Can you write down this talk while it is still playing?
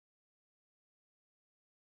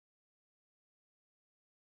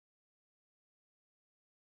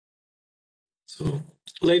So,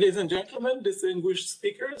 ladies and gentlemen, distinguished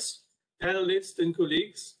speakers, panelists, and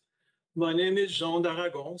colleagues, my name is Jean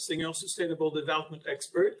d'Aragon, Senior Sustainable Development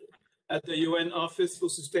Expert at the UN Office for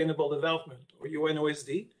Sustainable Development, or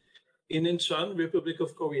UNOSD, in Incheon, Republic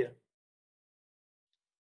of Korea.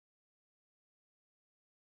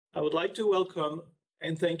 I would like to welcome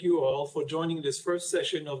and thank you all for joining this first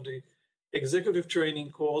session of the Executive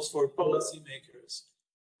Training course for Policymakers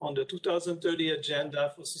on the 2030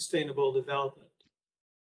 Agenda for Sustainable Development.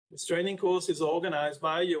 This training course is organized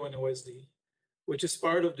by UNOSD, which is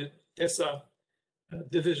part of the DESA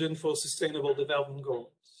Division for Sustainable Development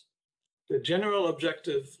Goals. The general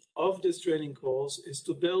objective of this training course is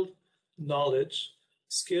to build knowledge,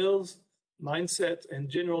 skills, mindset, and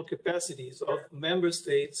general capacities of member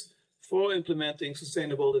states for implementing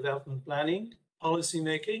sustainable development planning, policy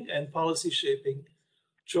making, and policy shaping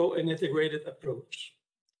through an integrated approach.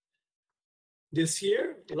 This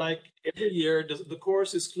year, like every year, the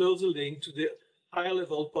course is closely linked to the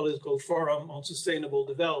high-level political forum on sustainable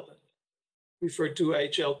development, referred to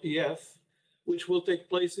HLPF, which will take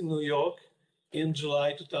place in New York in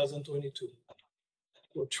July 2022.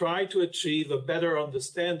 We'll try to achieve a better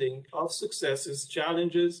understanding of successes,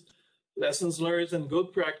 challenges, lessons learned, and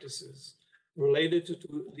good practices related to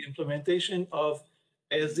the implementation of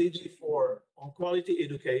SDG 4 on quality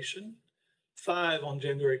education, 5 on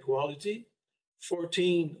gender equality,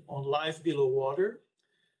 14 on life below water,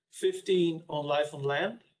 15 on life on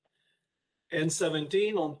land, and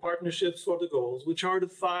 17 on partnerships for the goals, which are the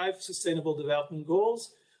 5 sustainable development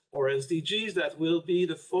goals, or SDGs, that will be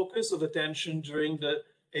the focus of attention during the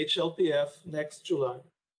HLPF next July.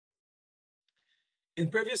 In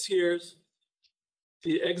previous years,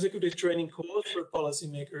 the Executive Training course for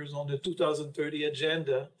policymakers on the 2030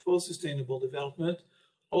 Agenda for Sustainable Development,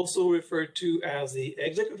 also referred to as the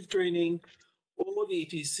Executive Training or the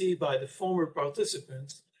ETC by the former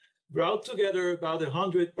participants, brought together about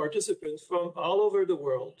 100 participants from all over the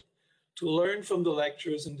world to learn from the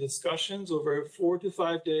lectures and discussions over 4 to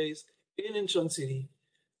 5 days in Incheon City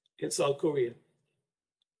in South Korea.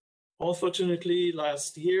 Unfortunately,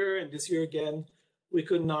 last year and this year again, we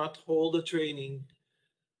could not hold the training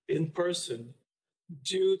in person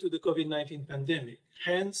due to the COVID-19 pandemic.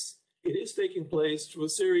 Hence, it is taking place through a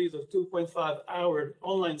series of 2.5-hour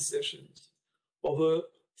online sessions over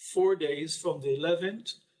 4 days from the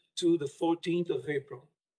 11th to the 14th of April.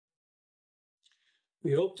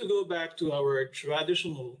 We hope to go back to our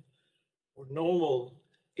traditional or normal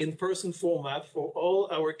in-person format for all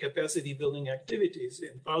our capacity building activities,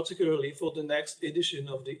 and particularly for the next edition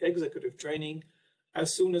of the Executive Training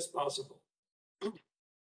as soon as possible.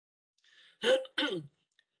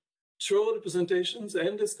 Through the presentations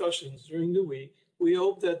and discussions during the week, we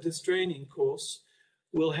hope that this training course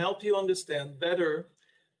will help you understand better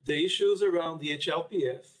the issues around the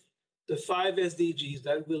HLPF, the 5 SDGs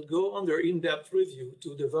that will go under in-depth review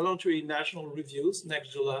to the voluntary national reviews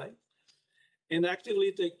next July, and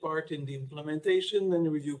actively take part in the implementation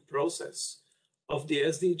and review process of the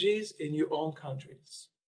SDGs in your own countries.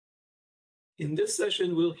 In this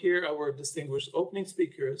session, we'll hear our distinguished opening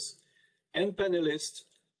speakers and panelists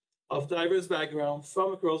of diverse backgrounds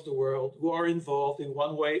from across the world who are involved in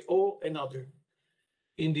one way or another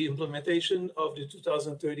in the implementation of the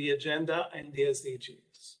 2030 Agenda and the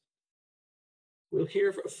SDGs. We'll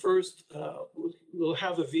hear first, we'll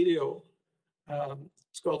have a video.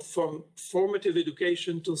 It's called From Formative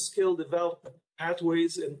Education to Skill Development,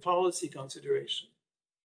 Pathways and Policy Consideration.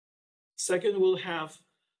 Second, we'll have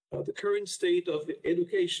the current state of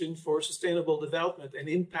education for sustainable development and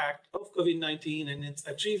impact of COVID-19 and its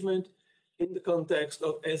achievement in the context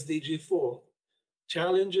of SDG 4,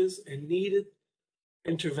 challenges and needed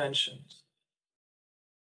interventions.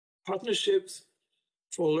 Partnerships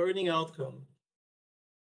for learning outcome,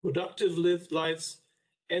 productive lived lives,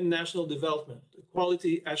 and national development, the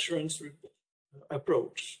quality assurance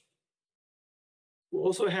approach. We'll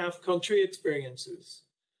also have country experiences.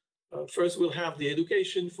 First, we'll have the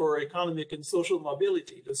education for economic and social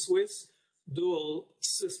mobility, the Swiss dual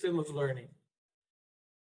system of learning.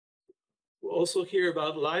 We'll also hear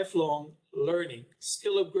about lifelong learning,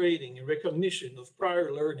 skill upgrading and recognition of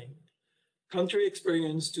prior learning, country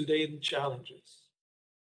experience today and challenges.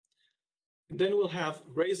 And then we'll have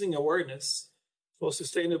raising awareness for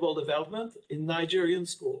sustainable development in Nigerian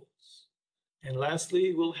schools. And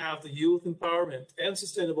lastly, we'll have the youth empowerment and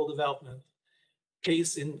sustainable development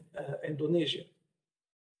case in Indonesia.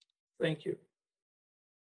 Thank you.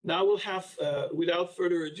 Now we'll have, without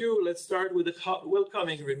further ado, let's start with the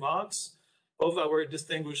welcoming remarks of our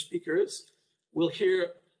distinguished speakers. We'll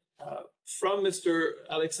hear from Mr.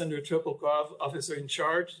 Alexander Trepelkov, Officer in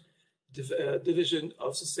Charge, Division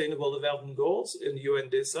of Sustainable Development Goals in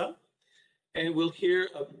UNDESA. And we'll hear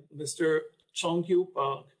Mr. Kyoo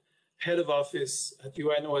Park, Head of Office at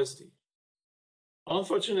UNOSD.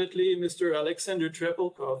 Unfortunately, Mr. Alexander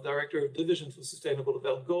Trepelkov, Director of Division for Sustainable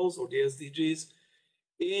Development Goals, or DSDGs,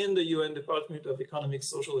 in the UN Department of Economic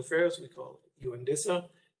Social Affairs, we call it UNDESA,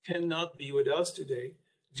 cannot be with us today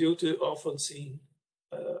due to unforeseen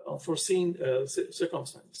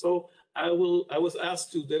circumstances. So I was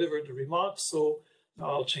asked to deliver the remarks, so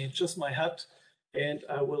I'll change just my hat, and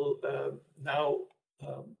I will now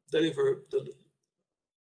deliver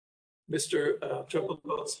Mr.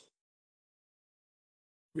 Trepelkov's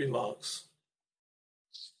remarks.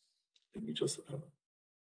 Let me just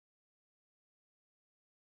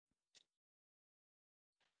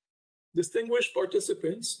distinguished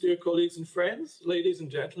participants, dear colleagues and friends, ladies and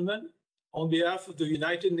gentlemen, on behalf of the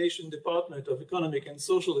United Nations Department of Economic and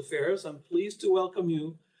Social Affairs, I'm pleased to welcome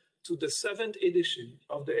you to the 7th edition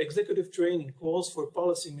of the Executive Training Course for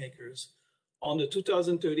Policymakers on the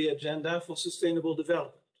 2030 Agenda for Sustainable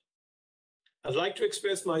Development. I'd like to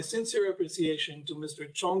express my sincere appreciation to Mr.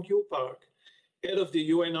 Kyoo Park, Head of the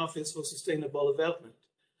UN Office for Sustainable Development,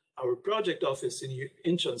 our project office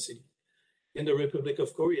in Chun in the Republic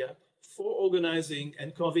of Korea, for organizing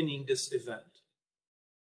and convening this event.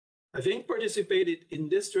 Having participated in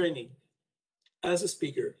this training as a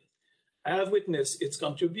speaker, I have witnessed its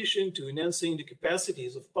contribution to enhancing the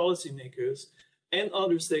capacities of policymakers and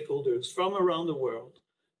other stakeholders from around the world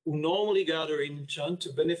who normally gather in Chun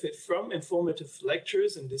to benefit from informative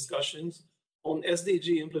lectures and discussions on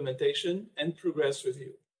SDG implementation and progress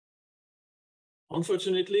review.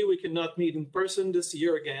 Unfortunately, we cannot meet in person this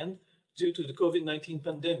year again due to the COVID-19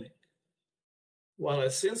 pandemic. While I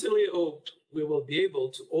sincerely hope we will be able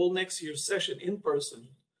to hold next year's session in person,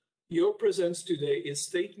 your presence today is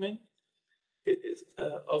statement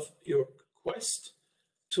of your quest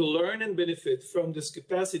to learn and benefit from this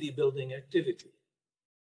capacity building activity.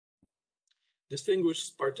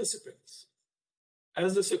 Distinguished participants,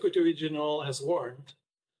 as the Secretary General has warned,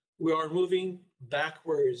 we are moving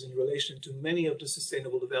backwards in relation to many of the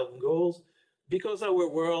Sustainable Development Goals because our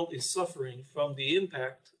world is suffering from the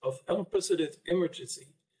impact of unprecedented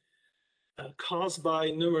emergency caused by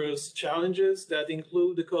numerous challenges that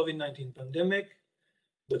include the COVID-19 pandemic,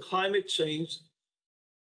 the climate change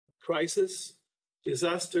crisis,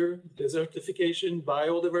 disaster, desertification,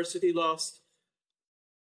 biodiversity loss,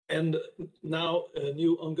 and now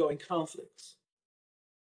new ongoing conflicts.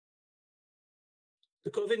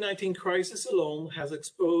 The COVID-19 crisis alone has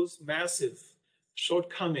exposed massive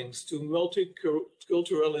shortcomings to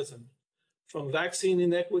multiculturalism, from vaccine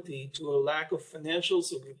inequity to a lack of financial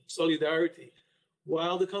solidarity,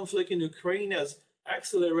 while the conflict in Ukraine has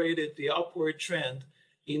accelerated the upward trend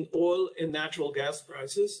in oil and natural gas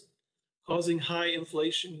prices, causing high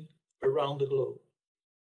inflation around the globe.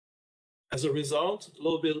 As a result,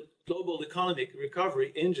 global economic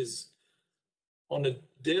recovery hinges on a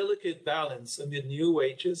delicate balance amid new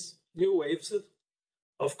waves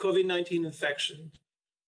of COVID-19 infection,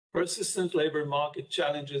 persistent labor market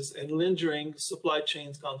challenges, and lingering supply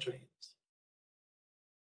chain constraints.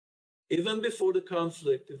 Even before the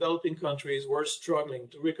conflict, developing countries were struggling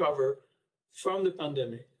to recover from the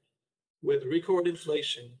pandemic with record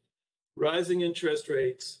inflation, rising interest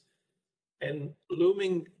rates, and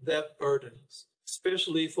looming debt burdens,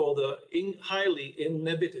 especially for the highly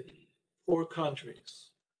inhabited poor countries.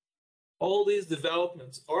 All these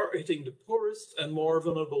developments are hitting the poorest and more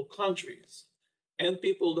vulnerable countries and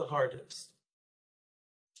people the hardest.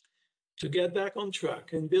 To get back on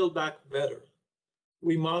track and build back better,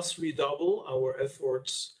 we must redouble our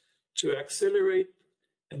efforts to accelerate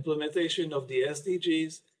implementation of the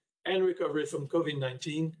SDGs and recovery from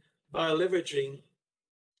COVID-19 by leveraging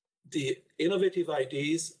the innovative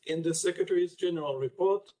ideas in the Secretary General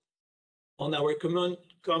report on our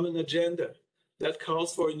common agenda that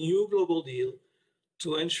calls for a new global deal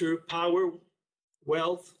to ensure power,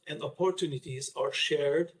 wealth, and opportunities are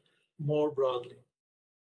shared more broadly.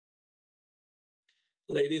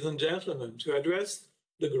 Ladies and gentlemen, to address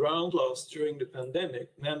the ground lost during the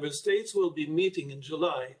pandemic, member states will be meeting in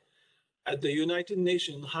July at the United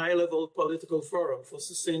Nations High-Level Political Forum for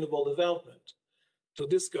Sustainable Development to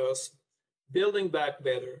discuss building back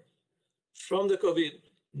better from the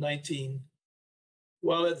COVID-19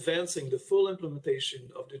 while advancing the full implementation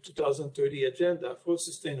of the 2030 Agenda for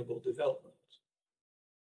Sustainable Development.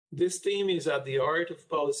 This theme is at the heart of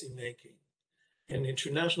policymaking and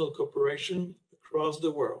international cooperation across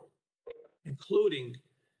the world, including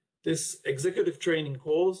this executive training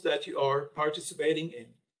course that you are participating in.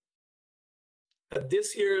 At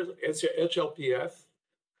this year's HLPF,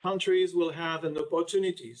 countries will have an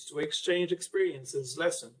opportunity to exchange experiences,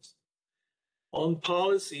 lessons on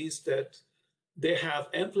policies that they have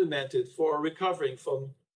implemented for recovering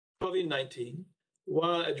from COVID-19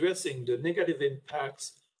 while addressing the negative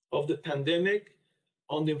impacts of the pandemic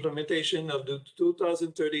on the implementation of the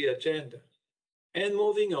 2030 Agenda and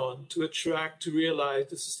moving on to a track to realize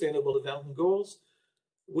the Sustainable Development Goals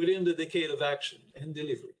within the decade of action and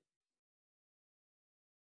delivery.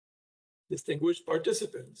 Distinguished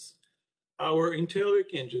participants, our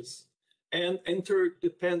interlinkages and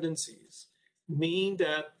interdependencies mean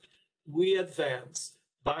that we advance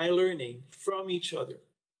by learning from each other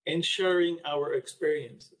and sharing our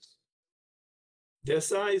experiences.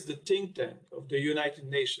 DESA is the think tank of the United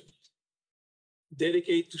Nations,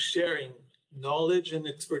 dedicated to sharing knowledge and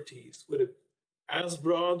expertise with as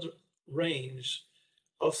broad range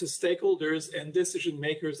of stakeholders and decision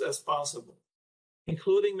makers as possible,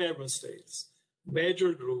 including member states,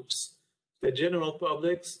 major groups, the general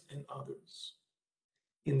public, and others.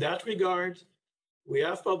 In that regard, we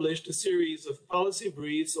have published a series of policy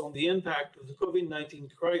briefs on the impact of the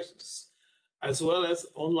COVID-19 crisis, as well as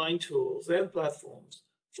online tools and platforms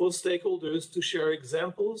for stakeholders to share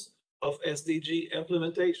examples of SDG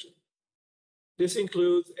implementation. This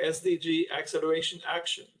includes SDG acceleration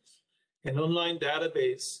actions, an online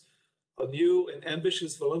database of new and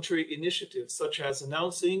ambitious voluntary initiatives, such as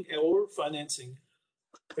announcing or financing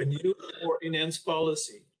a new or enhanced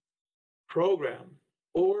policy, program,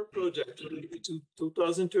 or project related to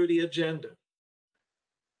 2030 Agenda.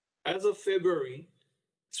 As of February,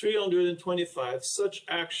 325 such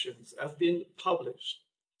actions have been published,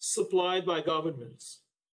 supplied by governments,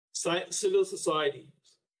 civil society,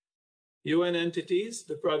 UN entities,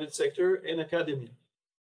 the private sector, and academia.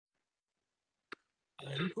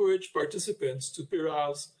 I encourage participants to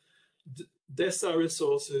peruse DESA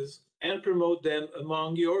resources and promote them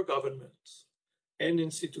among your governments and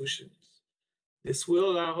institutions. This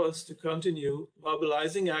will allow us to continue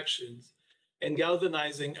mobilizing actions and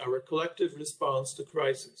galvanizing our collective response to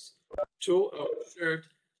crisis through our shared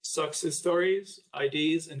success stories,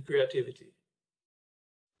 ideas, and creativity.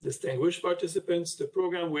 Distinguished participants, the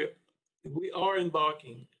program we are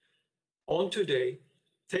embarking on today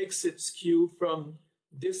takes its cue from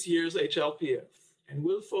this year's HLPF and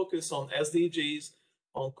will focus on SDGs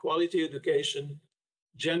on quality education,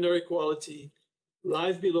 gender equality,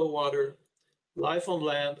 life below water, life on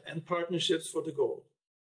land, and partnerships for the goal.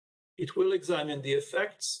 It will examine the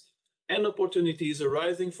effects and opportunities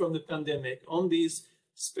arising from the pandemic on these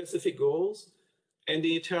specific goals and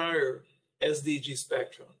the entire SDG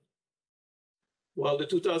spectrum. While the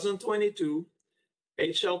 2022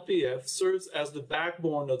 HLPF serves as the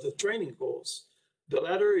backbone of the training course, the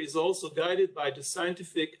latter is also guided by the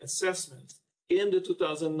scientific assessment in the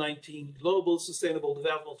 2019 Global Sustainable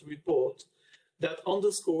Development Report that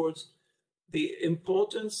underscores the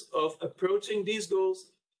importance of approaching these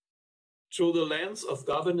goals through the lens of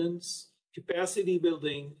governance, capacity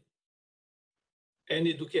building, and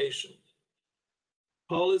education,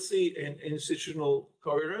 policy and institutional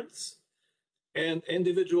coherence, and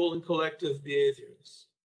individual and collective behaviors.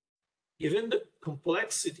 Given the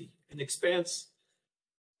complexity and expanse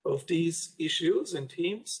of these issues and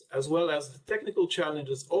themes, as well as the technical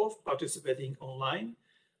challenges of participating online,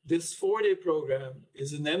 this 4-day program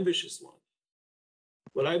is an ambitious one.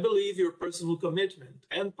 But I believe your personal commitment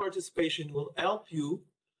and participation will help you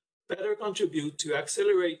better contribute to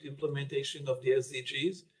accelerate the implementation of the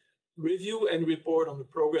SDGs, review and report on the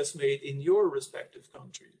progress made in your respective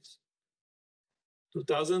countries.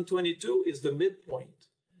 2022 is the midpoint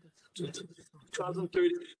to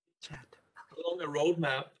 2030 along a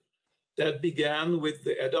roadmap that began with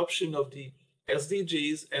the adoption of the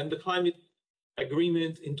SDGs and the climate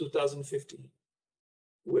agreement in 2015.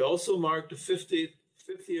 We also marked the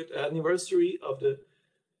 50th anniversary of the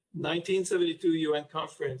 1972 UN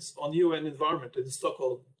Conference on UN Environment in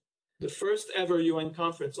Stockholm, the first ever UN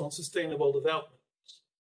Conference on Sustainable Development.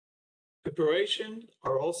 Preparations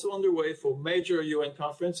are also underway for major UN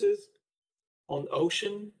conferences on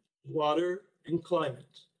ocean, water, and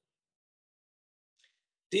climate.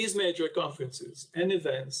 These major conferences and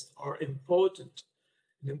events are an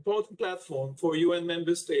important platform for UN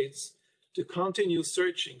member states to continue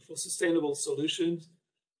searching for sustainable solutions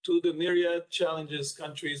to the myriad challenges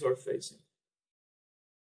countries are facing.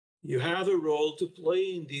 You have a role to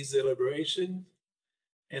play in these deliberations,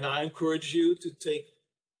 and I encourage you to take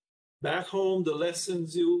back home the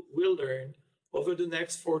lessons you will learn over the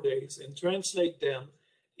next 4 days and translate them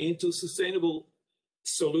into sustainable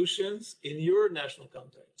solutions in your national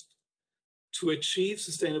context to achieve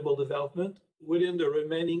sustainable development within the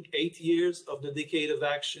remaining 8 years of the decade of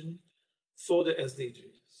action for the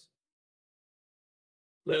SDGs.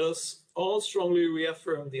 Let us all strongly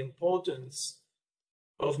reaffirm the importance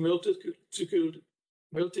of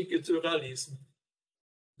multiculturalism,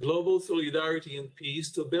 global solidarity and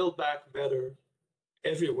peace to build back better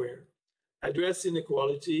everywhere, address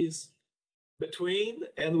inequalities between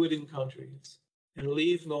and within countries, and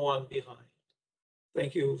leave no one behind.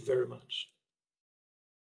 Thank you very much.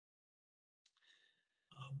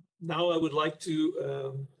 Now I would like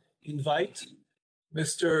to invite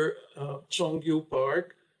Mr. Chong-Yu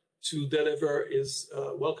Park to deliver his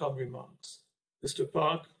welcome remarks. Mr.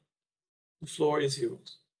 Park, the floor is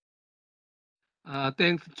yours.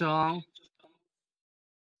 Thanks, John.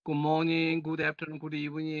 Good morning, good afternoon, good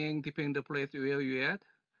evening, depending on the place where you're at.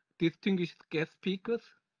 Distinguished guest speakers,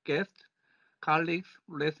 guests, colleagues,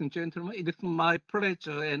 ladies and gentlemen, it is my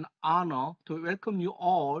pleasure and honor to welcome you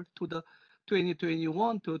all to the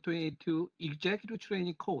 2021 to 22 Executive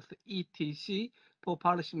Training Course, ETC, for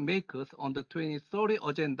policymakers on the 2030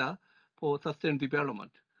 Agenda for Sustainable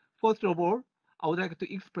Development. First of all, I would like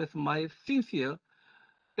to express my sincere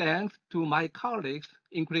thanks to my colleagues,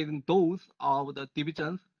 including those of the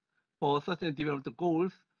divisions for Sustainable Development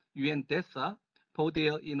Goals, DESA, for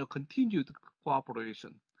their continued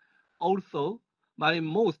cooperation. Also, my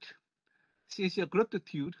most sincere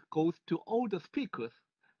gratitude goes to all the speakers,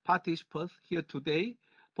 participants here today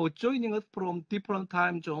for joining us from different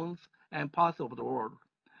time zones and parts of the world.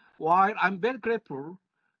 While I'm very grateful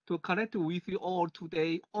to connect with you all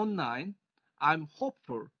today online, I'm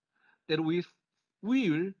hopeful that we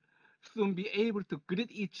will soon be able to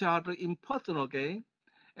greet each other in person again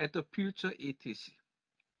at the future ETC.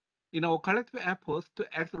 In our collective efforts to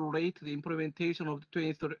accelerate the implementation of the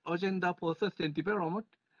 2030 Agenda for Sustainable Development,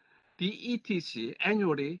 the ETC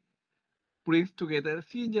annually brings together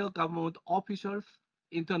senior government officials,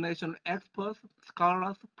 international experts,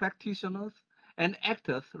 scholars, practitioners, and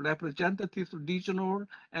actors, representatives of regional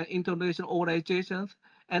and international organizations,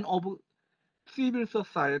 and of civil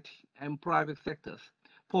society and private sectors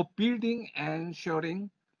for building and sharing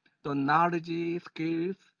the knowledge,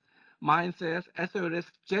 skills, mindsets, as well as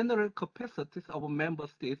general capacities of member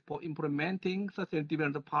states for implementing sustainable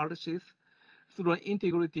development policies through an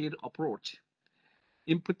integrated approach.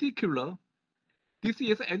 In particular, this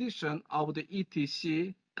year's edition of the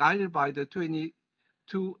ETC, guided by the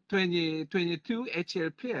 2022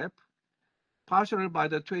 HLPF, partially by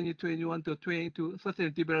the 2021 to 22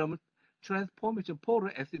 Sustainable Development Transformation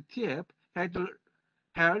Forum SDTF,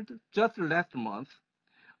 held just last month,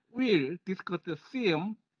 will discuss the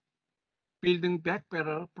theme Building Back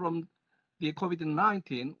Better from the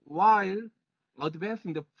COVID-19 while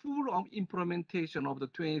advancing the full implementation of the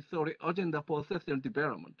 2030 Agenda for Sustainable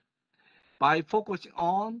Development. By focusing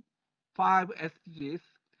on 5 SDGs,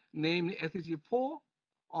 namely SDG 4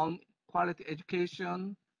 on quality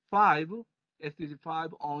education, 5, SDG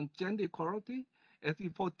 5 on gender equality,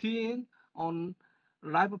 SDG 14 on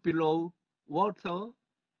life below water,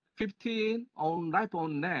 15 on life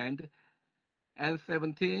on land, and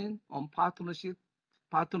 17 on partnerships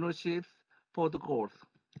for the goals.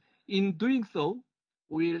 In doing so,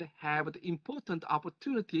 we'll have the important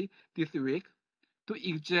opportunity this week to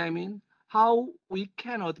examine how we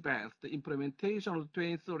can advance the implementation of the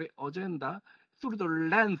 2030 Agenda through the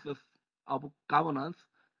lenses of governance,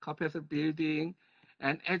 capacity building,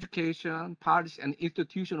 and education, policy and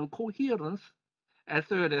institutional coherence, as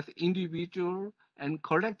well as individual and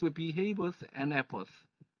collective behaviors and efforts.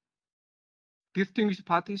 Distinguished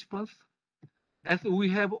participants, as we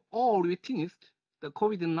have all witnessed, the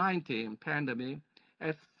COVID-19 pandemic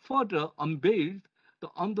has further unveiled the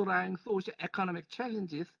underlying socio-economic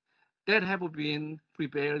challenges that have been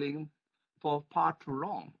prevailing for far too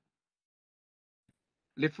long.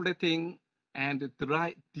 Reflecting and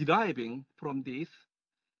deriving from this,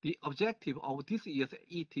 the objective of this year's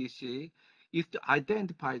ETC is to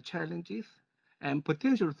identify challenges and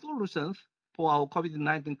potential solutions for our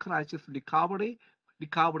COVID-19 crisis recovery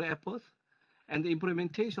efforts and the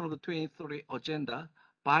implementation of the 2030 Agenda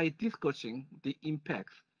by discussing the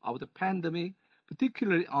impacts of the pandemic,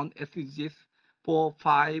 particularly on SDGs 4,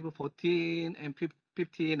 5, 14, and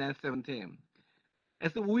 15, and 17.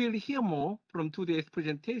 As we'll hear more from today's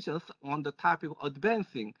presentations on the topic of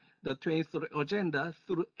advancing the 2030 Agenda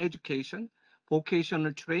through education,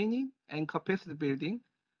 vocational training, and capacity building,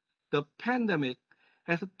 the pandemic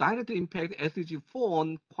has directly impacted SDG 4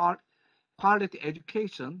 on quality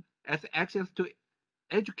education, as access to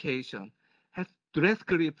education has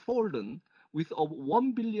drastically fallen, with over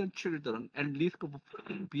 1 billion children at risk of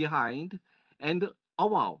falling behind and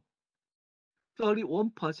above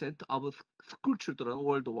 31% of school children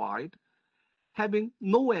worldwide having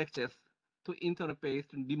no access to internet-based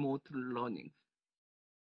remote learning.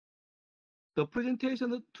 The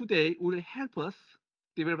presentation today will help us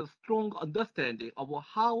develop a strong understanding of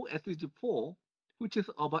how SDG 4, which is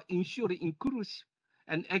about ensuring inclusive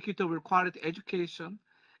and equitable quality education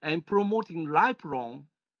and promoting lifelong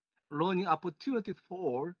learning opportunities for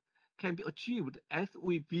all, can be achieved as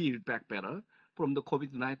we build back better from the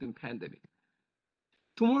COVID-19 pandemic.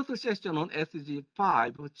 Tomorrow's session on SDG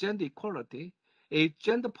 5, gender equality, a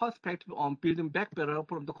gender perspective on building back better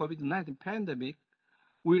from the COVID-19 pandemic,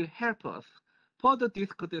 will help us further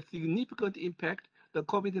discuss the significant impact the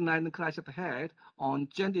COVID-19 crisis had on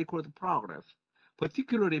gender equality progress,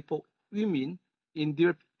 particularly for women in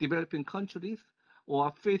developing countries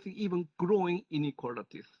or facing even growing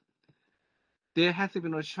inequalities. There has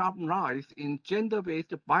been a sharp rise in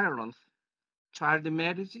gender-based violence, child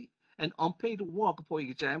marriage, and unpaid work, for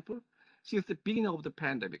example, since the beginning of the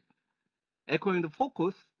pandemic. Echoing the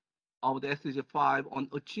focus of the SDG 5 on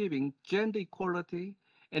achieving gender equality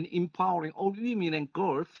and empowering all women and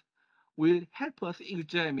girls will help us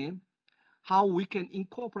examine how we can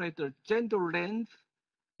incorporate the gender lens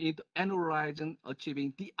into analyzing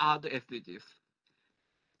achieving the other SDGs.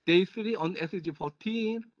 Day 3 on SDG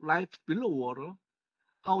 14, Life Below Water,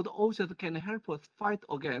 how the oceans can help us fight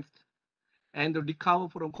against and recover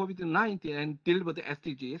from COVID-19 and deliver the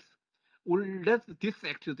SDGs, will let's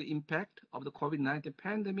dissect the impact of the COVID-19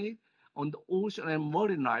 pandemic on the ocean and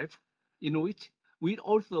marine life, in which we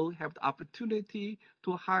also have the opportunity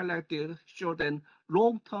to highlight the short and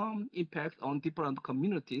long-term impacts on different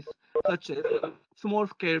communities, such as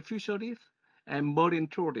small-scale fisheries and marine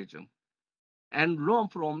tourism, and learn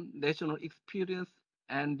from national experience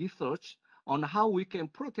and research on how we can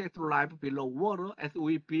protect life below water as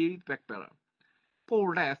we build back better.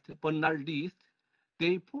 For last but not least,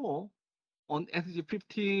 Day 4 on SDG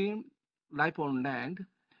 15, Life on Land,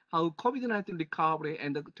 how COVID-19 recovery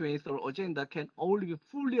and the 2030 agenda can only be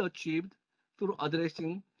fully achieved through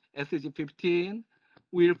addressing SDG 15.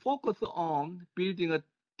 We'll focus on building a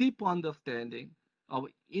deep understanding of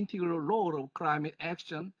integral role of climate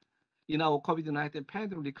action in our COVID-19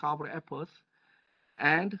 pandemic recovery efforts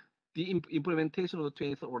and the implementation of the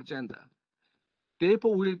 2030 agenda.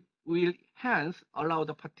 Therefore, will hence allow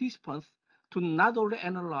the participants to not only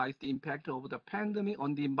analyze the impact of the pandemic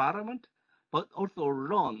on the environment, but also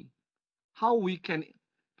learn how we can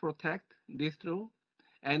protect, restore,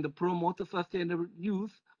 and promote the sustainable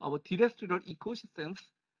use of terrestrial ecosystems,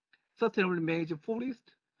 sustainably manage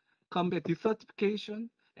forests, combat desertification,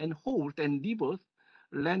 and hold and reverse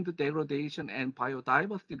land degradation and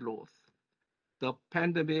biodiversity loss. The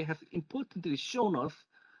pandemic has importantly shown us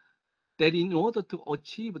that in order to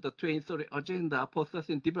achieve the 2030 agenda for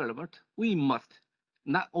sustainable development, we must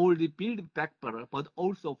not only build back better, but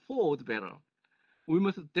also forward better. We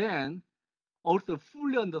must then also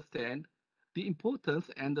fully understand the importance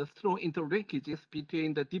and the strong interlinkages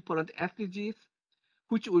between the different SDGs,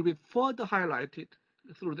 which will be further highlighted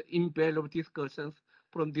through the invaluable discussions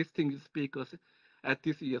from distinguished speakers at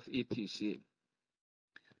this year's ETC.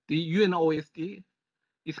 The UNOSD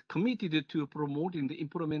is committed to promoting the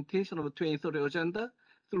implementation of the 2030 agenda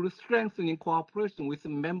through strengthening cooperation with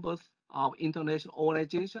members of international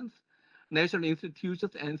organizations, national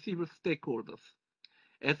institutions, and civil stakeholders.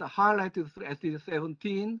 As highlighted through SDG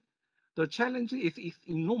 17, the challenge is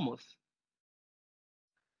enormous,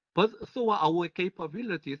 but so are our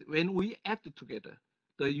capabilities when we act together.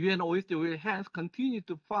 The UNOSD will hence continue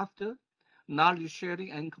to foster knowledge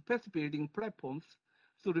sharing and capacity building platforms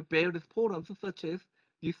through various forums such as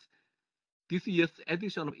this year's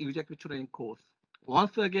edition of Executive Training Course.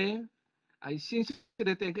 Once again, I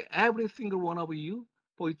sincerely thank every single one of you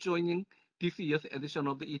for joining this year's edition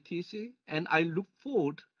of the ETC, and I look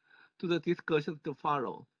forward to the discussions to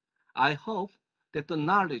follow. I hope that the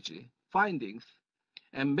knowledge, findings,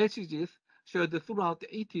 and messages shared throughout the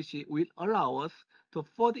ETC will allow us to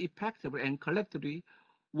further effectively and collectively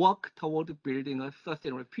work toward building a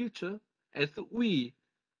sustainable future as we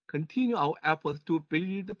continue our efforts to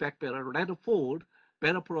build back better, rather forward,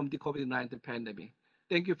 better from the COVID-19 pandemic.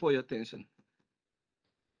 Thank you for your attention.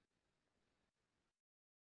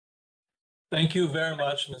 Thank you very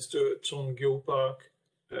much, Mr. Chun Park,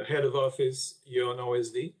 Head of Office,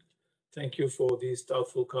 UNOSD. Thank you for these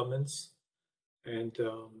thoughtful comments. And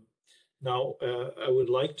now I would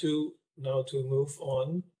like to move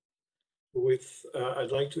on with,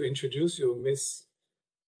 I'd like to introduce you, Ms.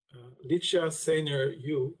 Licha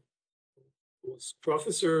Sainer-Yu, who's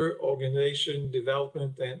Professor, Organization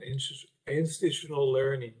Development and Institutional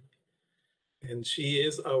Learning. And she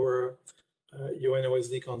is our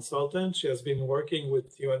UNOSD consultant. She has been working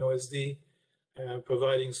with UNOSD,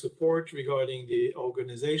 providing support regarding the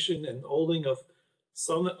organization and holding of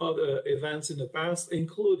some other events in the past,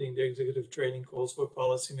 including the executive training calls for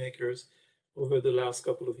policymakers over the last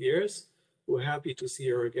couple of years. We're happy to see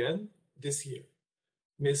her again this year.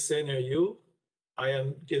 Ms. Sener Yu, I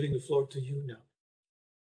am giving the floor to you now.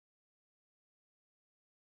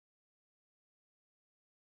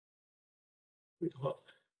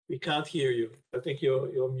 We can't hear you. I think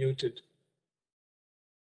you're muted.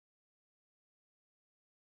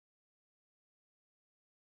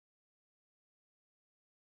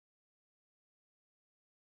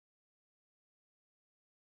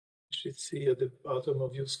 You should see at the bottom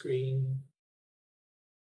of your screen.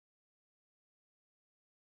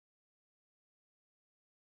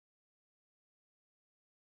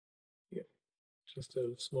 Yeah, just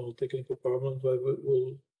a small technical problem, but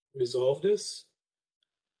we'll resolve this.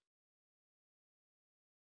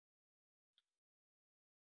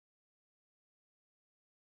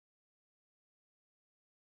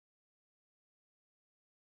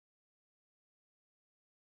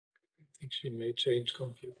 I think she may change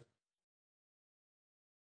computer.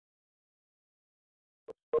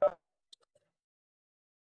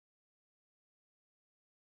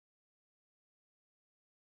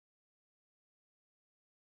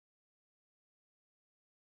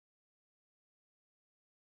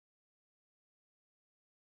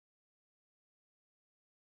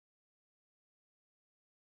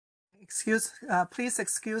 Please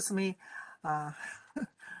excuse me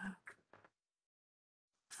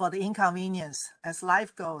for the inconvenience. As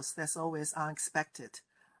life goes, there's always unexpected.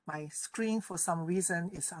 My screen, for some reason,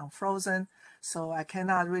 is unfrozen, so I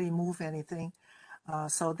cannot really move anything.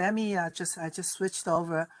 So let me I just switched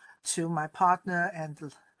over to my partner and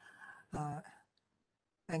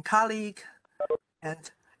colleague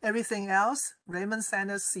and everything else. Raymond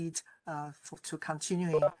Sanders' seat to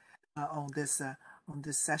continuing on this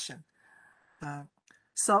session.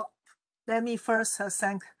 So let me first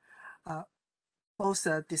thank both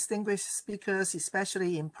distinguished speakers,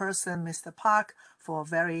 especially in person, Mr. Park, for a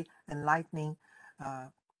very enlightening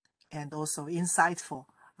and also insightful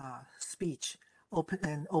speech,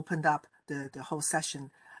 opened up the whole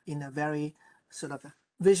session in a very sort of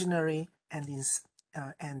visionary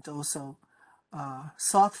and also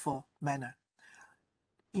thoughtful manner.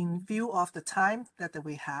 In view of the time that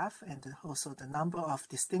we have and also the number of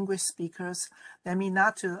distinguished speakers, let me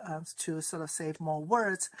not to sort of say more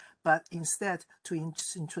words, but instead to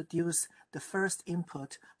introduce the first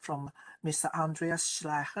input from Mr. Andreas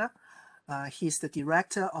Schleicher. He's the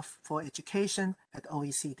Director for Education at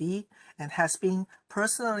OECD and has been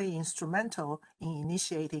personally instrumental in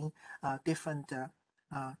initiating different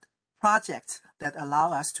projects that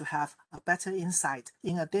allow us to have a better insight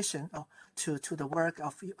in addition to the work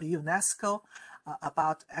of UNESCO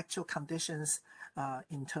about actual conditions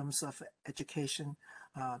in terms of education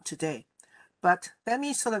today. But let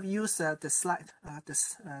me sort of use the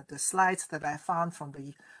slides that I found from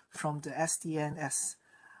the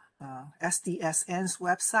SDSN's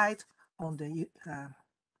website on the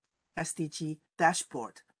SDG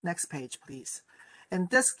dashboard. Next page, please. And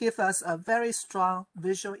this gives us a very strong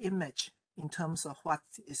visual image in terms of what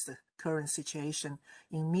is the current situation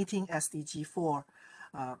in meeting SDG 4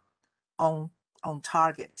 on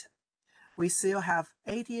target. We still have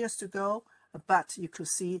 8 years to go, but you could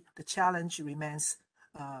see the challenge remains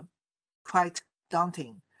quite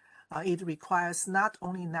daunting. It requires not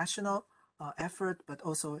only national effort, but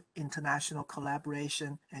also international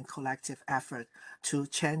collaboration and collective effort to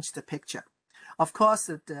change the picture. Of course,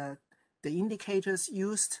 the indicators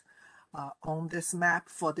used on this map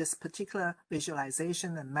for this particular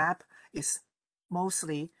visualization and map is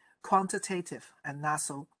mostly quantitative and not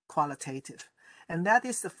so qualitative. And that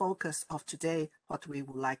is the focus of today, what we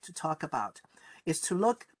would like to talk about, is to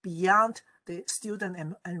look beyond the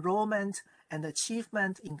student enrollment and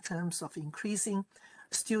achievement in terms of increasing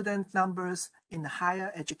student numbers in the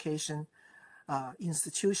higher education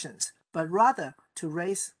institutions, but rather to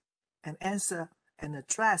raise and answer and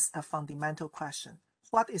address a fundamental question.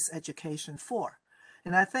 What is education for?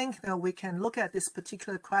 And I think we can look at this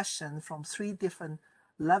particular question from 3 different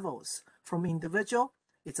levels. From individual,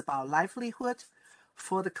 it's about livelihood.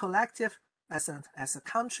 For the collective, as a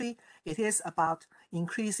country, it is about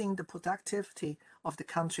increasing the productivity of the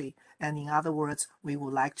country. And in other words, we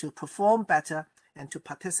would like to perform better and to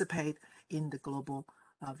participate in the global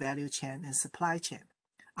value chain and supply chain.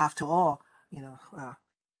 After all,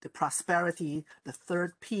 the prosperity, the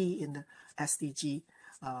third P in the SDG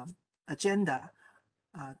agenda,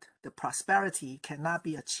 the prosperity cannot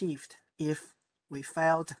be achieved if we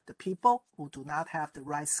failed the people who do not have the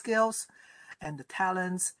right skills and the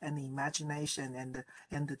talents and the imagination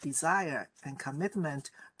and the desire and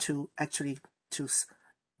commitment to actually to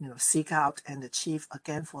seek out and achieve a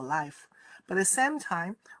gainful life. But at the same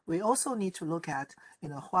time, we also need to look at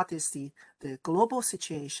what is the global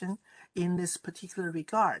situation in this particular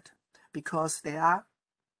regard, because there are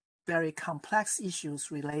very complex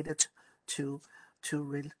issues related to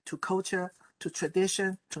culture, to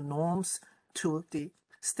tradition, to norms, to the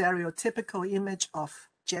stereotypical image of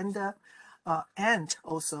gender, and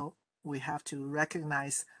also we have to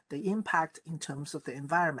recognize the impact in terms of the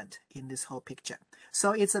environment in this whole picture.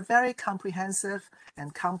 So it's a very comprehensive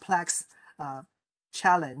and complex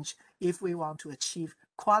challenge if we want to achieve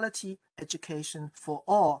quality education for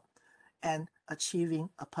all and achieving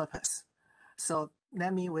a purpose. So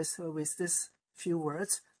let me, with this few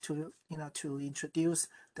words, to introduce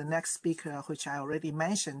the next speaker, which I already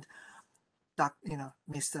mentioned,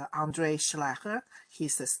 Mr. Andreas Schleicher.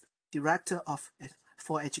 He's the Director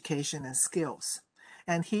for Education and Skills,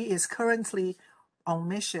 and he is currently on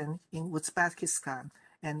mission in Uzbekistan,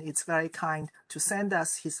 and it's very kind to send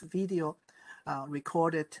us his video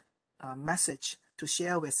recorded message to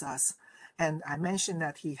share with us. And I mentioned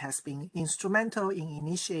that he has been instrumental in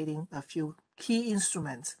initiating a few key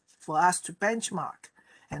instruments for us to benchmark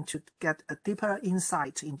and to get a deeper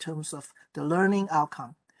insight in terms of the learning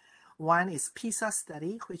outcome. One is PISA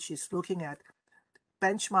study, which is looking at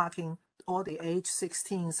benchmarking all the age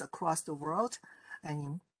 16s across the world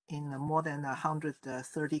and in more than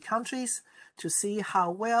 130 countries to see how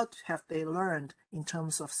well have they learned in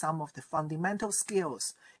terms of some of the fundamental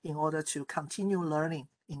skills in order to continue learning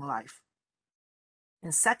in life.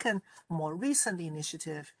 And second, more recent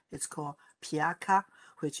initiative, it's called PIACA,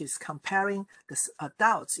 which is comparing the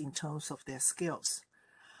adults in terms of their skills,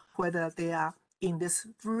 whether they are in this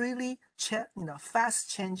really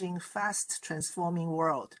fast-changing, fast-transforming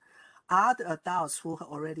world. Are the adults who have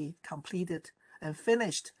already completed and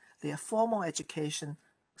finished their formal education,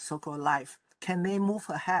 so-called life, can they move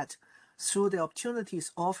ahead through the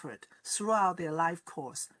opportunities offered throughout their life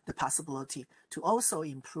course, the possibility to also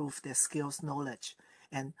improve their skills, knowledge,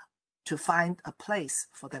 and to find a place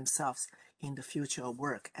for themselves in the future of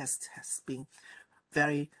work, as has been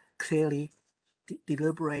very clearly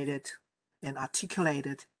deliberated and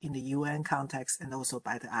articulated in the UN context and also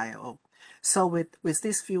by the ILO. So with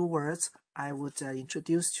these few words, I would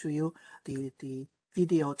introduce to you the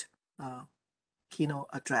videoed keynote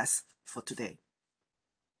address for today.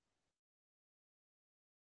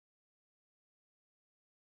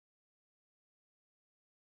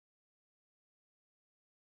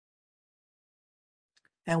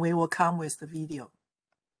 And we will come with the video.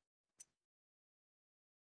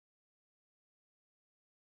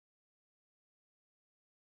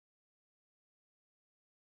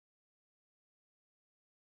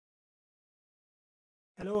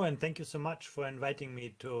 Hello, and thank you so much for inviting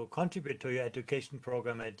me to contribute to your education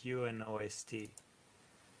program at UNOSD.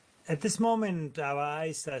 At this moment, our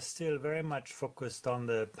eyes are still very much focused on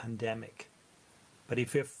the pandemic. But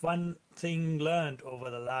if we have one thing learned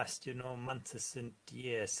over the last, months and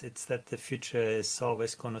years, it's that the future is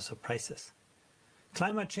always going to surprise us.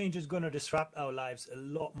 Climate change is going to disrupt our lives a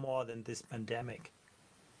lot more than this pandemic.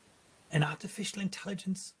 And artificial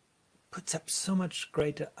intelligence puts up so much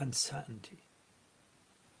greater uncertainty.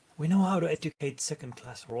 We know how to educate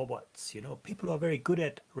second-class robots. People are very good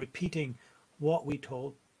at repeating what we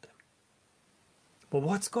told them. But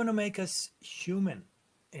what's going to make us human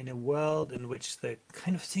in a world in which the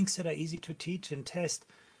kind of things that are easy to teach and test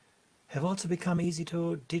have also become easy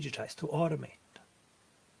to digitize, to automate?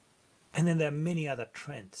 And then there are many other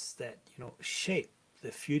trends that, shape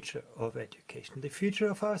the future of education, the future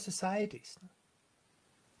of our societies.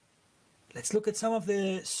 Let's look at some of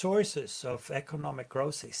the sources of economic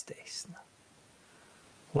growth these days.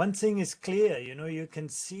 One thing is clear, you can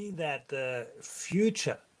see that the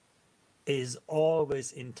future is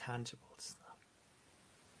always intangibles.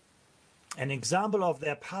 An example of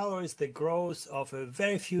their power is the growth of a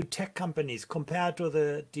very few tech companies compared to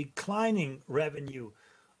the declining revenue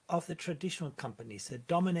of the traditional companies that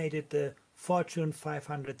dominated the Fortune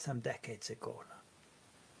 500 some decades ago.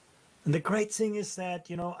 And the great thing is that,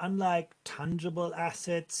 unlike tangible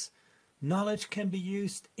assets, knowledge can be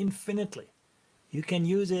used infinitely. You can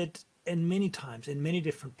use it in many times, in many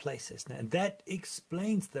different places. And that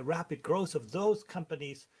explains the rapid growth of those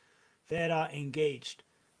companies that are engaged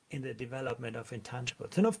in the development of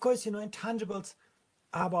intangibles. And of course, intangibles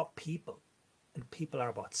are about people, and people are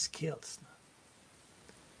about skills.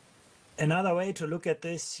 Another way to look at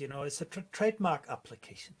this, is the trademark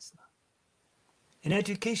applications. In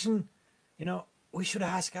education, we should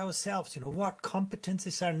ask ourselves, what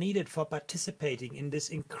competencies are needed for participating in this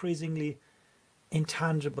increasingly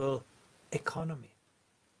intangible economy,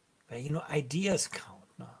 where, ideas count,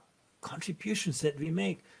 contributions that we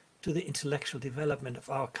make to the intellectual development of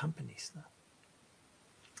our companies.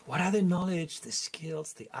 What are the knowledge, the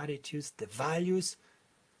skills, the attitudes, the values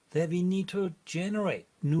that we need to generate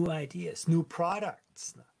new ideas, new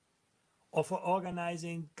products, or for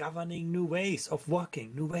organizing, governing new ways of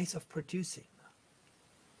working, new ways of producing.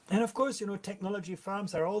 And of course, technology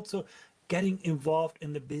firms are also getting involved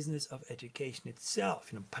in the business of education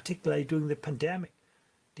itself, particularly during the pandemic,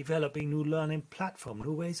 developing new learning platforms,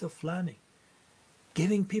 new ways of learning,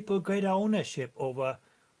 giving people greater ownership over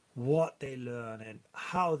what they learn and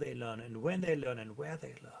how they learn and when they learn and where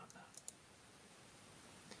they learn.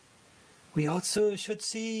 We also should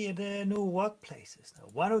see the new workplaces. Now,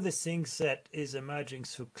 one of the things that is emerging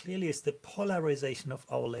so clearly is the polarization of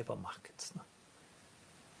our labor markets. Now,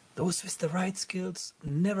 those with the right skills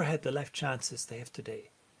never had the life chances they have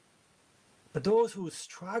today. But those who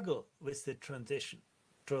struggle with the transition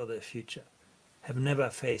to the future have never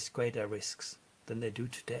faced greater risks than they do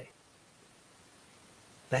today.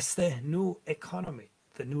 That's the new economy,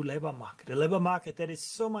 the new labor market, a labor market that is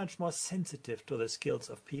so much more sensitive to the skills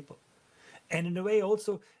of people. And in a way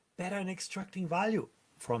also better in extracting value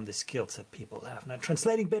from the skills that people have. Now,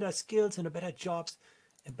 translating better skills into better jobs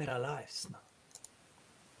and better lives. Now,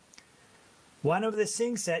 one of the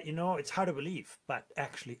things that, it's hard to believe, but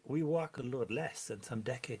actually we work a lot less than some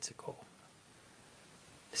decades ago.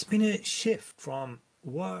 There's been a shift from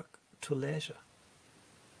work to leisure.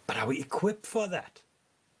 But are we equipped for that?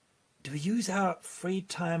 Do we use our free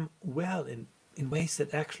time well in ways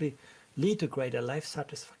that actually lead to greater life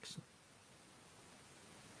satisfaction?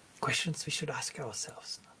 Questions we should ask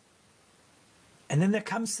ourselves. And then there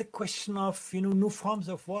comes the question of, new forms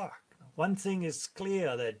of work. One thing is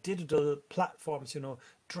clear, that digital platforms,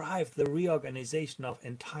 drive the reorganization of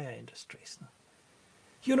entire industries.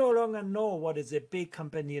 You no longer know what is a big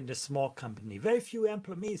company and a small company. Very few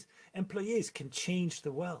employees can change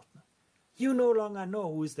the world. You no longer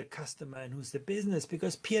know who is the customer and who's the business,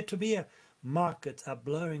 because peer-to-peer markets are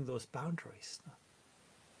blurring those boundaries.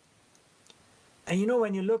 And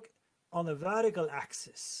when you look on the vertical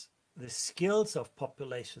axis, the skills of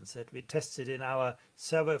populations that we tested in our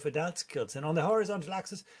survey of adult skills, and on the horizontal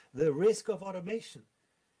axis, the risk of automation,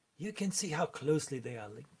 you can see how closely they are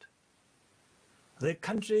linked. The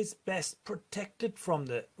countries best protected from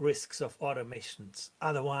the risks of automations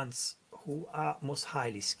are the ones who are most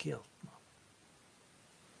highly skilled.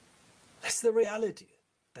 That's the reality.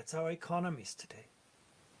 That's our economies today.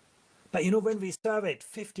 But when we surveyed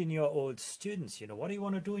 15-year-old students, what do you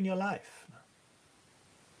want to do in your life?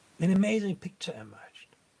 An amazing picture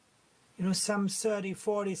emerged. Some 30,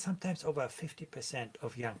 40, sometimes over 50%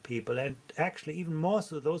 of young people, and actually even more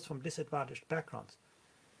so those from disadvantaged backgrounds,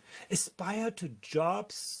 aspire to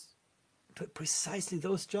jobs, to precisely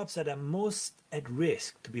those jobs that are most at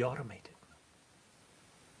risk to be automated.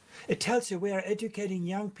 It tells you we are educating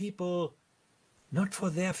young people not for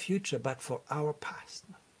their future, but for our past.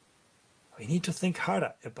 We need to think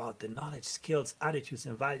harder about the knowledge, skills, attitudes,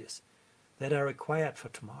 and values that are required for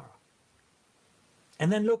tomorrow.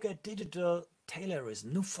 And then look at digital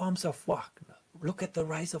tailorism, new forms of work. Look at the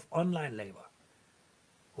rise of online labor.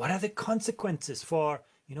 What are the consequences for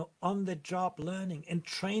on-the-job learning and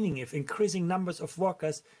training if increasing numbers of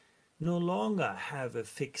workers no longer have a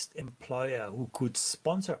fixed employer who could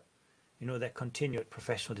sponsor their continued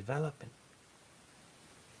professional development?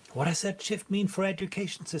 What does that shift mean for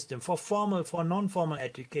education system, for formal, for non-formal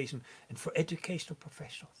education, and for educational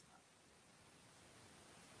professionals?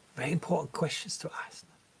 Very important questions to ask.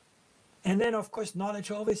 And then, of course,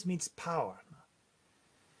 knowledge always means power.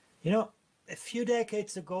 A few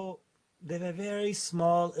decades ago, there were very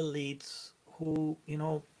small elites who,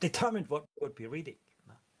 determined what we would be reading.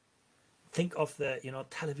 Think of the,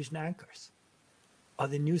 television anchors or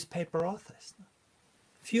the newspaper authors.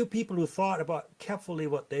 Few people who thought about carefully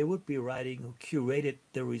what they would be writing, who curated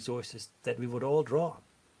the resources that we would all draw on.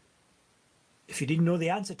 If you didn't know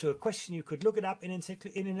the answer to a question, you could look it up in an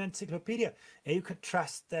encyclopedia, and you could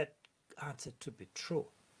trust that answer to be true.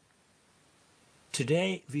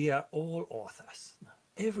 Today, we are all authors.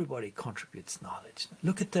 Everybody contributes knowledge.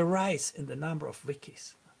 Look at the rise in the number of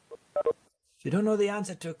wikis. If you don't know the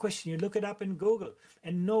answer to a question, you look it up in Google,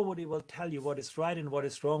 and nobody will tell you what is right and what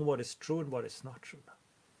is wrong, what is true and what is not true.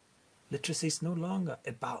 Literacy is no longer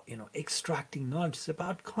about, extracting knowledge. It's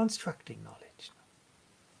about constructing knowledge.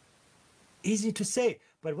 Easy to say,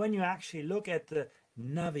 but when you actually look at the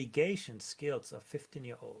navigation skills of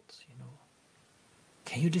 15-year-olds,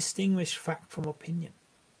 Can you distinguish fact from opinion?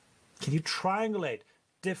 Can you triangulate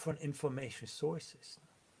different information sources?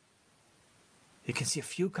 You can see a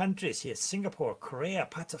few countries here, Singapore, Korea,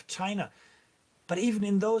 parts of China. But even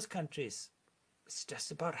in those countries, it's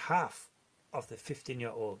just about half of the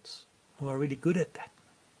 15-year-olds who are really good at that.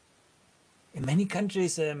 In many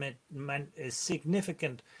countries, a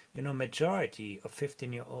significant majority of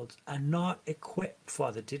 15-year-olds are not equipped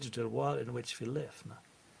for the digital world in which we live. No?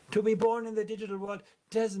 To be born in the digital world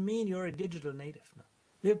doesn't mean you're a digital native. No?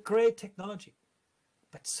 We have great technology,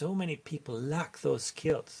 but so many people lack those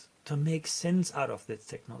skills to make sense out of this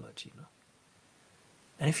technology. No?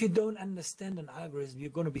 And if you don't understand an algorithm, you're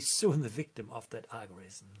going to be soon the victim of that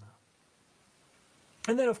algorithm. No?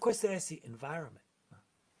 And then, of course, there's the environment. No?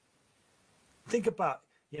 Think about,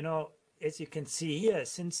 as you can see here,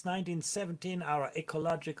 since 1917, our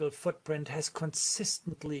ecological footprint has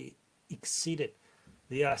consistently exceeded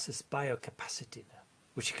the Earth's biocapacity, now,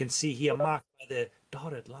 which you can see here marked by the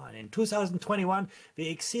dotted line. In 2021, we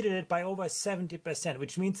exceeded it by over 70%,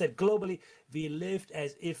 which means that globally we lived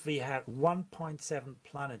as if we had 1.7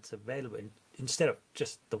 planets available instead of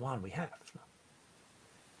just the one we have.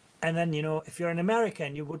 And then, if you're an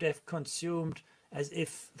American, you would have consumed as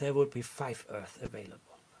if there would be 5 Earths available.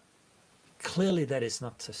 Clearly, that is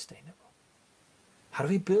not sustainable. How do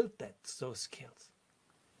we build those skills?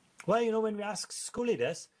 Well, when we ask school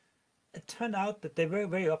leaders, it turned out that they were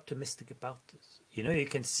very optimistic about this. You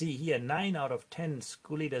can see here 9 out of 10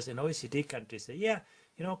 school leaders in OECD countries say, yeah,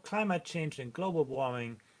 climate change and global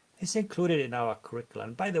warming is included in our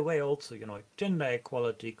curriculum. By the way, also, gender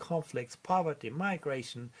equality, conflicts, poverty,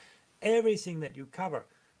 migration, everything that you cover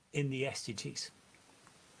in the SDGs.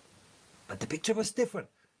 But the picture was different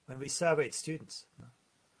when we surveyed students.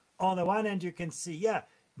 On the one hand, you can see, yeah,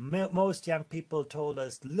 most young people told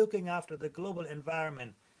us looking after the global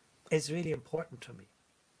environment is really important to me.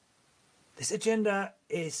 This agenda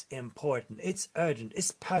is important, it's urgent,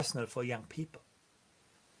 it's personal for young people.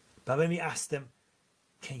 But when we ask them,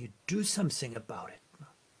 can you do something about it?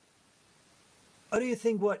 Or do you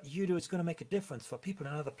think what you do is going to make a difference for people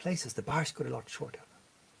in other places? The bar is got a lot shorter.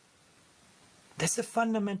 That's the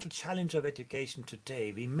fundamental challenge of education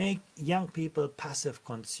today. We make young people passive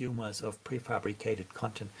consumers of prefabricated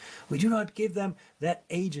content. We do not give them that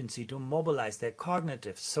agency to mobilize their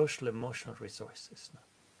cognitive, social, emotional resources.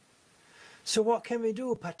 So what can we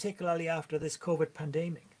do, particularly after this COVID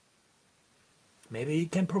pandemic? Maybe you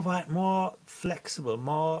can provide more flexible,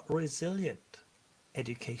 more resilient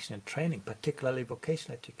education and training, particularly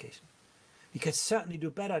vocational education. We can certainly do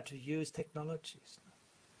better to use technologies.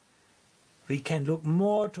 We can look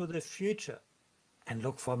more to the future and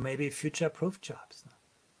look for maybe future-proof jobs.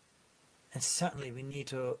 And certainly we need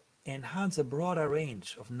to enhance a broader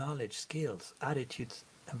range of knowledge, skills, attitudes,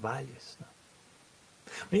 and values.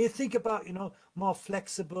 When you think about, more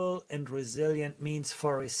flexible and resilient means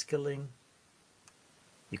for reskilling,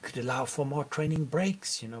 you could allow for more training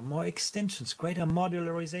breaks, more extensions, greater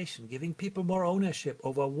modularization, giving people more ownership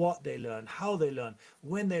over what they learn, how they learn,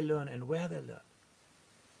 when they learn, and where they learn.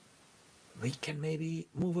 We can maybe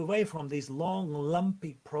move away from these long,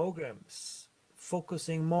 lumpy programs,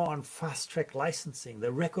 focusing more on fast-track licensing,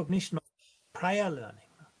 the recognition of prior learning,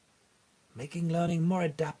 making learning more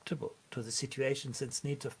adaptable to the situations and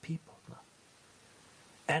needs of people.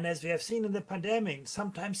 And as we have seen in the pandemic,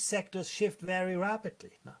 sometimes sectors shift very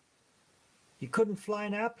rapidly. You couldn't fly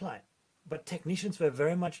an airplane, but technicians were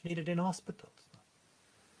very much needed in hospitals.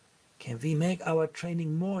 Can we make our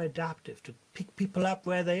training more adaptive to pick people up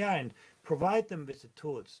where they are and provide them with the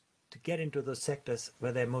tools to get into those sectors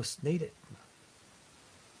where they're most needed?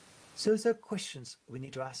 So those are questions we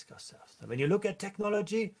need to ask ourselves. When you look at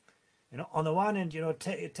technology, on the one hand,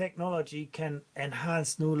 technology can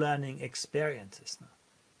enhance new learning experiences.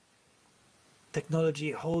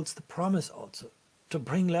 Technology holds the promise also to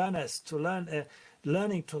bring learners to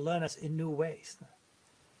learning to learners in new ways.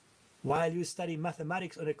 While you study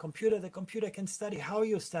mathematics on a computer, the computer can study how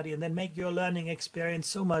you study and then make your learning experience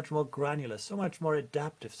so much more granular, so much more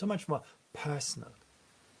adaptive, so much more personal.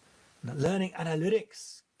 Now, learning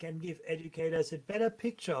analytics can give educators a better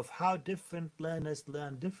picture of how different learners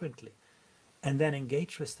learn differently and then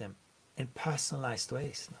engage with them in personalized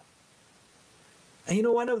ways. And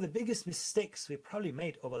one of the biggest mistakes we probably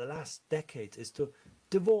made over the last decades is to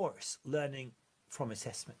divorce learning from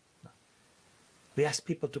assessment. We ask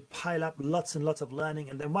people to pile up lots and lots of learning,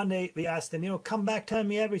 and then one day we ask them, come back, tell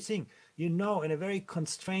me everything in a very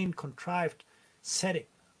constrained, contrived setting.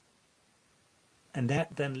 And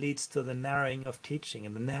that then leads to the narrowing of teaching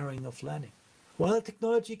and the narrowing of learning. Well,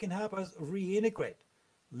 technology can help us reintegrate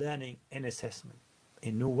learning and assessment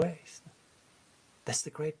in new ways. That's the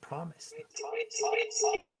great promise.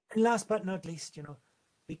 And last but not least,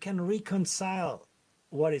 we can reconcile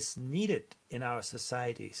what is needed in our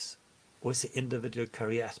societies with the individual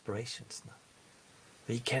career aspirations.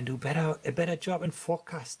 We can do a better job in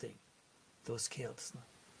forecasting those skills.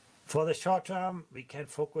 For the short term, we can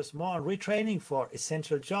focus more on retraining for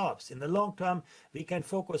essential jobs. In the long term, we can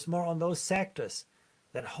focus more on those sectors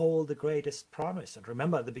that hold the greatest promise. And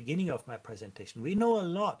remember, at the beginning of my presentation, we know a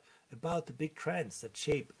lot about the big trends that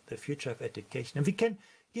shape the future of education. And we can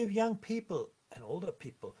give young people and older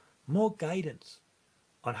people more guidance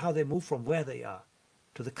on how they move from where they are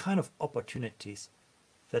to the kind of opportunities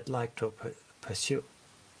that like to pursue.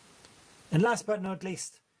 And last but not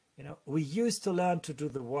least, we used to learn to do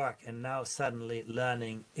the work, and now suddenly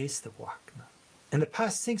learning is the work. In the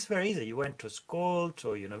past, things were easy. You went to school,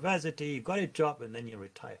 to university, you got a job, and then you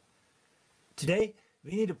retire. Today,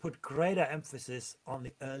 we need to put greater emphasis on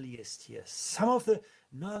the earliest years. Some of the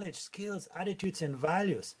knowledge, skills, attitudes, and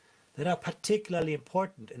values that are particularly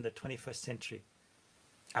important in the 21st century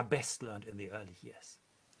are best learned in the early years.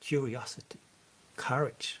 Curiosity,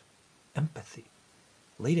 courage, empathy,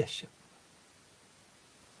 leadership.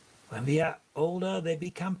 When we are older, they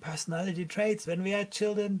become personality traits. When we are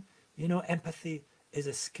children, empathy is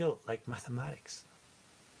a skill like mathematics.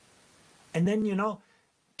 And then,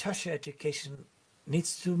 tertiary education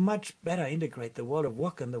needs to much better integrate the world of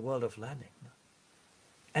work and the world of learning.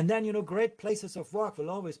 And then, great places of work will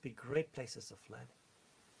always be great places of learning.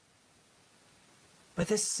 But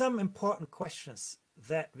there's some important questions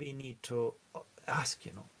that we need to ask,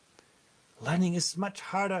 Learning is much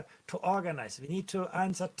harder to organize. We need to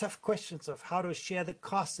answer tough questions of how to share the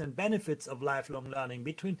costs and benefits of lifelong learning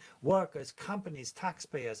between workers, companies,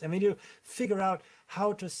 taxpayers. And we need to figure out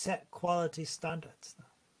how to set quality standards.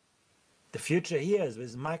 The future here is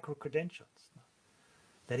with micro-credentials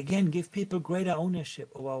that again give people greater ownership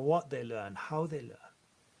over what they learn, how they learn,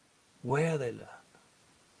 where they learn.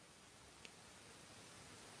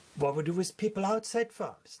 What we do with people outside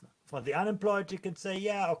firms. For the unemployed, you can say,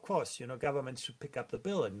 yeah, of course, governments should pick up the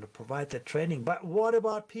bill and provide the training. But what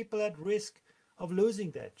about people at risk of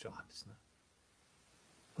losing their jobs?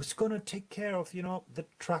 Who's going to take care of, the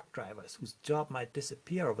truck drivers whose job might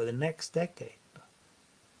disappear over the next decade?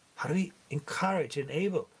 How do we encourage,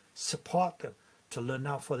 enable, support them to learn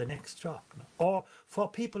now for the next job? Or for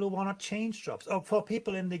people who want to change jobs, or for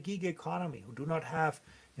people in the gig economy who do not have,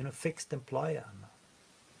 fixed employer?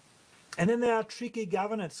 And then there are tricky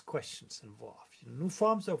governance questions involved. New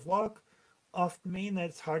forms of work often mean that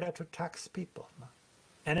it's harder to tax people.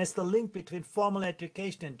 And as the link between formal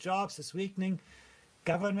education and jobs is weakening,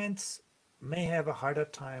 governments may have a harder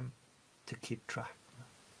time to keep track.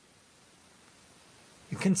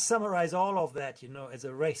 You can summarize all of that, as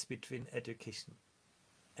a race between education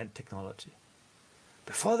and technology.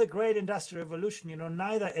 Before the great industrial revolution,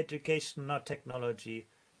 neither education nor technology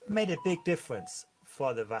made a big difference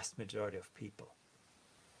for the vast majority of people.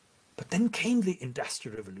 But then came the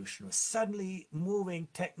Industrial Revolution, suddenly moving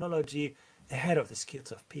technology ahead of the skills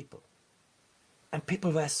of people. And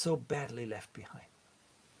people were so badly left behind.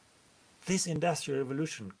 This Industrial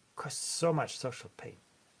Revolution caused so much social pain.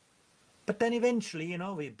 But then eventually,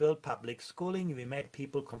 we built public schooling, we made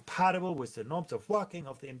people compatible with the norms of working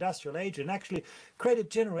of the industrial age and actually created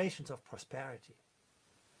generations of prosperity.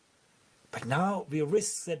 But now we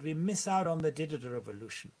risk that we miss out on the digital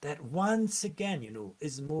revolution, that once again,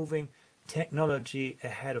 is moving technology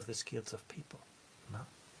ahead of the skills of people.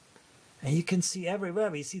 And you can see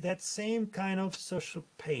everywhere, we see that same kind of social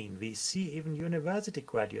pain. We see even university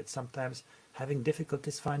graduates sometimes having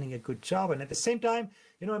difficulties finding a good job. And at the same time,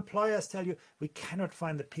 employers tell you, we cannot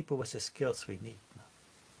find the people with the skills we need.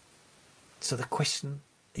 So the question,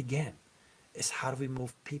 again, is how do we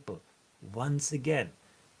move people once again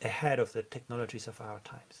ahead of the technologies of our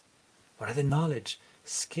times? What are the knowledge,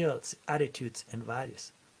 skills, attitudes, and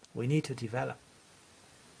values we need to develop?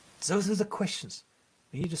 Those are the questions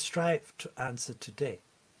we need to strive to answer today.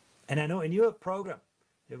 And I know in your program,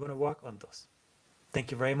 you're going to work on those.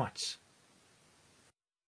 Thank you very much.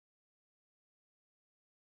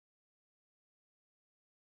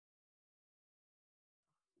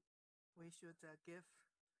 We should give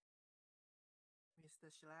Mr.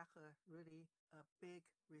 Schleicher really a big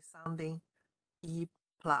resounding E+,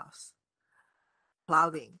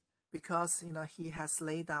 applauding, because he has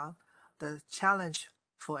laid down the challenge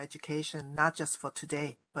for education, not just for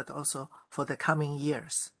today, but also for the coming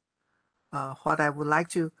years. What I would like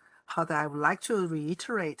to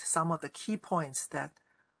reiterate some of the key points that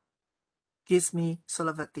gives me sort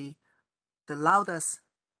of the loudest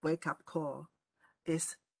wake-up call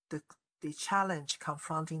is the challenge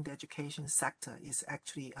confronting the education sector is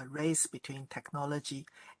actually a race between technology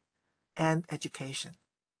and education.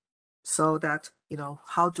 So that,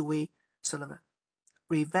 how do we sort of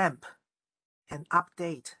revamp and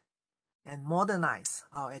update and modernize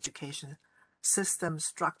our education system,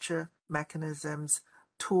 structure, mechanisms,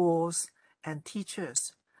 tools, and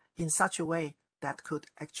teachers in such a way that could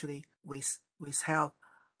actually withstand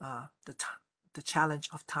the challenge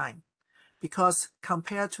of time. Because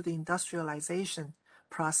compared to the industrialization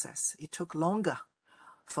process, it took longer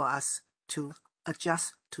for us to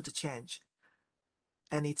adjust to the change.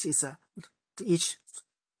 And it is each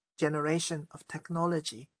generation of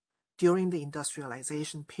technology during the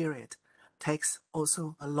industrialization period takes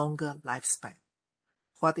also a longer lifespan.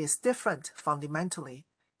 What is different fundamentally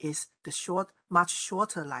is the much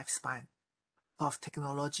shorter lifespan of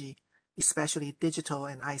technology, especially digital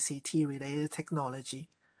and ICT related technology,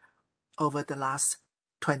 over the last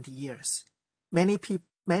 20 years. Many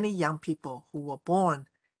young people who were born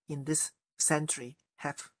in this century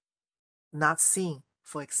have not seen,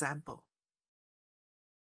 for example,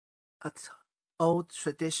 an old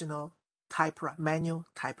traditional manual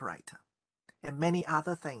typewriter and many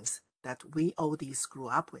other things that we oldies grew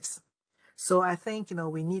up with. So I think,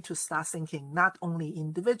 we need to start thinking not only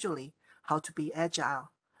individually how to be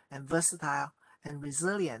agile and versatile and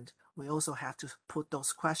resilient, we also have to put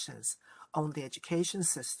those questions on the education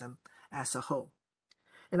system as a whole.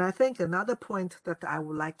 And I think another point that I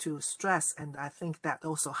would like to stress, and I think that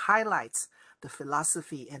also highlights the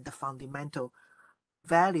philosophy and the fundamental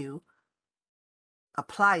value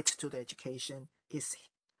applied to the education, is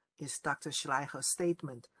Dr. Schleicher's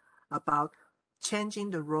statement about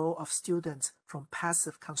changing the role of students from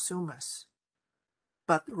passive consumers,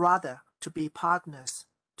 but rather to be partners,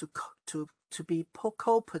 to be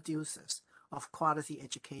co-producers of quality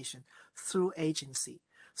education through agency.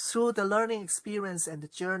 Through the learning experience and the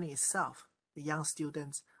journey itself, the young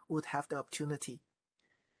students would have the opportunity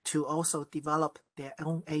to also develop their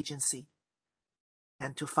own agency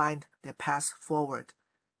and to find their path forward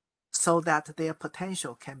so that their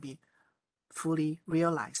potential can be fully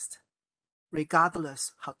realized,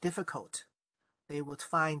 regardless how difficult they would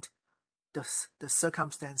find the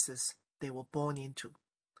circumstances they were born into.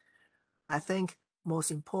 I think most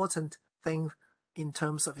important thing in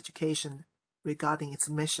terms of education regarding its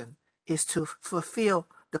mission is to fulfill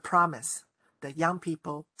the promise that young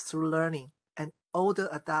people through learning and older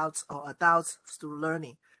adults or adults through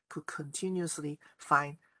learning could continuously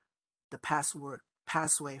find the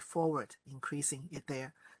pathway forward, increasing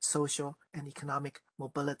their social and economic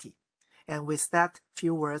mobility. And with that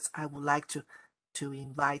few words, I would like to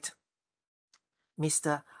invite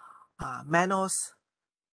Mr. Manos.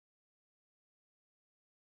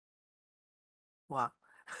 Wow.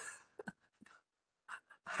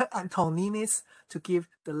 Antoninis to give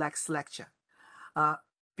the next lecture.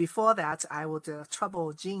 Before that, I would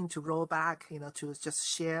trouble Jean to roll back, to just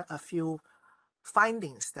share a few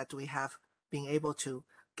findings that we have been able to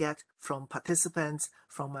get from participants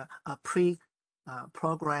from a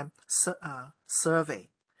pre-program survey.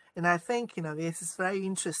 And I think, this is very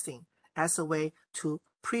interesting as a way to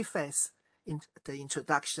preface the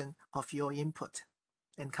introduction of your input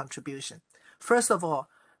and contribution. First of all,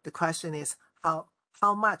 the question is how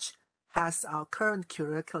much has our current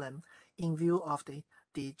curriculum, in view of the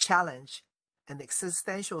challenge and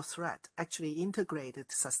existential threat, actually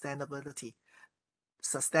integrated sustainable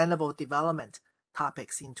development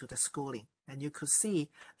topics into the schooling? And you could see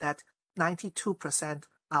that 92%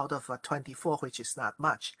 out of 24, which is not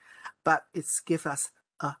much, but it's give us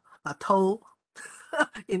a toe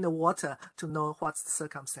in the water to know what's the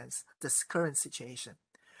circumstance, the current situation.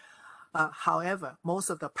 However, most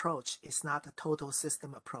of the approach is not a total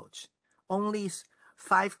system approach. Only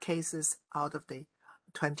 5 cases out of the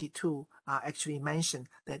 22 are actually mentioned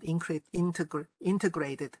that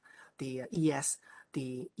integrated the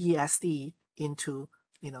ESD into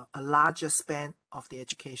a larger span of the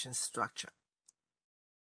education structure.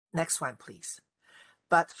 Next one, please.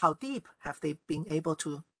 But how deep have they been able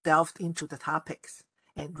to delve into the topics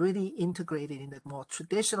and really integrated in a more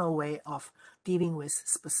traditional way of dealing with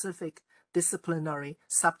specific disciplinary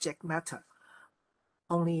subject matter?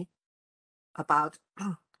 Only about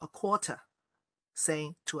a quarter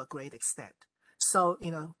saying to a great extent. So,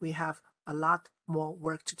 we have a lot more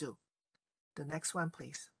work to do. The next one,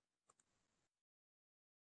 please.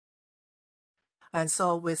 And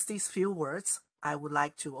so with these few words, I would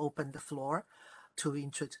like to open the floor to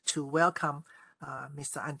welcome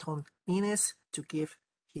Mr. Antoninis to give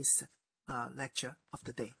his lecture of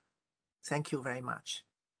the day. Thank you very much.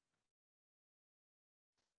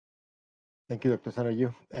 Thank you, Dr.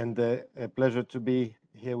 Sanarju, and a pleasure to be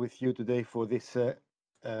here with you today for this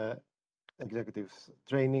executives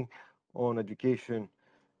training on education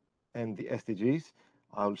and the SDGs.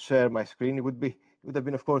 I'll share my screen. It would have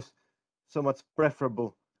been, of course, so much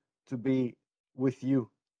preferable to be with you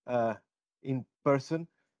in person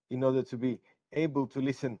in order to be able to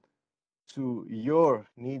listen to your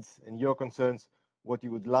needs and your concerns, what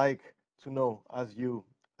you would like to know as you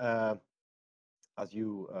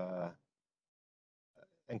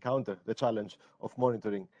encounter the challenge of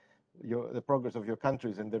monitoring the progress of your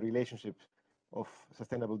countries and the relationship of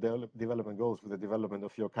sustainable development goals with the development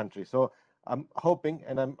of your country. So I'm hoping,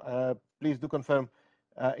 and I'm please do confirm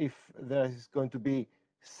if there is going to be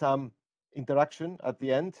some interaction at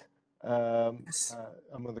the end Yes.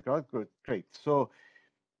 among the crowd. Good, great. So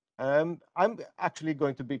I'm actually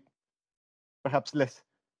going to be perhaps less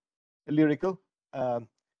lyrical,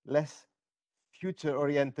 less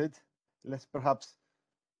future-oriented, less perhaps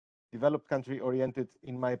developed country-oriented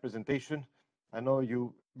in my presentation. I know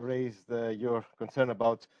you raised your concern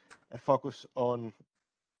about a focus on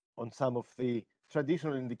some of the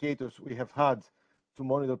traditional indicators we have had to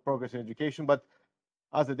monitor progress in education, but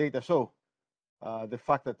as the data show, the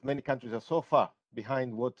fact that many countries are so far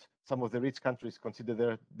behind what some of the rich countries consider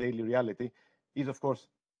their daily reality is, of course,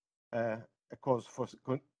 a cause for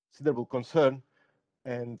considerable concern,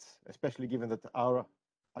 and especially given that our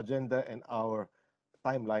agenda and our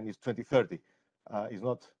timeline is 2030, is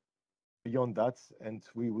not beyond that, and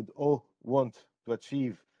we would all want to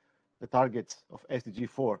achieve the targets of SDG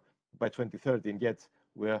 4 by 2030, and yet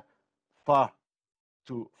we're far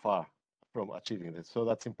too far from achieving this. So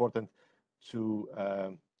that's important to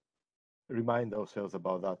remind ourselves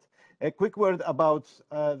about that. A quick word about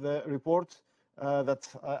the report that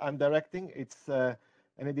I'm directing. It's an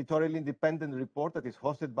editorial independent report that is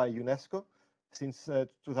hosted by UNESCO since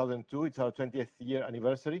 2002. It's our 20th year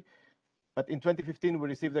anniversary. But in 2015, we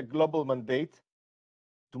received a global mandate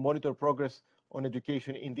to monitor progress on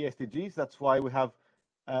education in the SDGs. That's why we have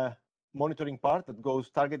a monitoring part that goes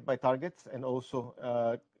target by target and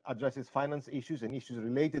also addresses finance issues and issues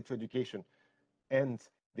related to education and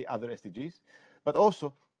the other SDGs. But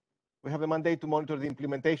also, we have a mandate to monitor the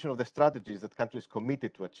implementation of the strategies that countries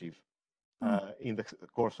committed to achieve in the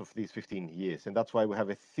course of these 15 years. And that's why we have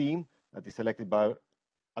a theme that is selected by our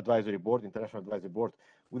advisory board, international advisory board,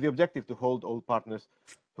 with the objective to hold all partners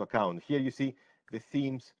to account. Here you see the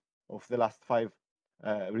themes of the last 5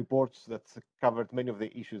 reports that covered many of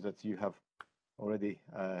the issues that you have already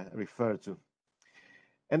referred to.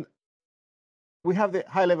 And we have the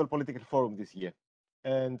high-level political forum this year.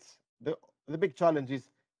 And the big challenge is,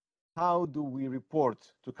 how do we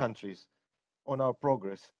report to countries on our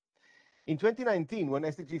progress? In 2019, when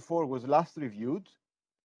SDG 4 was last reviewed,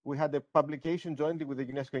 we had a publication jointly with the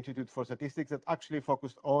UNESCO Institute for Statistics that actually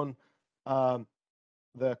focused on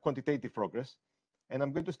the quantitative progress. And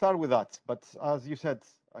I'm going to start with that. But as you said,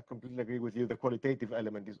 I completely agree with you, the qualitative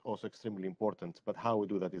element is also extremely important. But how we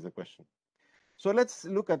do that is the question. So let's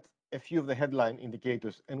look at a few of the headline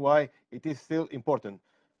indicators and why it is still important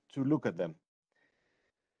to look at them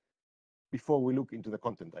before we look into the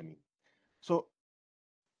content, I mean. So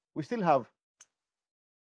we still have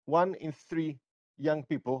 1 in 3 young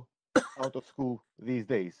people out of school these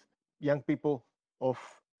days, young people of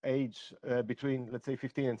age between, let's say,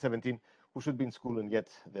 15 and 17, who should be in school and yet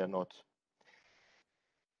they're not.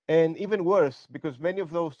 And even worse, because many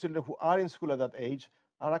of those children who are in school at that age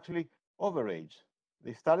are actually overage.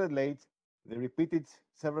 They started late, they repeated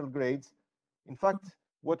several grades. In fact,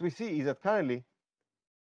 what we see is that currently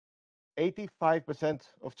 85%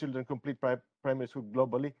 of children complete primary school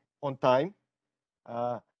globally on time.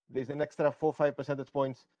 There's an extra 4-5 percentage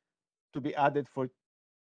points to be added for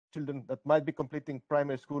children that might be completing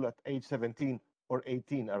primary school at age 17 or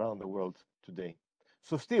 18 around the world today.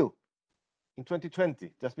 So still, in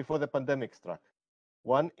 2020, just before the pandemic struck,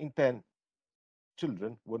 1 in 10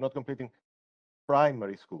 children were not completing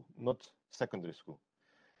primary school, not secondary school.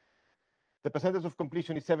 The percentage of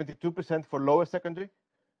completion is 72% for lower secondary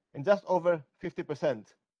and just over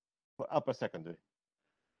 50% for upper secondary.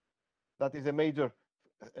 That is a major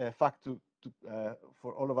fact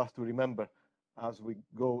for all of us to remember as we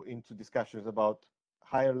go into discussions about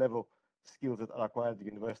higher level skills that are acquired at the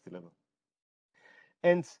university level.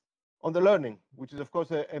 And on the learning, which is of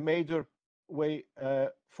course a major way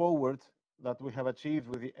forward that we have achieved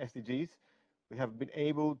with the SDGs, we have been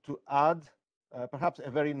able to add perhaps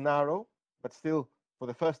a very narrow, but still for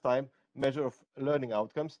the first time, measure of learning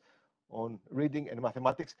outcomes on reading and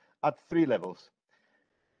mathematics at 3 levels.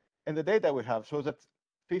 And the data we have shows that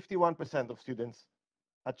 51% of students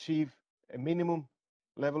achieve a minimum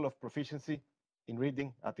level of proficiency in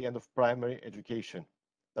reading at the end of primary education.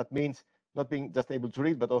 That means not being just able to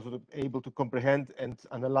read, but also able to comprehend and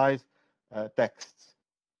analyze texts.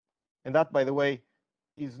 And that, by the way,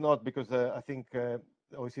 is not because I think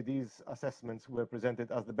OECD's assessments were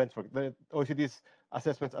presented as the benchmark. The OECD's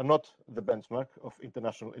assessments are not the benchmark of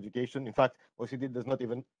international education. In fact, OECD does not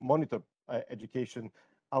even monitor education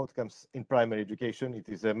outcomes in primary education. It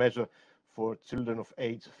is a measure for children of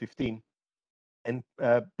age 15. And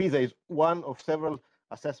PISA is one of several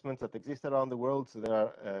assessments that exist around the world. So there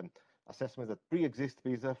are assessments that pre-exist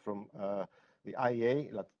PISA from the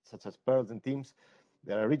IEA, such as PEARLS and TEAMS.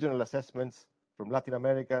 There are regional assessments from Latin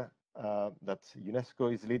America that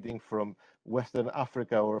UNESCO is leading, from Western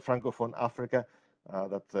Africa or Francophone Africa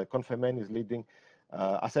that Confemen is leading,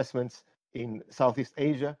 assessments in Southeast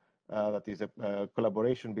Asia, that is a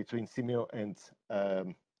collaboration between CIMIO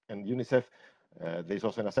and UNICEF. There's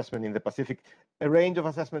also an assessment in the Pacific. A range of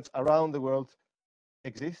assessments around the world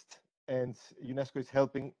exist, and UNESCO is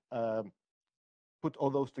helping put all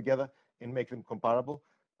those together and make them comparable,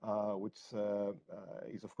 which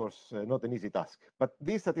is, of course, not an easy task. But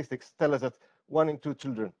these statistics tell us that 1 in 2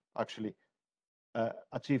 children actually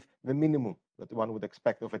achieve the minimum that one would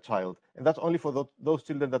expect of a child. And that's only for those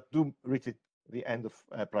children that do reach the end of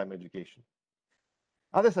primary education.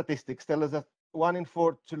 Other statistics tell us that 1 in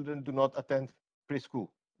 4 children do not attend preschool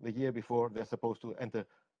the year before they're supposed to enter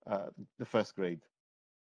the first grade.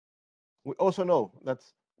 We also know that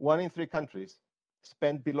 1 in 3 countries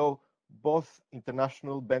spend below both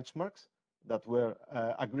international benchmarks that were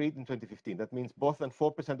agreed in 2015. That means both than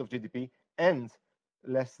 4% of GDP and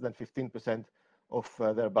less than 15% of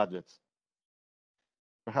their budgets.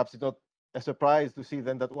 Perhaps it's not a surprise to see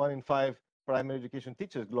then that 1 in 5 primary education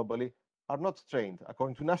teachers globally are not trained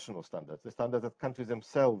according to national standards, the standards that countries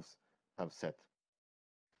themselves have set.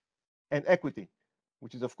 And equity,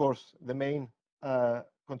 which is, of course, the main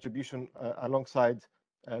contribution alongside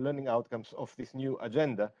learning outcomes of this new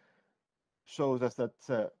agenda, shows us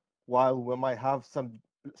that while we might have some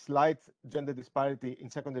slight gender disparity in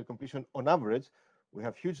secondary completion on average, we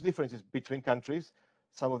have huge differences between countries.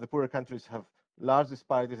 Some of the poorer countries have large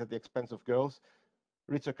disparities at the expense of girls.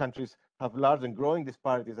 Richer countries have large and growing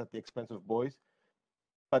disparities at the expense of boys.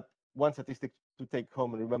 But one statistic to take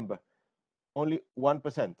home and remember, only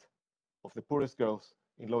 1% of the poorest girls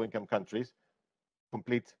in low-income countries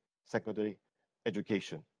complete secondary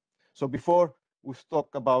education. So before we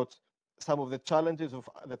talk about some of the challenges of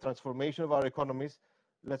the transformation of our economies,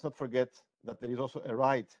 let's not forget that there is also a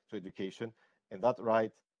right to education, and that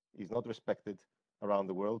right is not respected around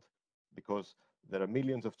the world because there are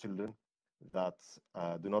millions of children that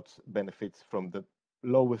do not benefit from the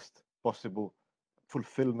lowest possible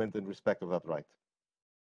fulfillment and respect of that right.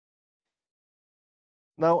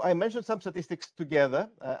 Now, I mentioned some statistics together.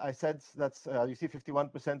 I said that you see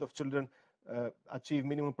 51% of children achieve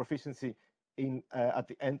minimum proficiency at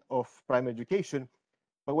the end of primary education.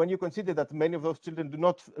 But when you consider that many of those children do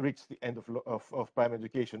not reach the end of primary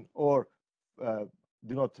education or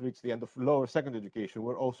do not reach the end of lower secondary education,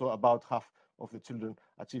 where also about half of the children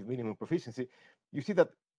achieve minimum proficiency, you see that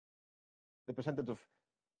the percentage of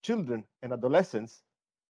children and adolescents,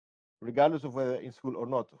 regardless of whether in school or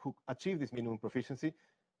not, who achieve this minimum proficiency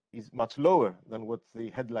is much lower than what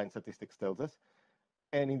the headline statistics tells us.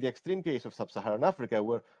 And in the extreme case of sub-Saharan Africa,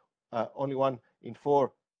 where only 1 in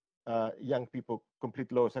 4 young people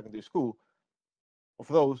complete lower secondary school, of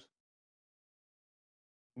those,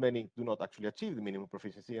 many do not actually achieve the minimum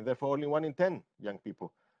proficiency, and therefore only 1 in 10 young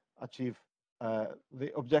people achieve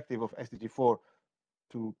the objective of SDG 4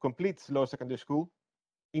 to complete lower secondary school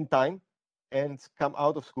in time and come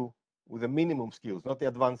out of school with the minimum skills, not the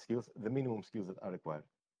advanced skills, the minimum skills that are required.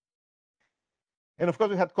 And of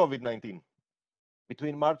course, we had COVID-19.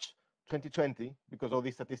 Between March 2020, because all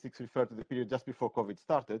these statistics refer to the period just before COVID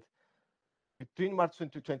started, between March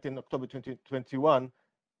 2020 and October 2021,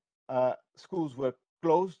 schools were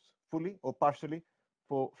closed fully or partially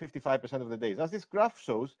for 55% of the days. As this graph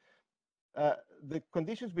shows, the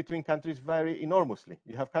conditions between countries vary enormously.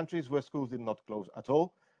 You have countries where schools did not close at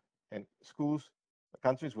all, and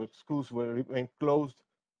countries where schools remained closed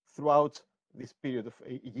throughout this period of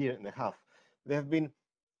a year and a half. They have been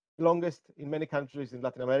longest in many countries in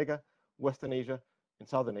Latin America, Western Asia, and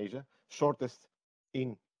Southern Asia, shortest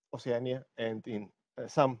in Oceania and in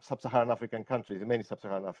some sub-Saharan African countries, in many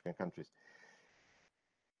sub-Saharan African countries.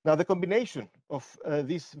 Now, the combination of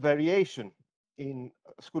this variation in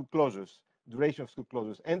school closures, duration of school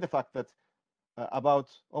closures, and the fact that about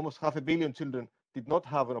almost 500 million children did not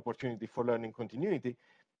have an opportunity for learning continuity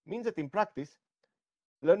means that in practice,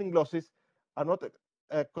 learning losses are not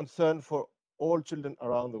a concern for all children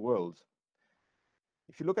around the world.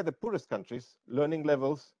 If you look at the poorest countries, learning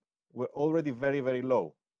levels were already very, very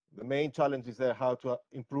low. The main challenge is there how to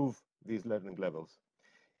improve these learning levels.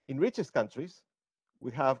 In richest countries,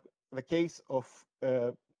 we have the case of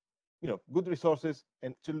good resources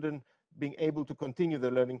and children being able to continue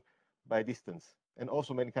their learning by distance, and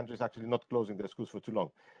also many countries actually not closing their schools for too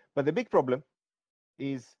long. But the big problem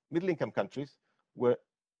is middle-income countries, where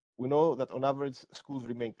we know that on average schools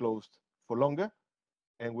remain closed for longer,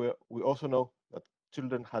 and we also know that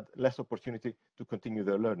children had less opportunity to continue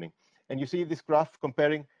their learning. And you see this graph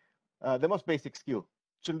comparing the most basic skill,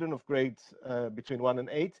 children of grades between 1 and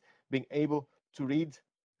 8 being able to read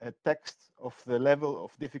a text of the level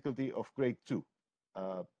of difficulty of grade 2,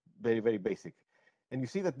 very, very basic. And you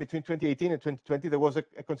see that between 2018 and 2020, there was a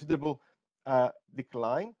considerable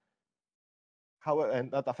decline. However, and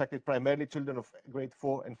that affected primarily children of grade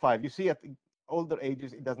 4 and 5. You see at older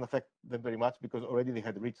ages, it doesn't affect them very much because already they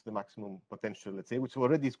had reached the maximum potential, let's say, which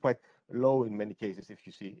already is quite low in many cases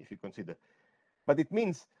if you consider. But it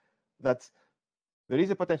means that there is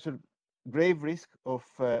a potential grave risk of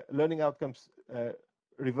learning outcomes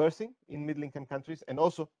reversing in middle-income countries, and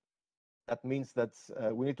also that means that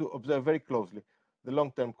we need to observe very closely the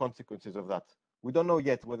long-term consequences of that. We don't know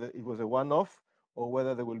yet whether it was a one-off or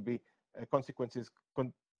whether there will be consequences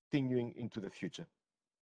continuing into the future.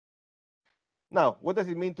 Now, what does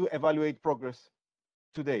it mean to evaluate progress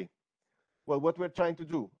today? Well, what we're trying to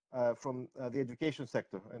do from the education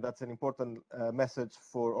sector, and that's an important message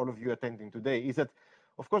for all of you attending today, is that,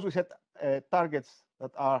 of course, we set targets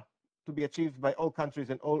that are to be achieved by all countries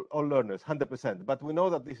and all learners, 100%. But we know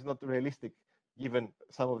that this is not realistic, given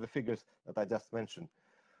some of the figures that I just mentioned.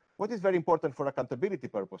 What is very important for accountability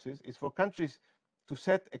purposes is for countries to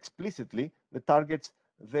set explicitly the targets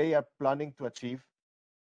they are planning to achieve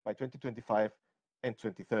by 2025 and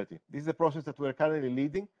 2030. This is a process that we're currently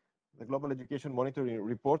leading, the Global Education Monitoring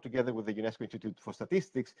Report, together with the UNESCO Institute for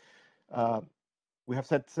Statistics. We have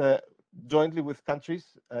set jointly with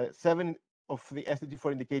countries 7 of the SDG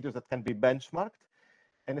 4 indicators that can be benchmarked.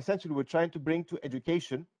 And essentially, we're trying to bring to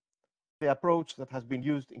education the approach that has been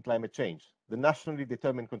used in climate change, the nationally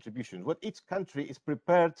determined contribution, what each country is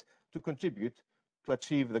prepared to contribute to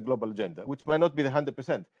achieve the global agenda, which might not be the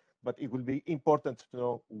 100%, but it will be important to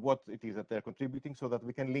know what it is that they're contributing so that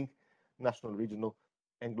we can link national, regional,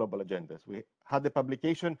 and global agendas. We had the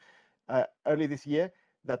publication early this year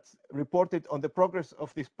that reported on the progress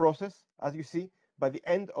of this process. As you see, by the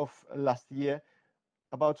end of last year,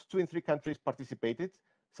 about 2 in 3 countries participated,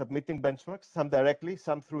 submitting benchmarks, some directly,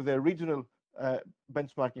 some through their regional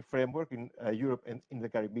benchmarking framework in Europe and in the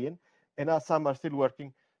Caribbean, and now some are still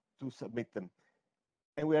working to submit them.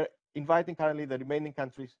 And we are inviting currently the remaining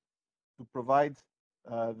countries to provide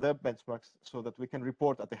their benchmarks so that we can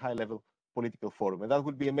report at the high-level political forum. And that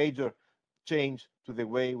would be a major change to the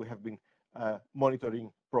way we have been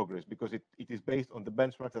monitoring progress, because it is based on the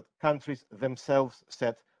benchmarks that countries themselves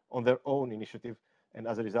set on their own initiative and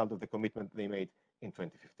as a result of the commitment they made in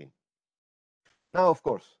 2015. Now, of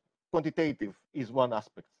course, quantitative is one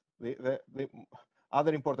aspect. The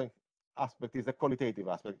other important aspect is the qualitative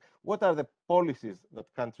aspect. What are the policies that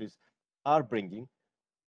countries are bringing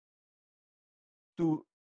to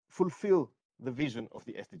fulfill the vision of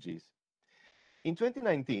the SDGs? In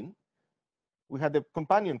 2019, we had a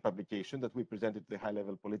companion publication that we presented to the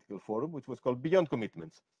high-level political forum, which was called Beyond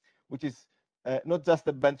Commitments, which is not just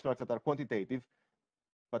the benchmarks that are quantitative,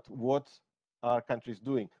 but what are countries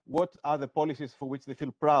doing? What are the policies for which they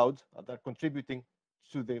feel proud that are contributing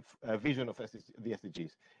to the vision of the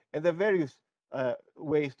SDGs? And there are various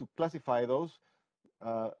ways to classify those,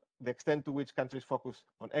 the extent to which countries focus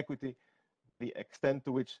on equity, the extent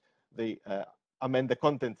to which they amend the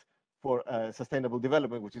content for sustainable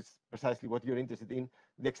development, which is precisely what you're interested in,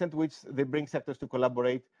 the extent to which they bring sectors to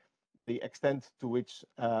collaborate, the extent to which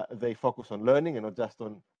they focus on learning and not just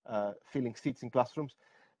on filling seats in classrooms,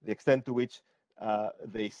 the extent to which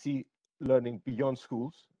they see learning beyond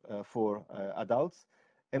schools for adults,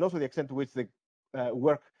 and also the extent to which they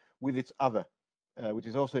work with each other, which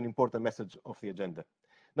is also an important message of the agenda.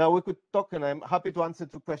 Now, we could talk, and I'm happy to answer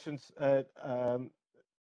 2 questions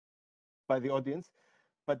by the audience,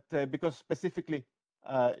 but because specifically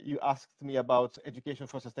you asked me about education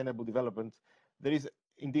for sustainable development, there is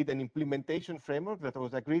indeed an implementation framework that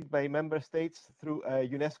was agreed by member states through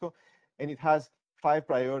UNESCO, and it has 5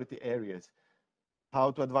 priority areas: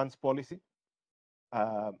 how to advance policy,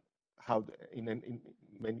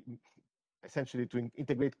 essentially to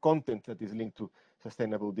integrate content that is linked to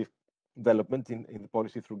sustainable development in the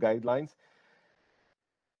policy through guidelines.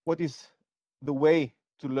 What is the way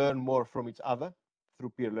to learn more from each other through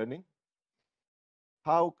peer learning?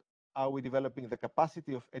 how are we developing the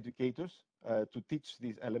capacity of educators to teach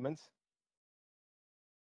these elements?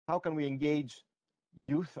 How can we engage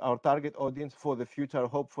youth, our target audience for the future, our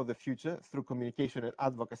hope for the future, through communication and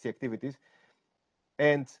advocacy activities?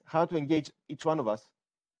 And how to engage each one of us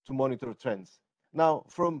to monitor trends. Now,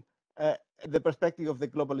 from the perspective of the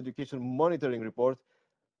Global Education Monitoring Report,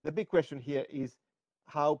 the big question here is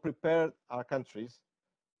how prepared are countries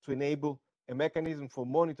to enable a mechanism for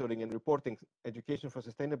monitoring and reporting education for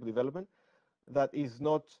sustainable development that is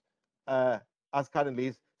not, as currently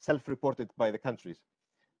is, self-reported by the countries.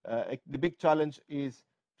 The big challenge is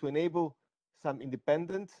to enable some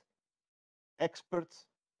independent experts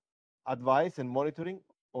advice and monitoring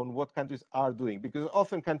on what countries are doing, because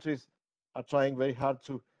often countries are trying very hard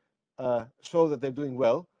to show that they're doing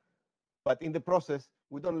well, but in the process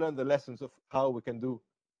we don't learn the lessons of how we can do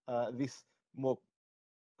this more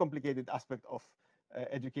complicated aspect of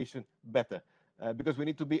education better, because we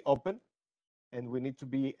need to be open and we need to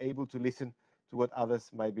be able to listen to what others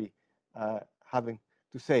might be having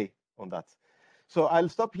to say on that. So I'll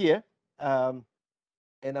stop here.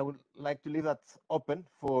 And I would like to leave that open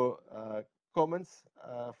for comments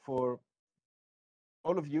for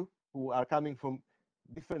all of you who are coming from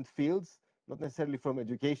different fields, not necessarily from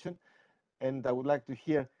education. And I would like to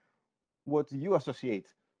hear what you associate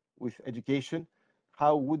with education.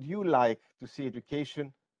 How would you like to see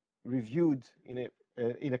education reviewed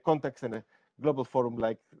in a context and a global forum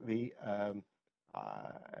like the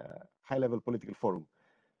high-level political forum?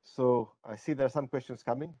 So I see there are some questions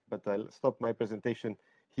coming, but I'll stop my presentation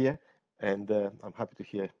here, and I'm happy to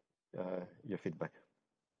hear your feedback.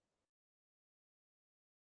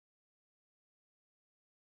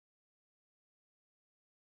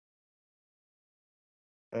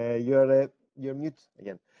 You're mute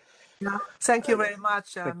again. Yeah, thank you very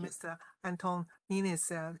much, Mr.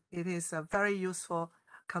 Antoninis. It is a very useful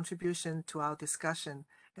contribution to our discussion,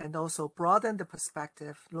 and also broaden the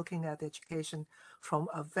perspective, looking at education from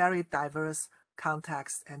a very diverse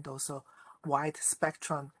context and also wide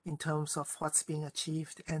spectrum in terms of what's being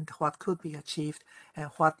achieved and what could be achieved and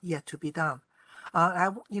what yet to be done. I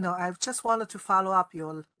just wanted to follow up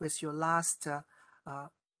with your last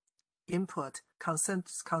input,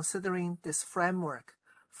 considering this framework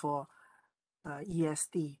for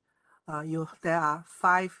ESD. There are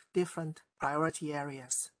 5 different priority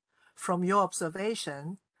areas. From your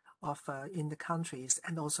observation of in the countries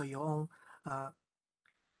and also your own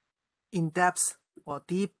in-depth or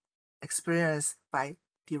deep experience by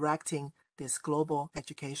directing this global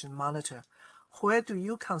education monitor, where do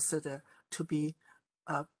you consider to be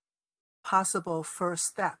a possible first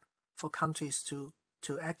step for countries to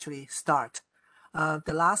actually start?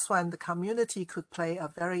 The last one, the community could play a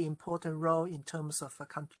very important role in terms of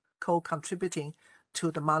co-contributing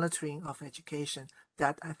to the monitoring of education.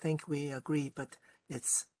 That I think we agree, but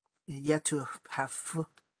it's yet to have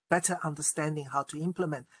better understanding how to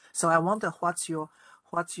implement. So I wonder what's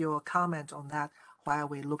your comment on that while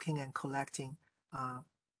we're looking and collecting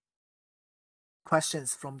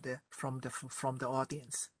questions from the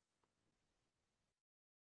audience.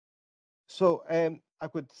 So I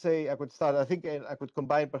could start. I think I could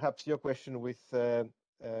combine perhaps your question with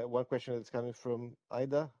one question that's coming from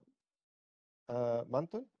Ida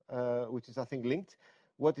Manton, which is I think linked.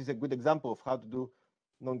 What is a good example of how to do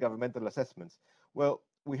non-governmental assessments? Well,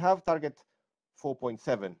 we have target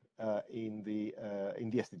 4.7 in the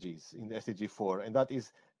SDGs, in the SDG 4, and that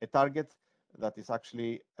is a target that is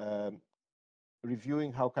actually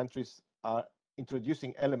reviewing how countries are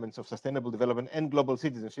introducing elements of sustainable development and global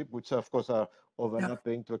citizenship, which of course are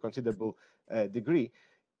overlapping to a considerable degree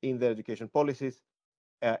in their education policies,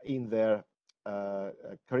 in their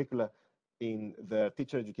curricula, in their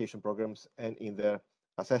teacher education programs, and in their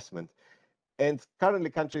assessment. And currently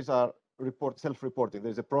countries are self-reporting.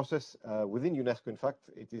 There's a process within UNESCO, in fact.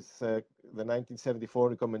 It is the 1974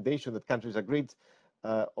 recommendation that countries agreed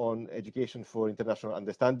on education for international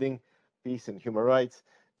understanding, peace and human rights.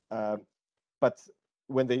 But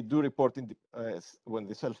when they do report, when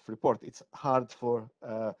they self-report, it's hard for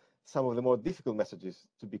some of the more difficult messages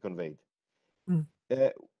to be conveyed. Mm.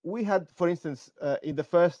 We had, for instance, in the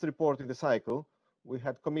first report in the cycle, we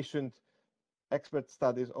had commissioned expert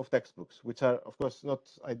studies of textbooks, which are, of course, not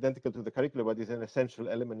identical to the curricula, but is an essential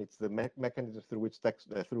element. It's the mechanism through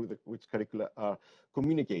which curricula are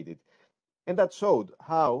communicated. And that showed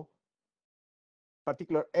how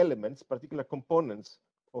particular elements, particular components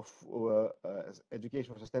of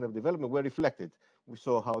education for sustainable development were reflected. We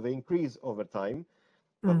saw how they increase over time,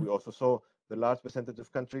 but we also saw the large percentage of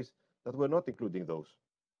countries that were not including those.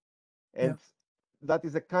 And that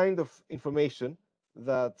is a kind of information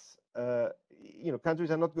that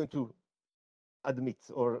countries are not going to admit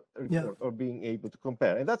or report or being able to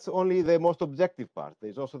compare. And that's only the most objective part.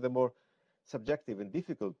 There's also the more subjective and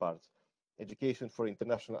difficult parts. Education for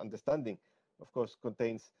international understanding, of course,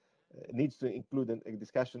 contains needs to include a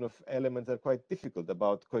discussion of elements that are quite difficult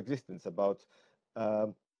about coexistence, about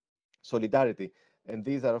solidarity. And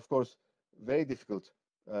these are, of course, very difficult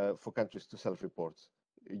for countries to self-report.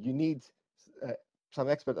 You need some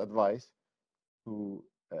expert advice to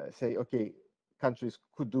say, okay, countries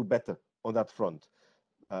could do better on that front.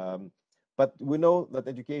 But we know that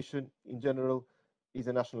education in general is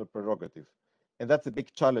a national prerogative. And that's a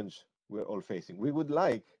big challenge we're all facing. We would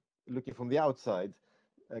like, looking from the outside,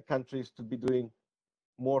 countries to be doing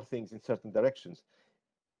more things in certain directions.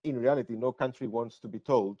 In reality, no country wants to be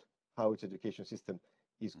told how its education system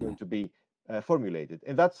is going to be formulated.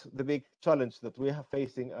 And that's the big challenge that we are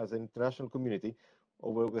facing as an international community,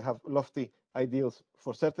 where we have lofty ideals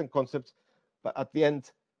for certain concepts, but at the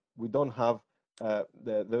end, we don't have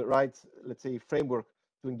the right, let's say, framework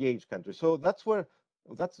to engage countries. So that's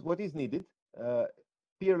what is needed.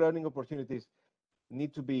 Peer learning opportunities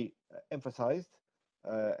need to be emphasized,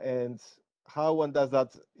 and how one does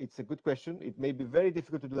that, it's a good question. It may be very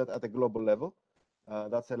difficult to do that at a global level.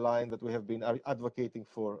 That's a line that we have been advocating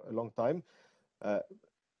for a long time.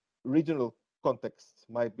 Regional contexts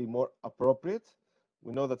might be more appropriate.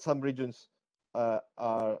 We know that some regions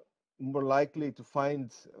are more likely to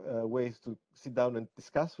find ways to sit down and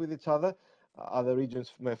discuss with each other. Other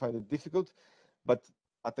regions may find it difficult, but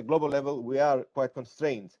at the global level, we are quite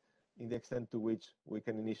constrained in the extent to which we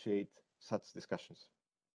can initiate such discussions.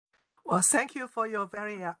 Well, thank you for your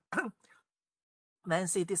very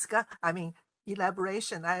lengthy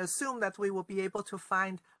elaboration. I assume that we will be able to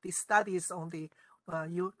find the studies on the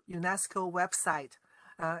UNESCO website.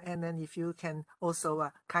 And then if you can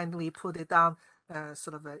also kindly put it down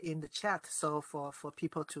in the chat, so for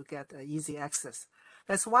people to get easy access.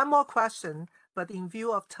 There's one more question, but in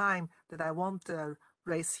view of time that I won't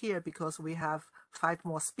raise here, because we have 5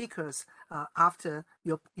 more speakers after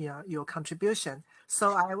your contribution.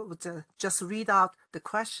 So I would just read out the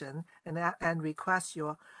question and request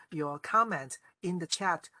your comment in the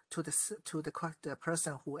chat to the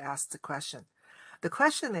person who asked the question. The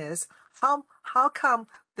question is, how come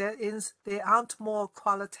there aren't more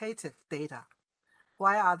qualitative data?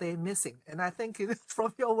 Why are they missing? And I think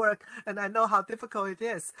from your work, and I know how difficult it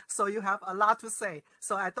is, so you have a lot to say.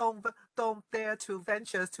 So I don't dare to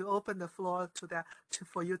venture to open the floor to that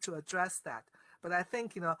for you to address that. But I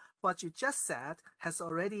think what you just said has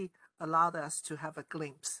already allowed us to have a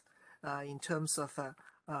glimpse in terms of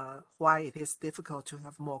why it is difficult to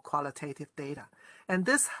have more qualitative data. And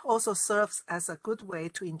this also serves as a good way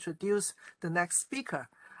to introduce the next speaker,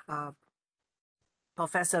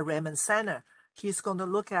 Professor Raymond Saner. He's going to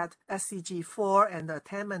look at SDG 4 and the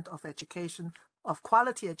attainment of education, of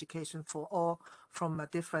quality education for all, from a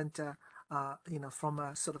different, from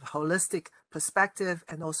a sort of holistic perspective,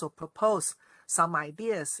 and also propose some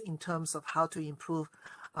ideas in terms of how to improve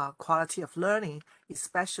quality of learning,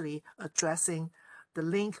 especially addressing the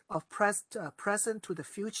link of present to the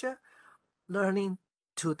future, learning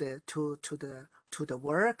to the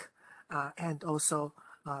work, and also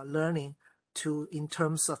learning in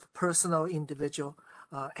terms of personal individual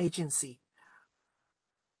agency.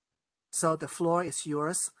 So the floor is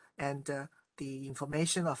yours, and the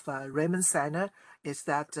information of Raymond Saner is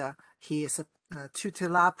that he is a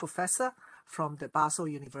Titular professor from the Basel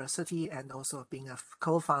University, and also being a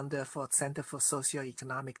co-founder for Center for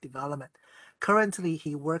Socio-Economic Development. Currently,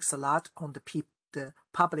 he works a lot on the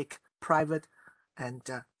public-private and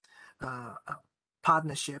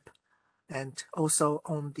partnership, and also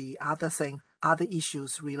on the other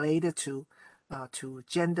issues related to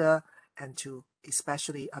gender, and to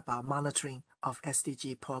especially about monitoring of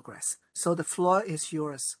SDG progress. So the floor is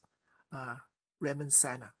yours, Raymond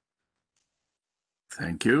Saner.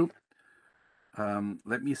 Thank you.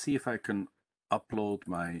 Let me see if I can upload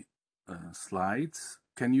my slides.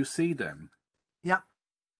 Can you see them? Yeah.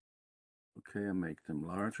 Okay, I'll make them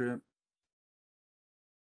larger.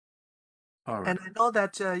 All right. And I know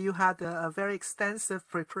that you had a very extensive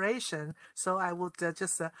preparation, so I would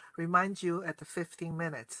just remind you at the 15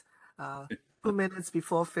 minutes. 2 minutes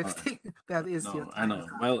before 15, right. That is your time. I know.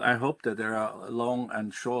 Well, I hope that there are long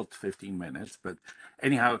and short 15 minutes, but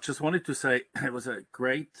anyhow, just wanted to say it was a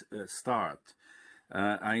great start.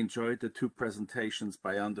 I enjoyed the 2 presentations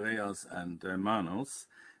by Andreas and Manos.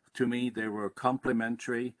 To me, they were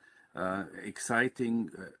complementary, exciting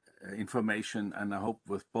information, and I hope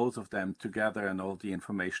with both of them together and all the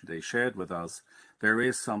information they shared with us, there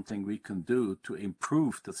is something we can do to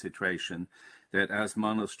improve the situation that, as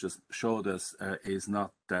Manos just showed us, is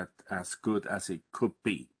not that as good as it could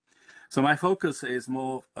be. So my focus is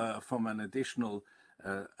more from an additional,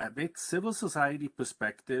 a bit civil society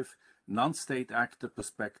perspective, non-state actor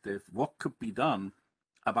perspective, what could be done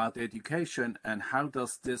about education and how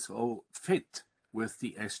does this all fit with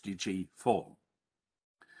the SDG 4.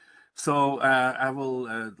 So I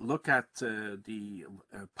will look at the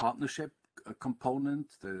partnership component,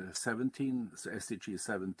 the 17, so SDG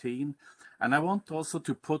 17, and I want also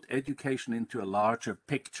to put education into a larger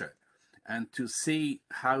picture and to see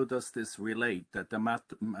how does this relate, that the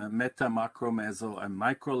meta, macro, meso, and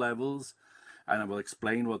micro levels, and I will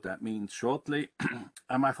explain what that means shortly.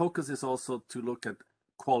 And my focus is also to look at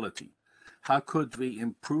quality. How could we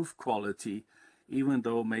improve quality, even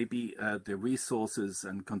though maybe the resources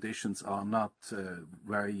and conditions are not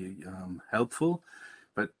very helpful,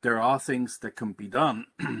 but there are things that can be done.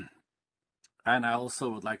 And I also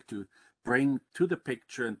would like to bring to the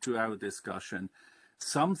picture and to our discussion,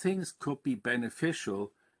 some things could be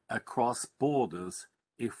beneficial across borders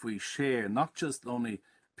if we share not just only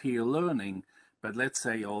peer learning, but let's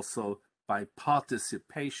say also by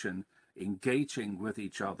participation, engaging with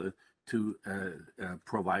each other to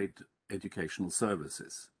provide educational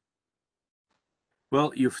services.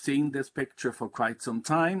 Well, you've seen this picture for quite some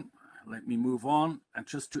time. Let me move on. And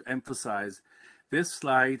just to emphasize, this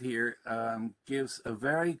slide here gives a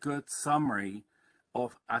very good summary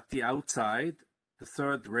of, at the outside, the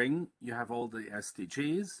third ring, you have all the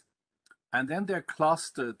SDGs, and then they're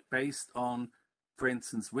clustered based on, for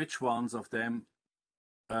instance, which ones of them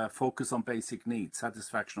focus on basic needs,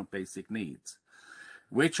 satisfaction of basic needs.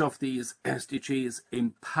 Which of these SDGs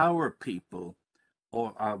empower people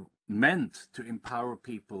or are meant to empower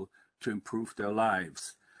people to improve their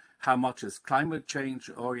lives? How much is climate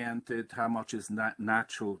change oriented? How much is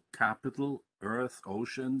natural capital, earth,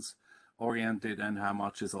 oceans oriented? And how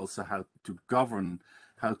much is also how to govern,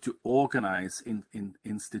 how to organize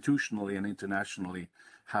institutionally and internationally,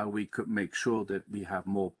 how we could make sure that we have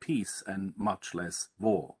more peace and much less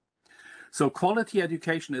war. So quality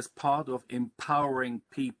education is part of empowering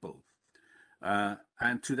people.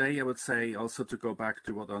 And today I would say, also to go back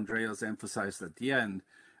to what Andreas emphasized at the end,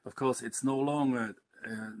 of course, it's no longer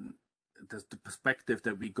the perspective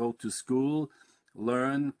that we go to school,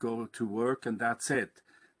 learn, go to work, and that's it.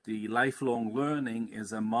 The lifelong learning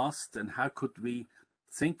is a must, and how could we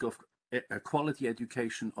think of a quality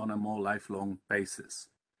education on a more lifelong basis?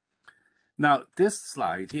 Now, this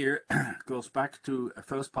slide here goes back to a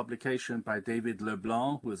first publication by David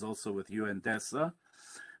Leblanc, who is also with DESA,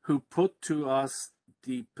 who put to us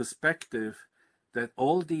the perspective that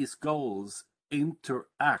all these goals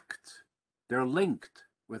interact. They're linked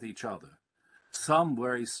with each other. Some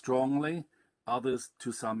very strongly, others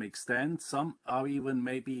to some extent. Some are even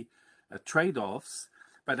maybe trade-offs.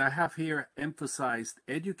 But I have here emphasized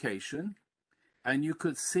education, and you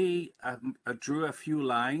could see, I drew a few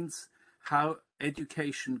lines, how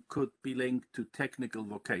education could be linked to technical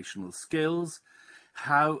vocational skills,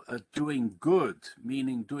 how doing good,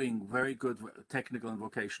 meaning doing very good technical and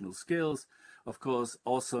vocational skills, of course,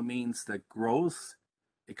 also means that growth,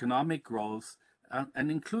 economic growth,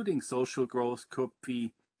 and including social growth could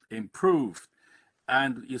be improved.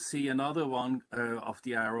 And you see another one of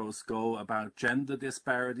the arrows go about gender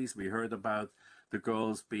disparities. We heard about the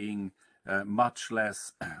girls being much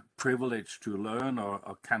less privileged to learn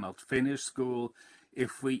or cannot finish school.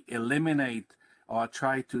 If we eliminate or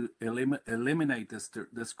try to eliminate this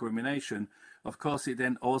discrimination, of course, it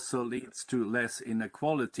then also leads to less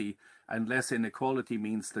inequality, and less inequality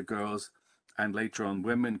means the girls and later on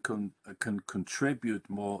women can contribute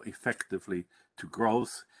more effectively to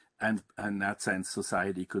growth, and in that sense,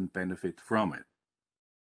 society can benefit from it.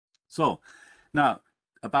 So now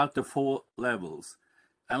about the 4 levels.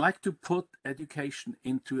 I like to put education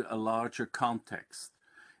into a larger context.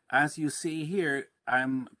 As you see here,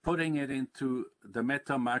 I'm putting it into the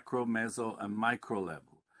meta, macro, meso, and micro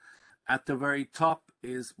level. At the very top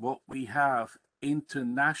is what we have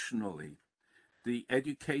internationally, the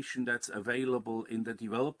education that's available in the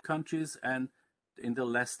developed countries and in the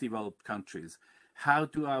less developed countries. How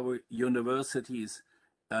do our universities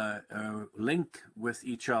link with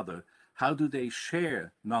each other? How do they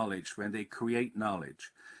share knowledge when they create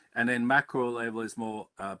knowledge? And then macro level is more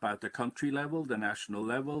about the country level, the national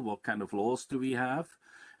level. What kind of laws do we have?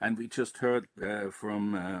 And we just heard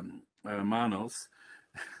from Manos.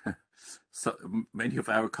 So many of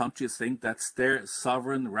our countries think that's their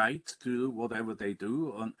sovereign right to do whatever they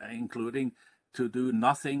do, including to do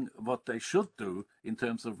nothing what they should do in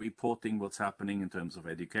terms of reporting what's happening in terms of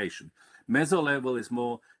education. Meso level is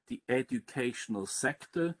more the educational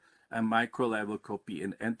sector, and micro level could be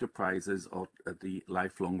in enterprises or the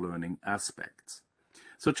lifelong learning aspects.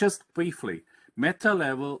 So just briefly, meta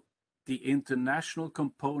level, the international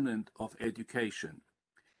component of education,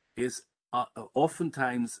 is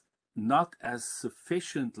oftentimes not as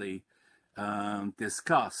sufficiently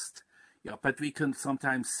discussed. Yeah, but we can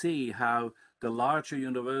sometimes see how the larger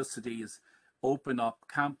universities open up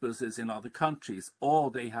campuses in other countries,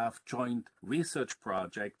 or they have joint research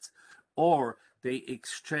projects, or they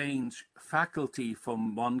exchange faculty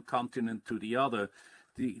from one continent to the other.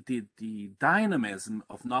 The dynamism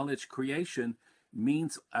of knowledge creation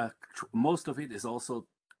means most of it is also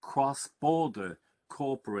cross-border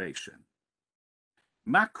cooperation.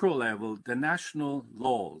 Macro level, the national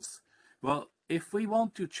laws. Well, if we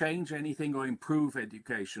want to change anything or improve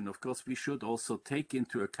education, of course, we should also take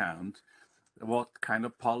into account what kind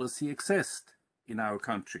of policy exists in our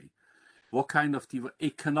country. What kind of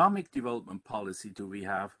economic development policy do we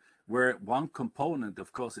have, where one component,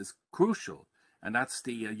 of course, is crucial, and that's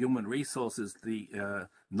the human resources, the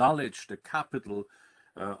knowledge, the capital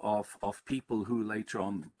of people who later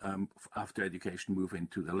on, after education, move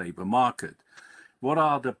into the labor market. What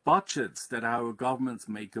are the budgets that our governments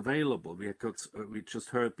make available? We just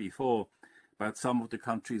heard before about some of the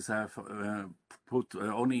countries have put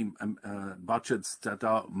only budgets that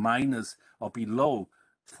are minus or below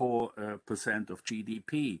 4% of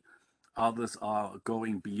GDP. Others are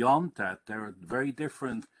going beyond that. There are very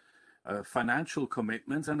different financial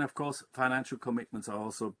commitments, and of course, financial commitments are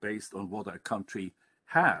also based on what a country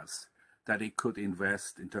has that it could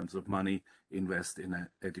invest in terms of money, invest in an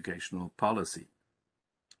educational policy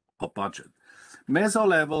or budget. Meso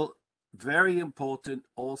level, very important,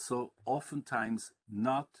 also oftentimes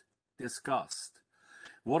not discussed.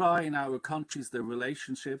 What are in our countries the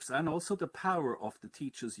relationships and also the power of the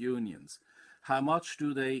teachers' unions? How much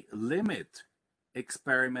do they limit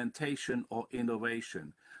experimentation or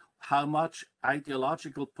innovation? How much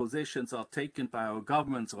ideological positions are taken by our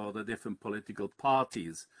governments or the different political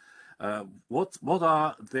parties? What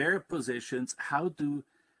are their positions? How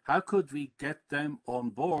could we get them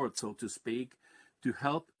on board, so to speak, to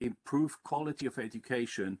help improve quality of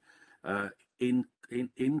education in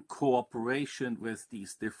cooperation with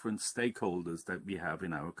these different stakeholders that we have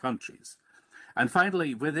in our countries? And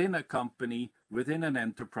finally, within a company, within an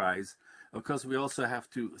enterprise, of course, we also have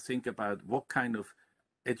to think about what kind of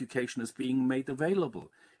education is being made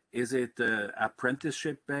available. Is it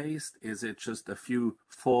apprenticeship based? Is it just a few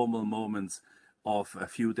formal moments of a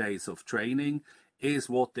few days of training? Is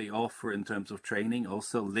what they offer in terms of training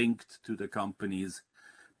also linked to the company's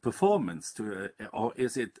performance, or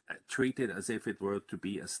is it treated as if it were to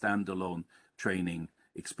be a standalone training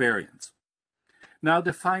experience? Now,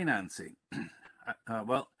 the financing.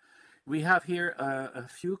 Well, we have here a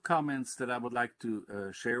few comments that I would like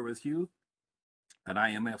to share with you. An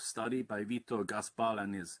IMF study by Vitor Gaspar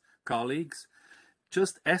and his colleagues,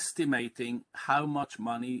 just estimating how much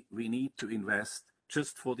money we need to invest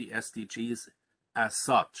just for the SDGs as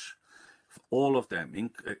such, all of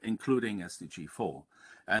them, including SDG 4.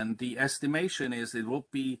 And the estimation is it will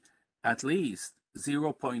be at least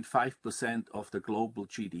 0.5% of the global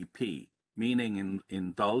GDP, meaning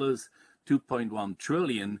in dollars, 2.1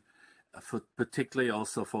 trillion, particularly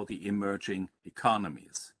also for the emerging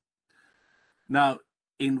economies. Now,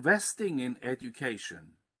 investing in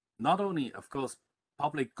education, not only, of course,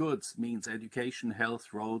 public goods means education,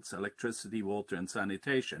 health, roads, electricity, water, and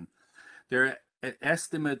sanitation. Their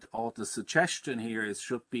estimate or the suggestion here is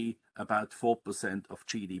should be about 4% of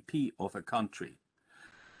GDP of a country.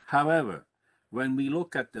 However, when we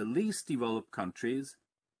look at the least developed countries,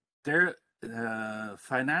 their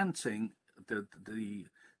financing, the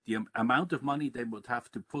amount of money they would have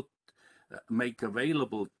to make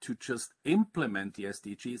available to just implement the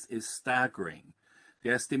SDGs is staggering.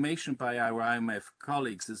 The estimation by our IMF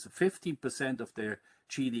colleagues is 15% of their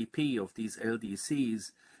GDP of these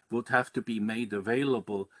LDCs would have to be made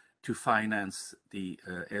available to finance the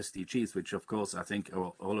SDGs, which of course I think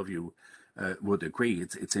all of you would agree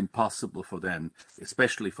it's impossible for them,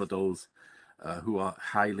 especially for those who are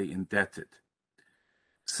highly indebted.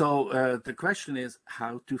 So the question is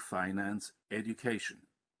how to finance education.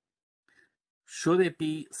 Should it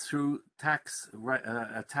be through tax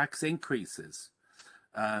increases?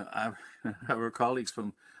 Our colleagues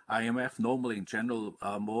from IMF normally in general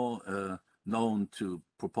are more known to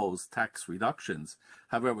propose tax reductions.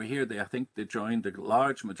 However, here I think they joined the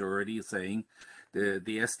large majority saying the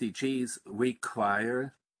SDGs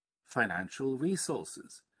require financial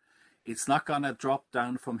resources. it's not going to drop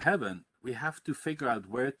down from heaven. We have to figure out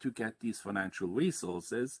where to get these financial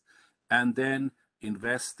resources and then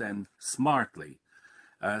invest them smartly.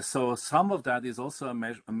 So some of that is also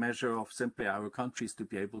a measure of simply our countries to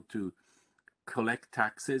be able to collect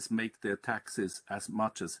taxes, make their taxes as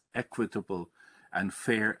much as equitable and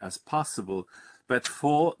fair as possible. But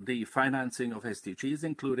for the financing of SDGs,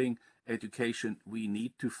 including education, we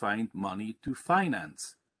need to find money to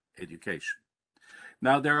finance education.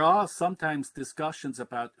 Now, there are sometimes discussions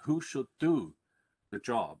about who should do the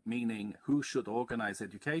job, meaning who should organize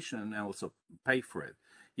education and also pay for it.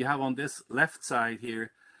 You have on this left side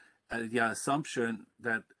here the assumption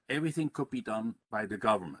that everything could be done by the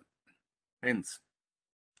government. Hence,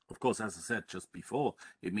 of course, as I said just before,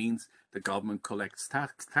 it means the government collects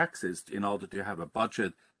taxes in order to have a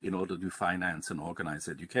budget, in order to finance and organize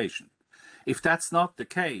education. If that's not the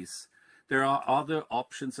case, there are other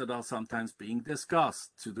options that are sometimes being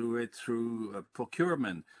discussed, to do it through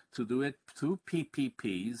procurement, to do it through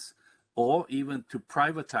PPPs, or even to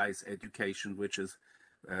privatize education, which is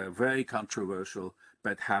very controversial,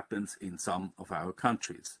 but happens in some of our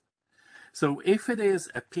countries. So if it is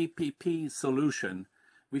a PPP solution,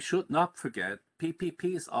 we should not forget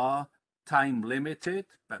PPPs are time limited,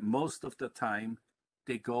 but most of the time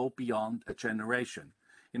they go beyond a generation.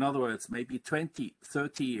 In other words, maybe 20,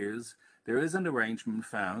 30 years, there is an arrangement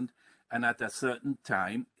found, and at a certain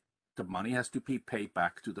time, the money has to be paid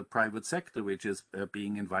back to the private sector, which is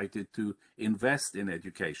being invited to invest in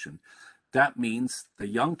education. That means the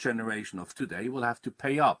young generation of today will have to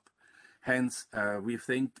pay up. Hence, we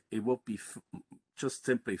think it would be just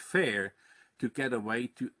simply fair to get a way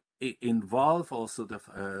to involve also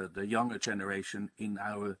the younger generation in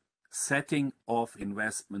our setting of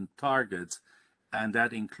investment targets, and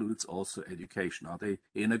that includes also education. Are they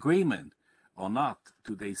in agreement or not?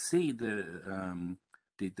 Do they see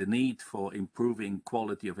the need for improving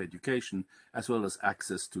quality of education as well as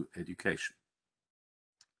access to education?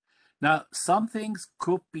 Now, some things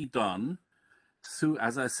could be done through,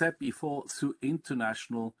 as I said before, through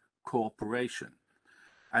international cooperation.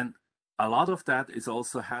 And a lot of that is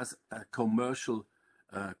also has a commercial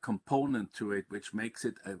component to it, which makes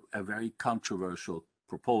it a very controversial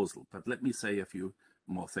proposal. But let me say a few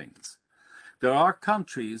more things. There are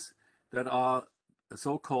countries that are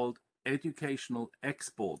so-called educational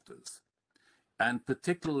exporters, and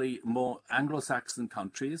particularly more Anglo-Saxon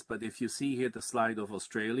countries. But if you see here the slide of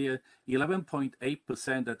Australia,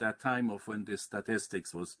 11.8% at that time of when this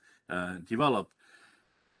statistics was developed,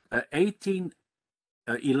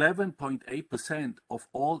 11.8% of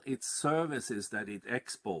all its services that it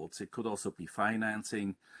exports, it could also be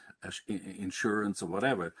financing, insurance or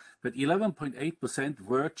whatever, but 11.8%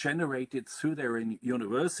 were generated through their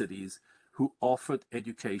universities who offered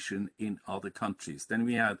education in other countries. Then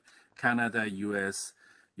we had Canada, US,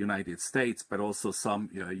 United States, but also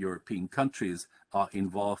some European countries are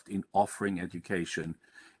involved in offering education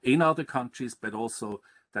in other countries, but also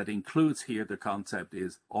that includes here the concept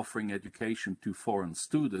is offering education to foreign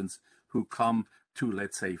students who come to,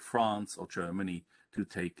 let's say, France or Germany to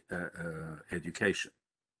take education.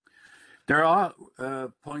 There are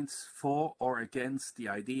points for or against the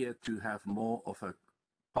idea to have more of a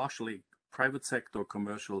partially private sector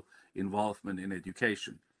commercial involvement in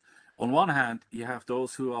education. On one hand, you have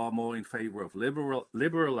those who are more in favor of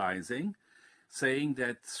liberalizing, saying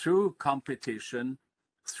that through competition,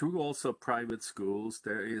 through also private schools,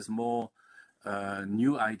 there is more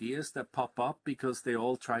new ideas that pop up because they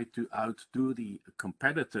all try to outdo the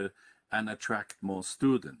competitor and attract more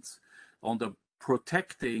students. On the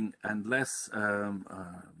protecting and less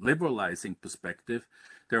liberalizing perspective,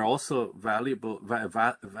 there are also valid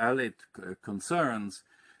concerns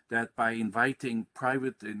that by inviting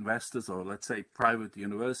private investors, or let's say private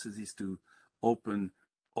universities, to open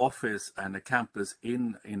office and a campus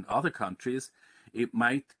in other countries, it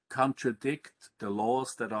might contradict the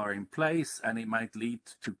laws that are in place, and it might lead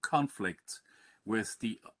to conflicts with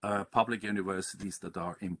the public universities that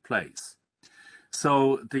are in place.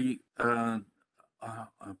 So the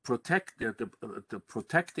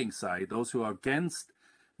protecting side, those who are against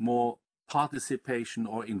more participation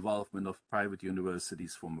or involvement of private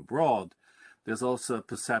universities from abroad, there's also a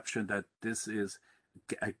perception that this is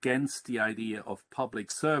against the idea of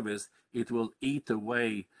public service. It will eat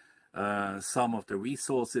away some of the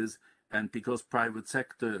resources, and because private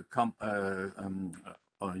sector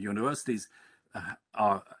universities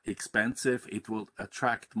are expensive, it will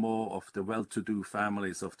attract more of the well-to-do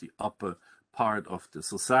families of the upper part of the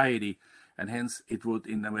society, and hence it would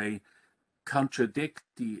in a way contradict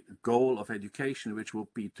the goal of education, which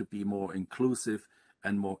would be to be more inclusive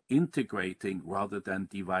and more integrating rather than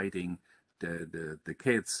dividing the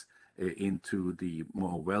kids into the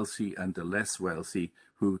more wealthy and the less wealthy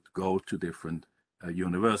who go to different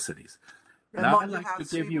universities. Now I'd like to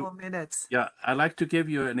give you 3 more minutes. Yeah, I'd like to give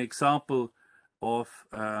you an example of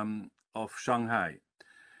Shanghai.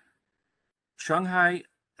 Shanghai,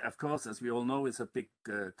 of course, as we all know, is a big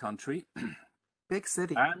country, Big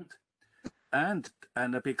city. and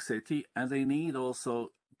a big city, and they need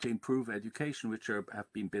also to improve education, which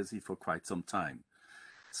have been busy for quite some time.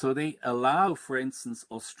 So they allow, for instance,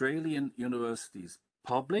 Australian universities,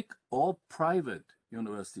 public or private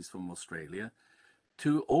universities from Australia,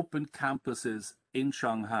 to open campuses in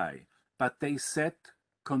Shanghai, but they set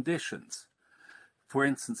conditions. For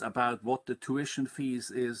instance, about what the tuition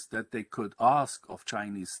fees is that they could ask of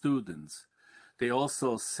Chinese students. They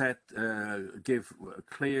also give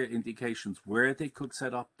clear indications where they could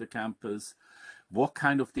set up the campus, what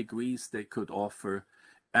kind of degrees they could offer,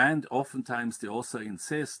 and oftentimes they also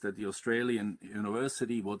insist that the Australian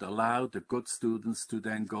university would allow the good students to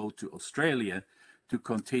then go to Australia to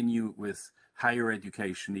continue with higher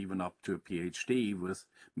education, even up to a PhD, with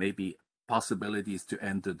maybe possibilities to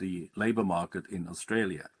enter the labor market in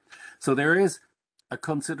Australia. So there is a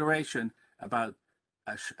consideration about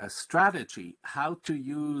a strategy, how to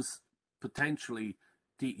use potentially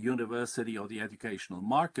the university or the educational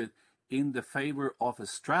market in the favor of a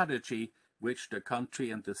strategy which the country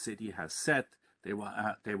and the city has set. They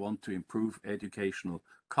want to improve educational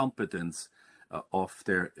competence of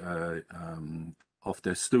their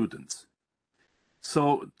students.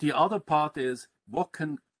 So the other part is, what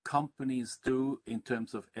can companies do in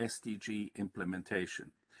terms of SDG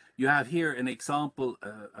implementation? You have here an example,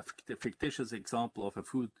 a fictitious example of a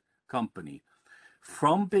food company.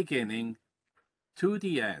 From beginning to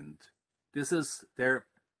the end, this is their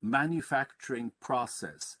manufacturing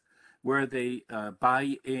process, where they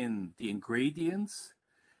buy in the ingredients,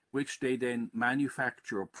 which they then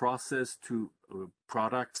manufacture or process to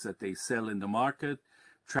products that they sell in the market,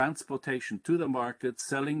 transportation to the market,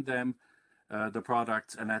 selling them the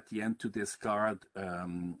products, and at the end to discard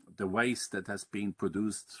the waste that has been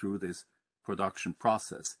produced through this production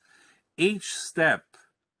process. Each step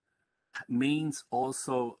means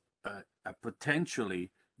also a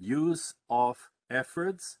potentially use of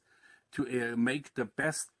efforts to make the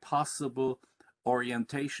best possible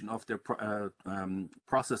orientation of their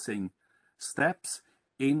processing steps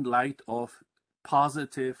in light of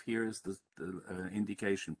positive, here's the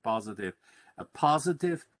indication, positive, a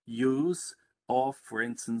positive use of, for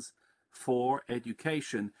instance, for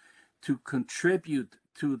education, to contribute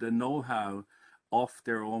to the know-how of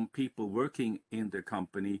their own people working in the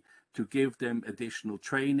company, to give them additional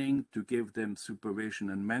training, to give them supervision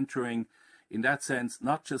and mentoring. In that sense,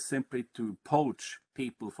 not just simply to poach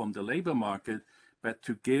people from the labor market, but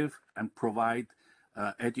to give and provide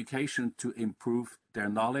education to improve their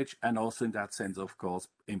knowledge, and also in that sense, of course,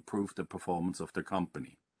 improve the performance of the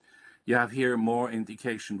company. You have here more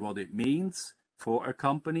indication what it means for a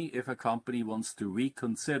company if a company wants to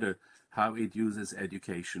reconsider how it uses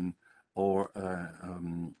education or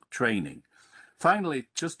training. Finally,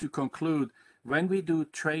 just to conclude, when we do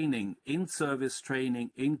training, in-service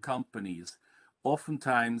training in companies,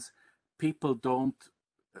 oftentimes people don't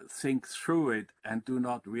think through it and do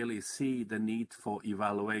not really see the need for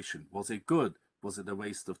evaluation. Was it good? Was it a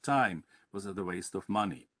waste of time? Was it a waste of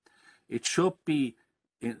money? It should be,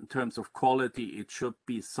 in terms of quality, it should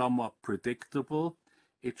be somewhat predictable.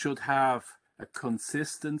 It should have a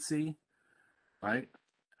consistency, right?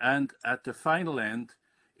 And at the final end,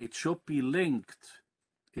 it should be linked.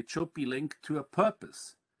 It should be linked to a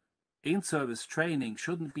purpose. In-service training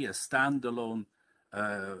shouldn't be a standalone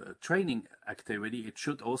training activity. It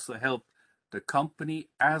should also help the company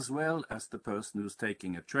as well as the person who's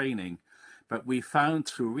taking a training. But we found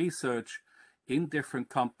through research in different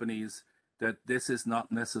companies that this is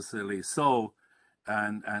not necessarily so,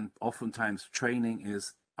 and oftentimes training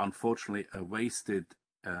is unfortunately a wasted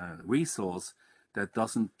resource that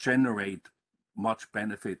doesn't generate much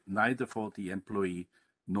benefit, neither for the employee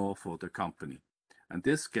nor for the company. And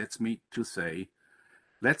this gets me to say,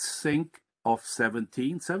 let's think of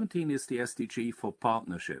 17. 17 is the SDG for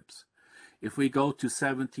partnerships. If we go to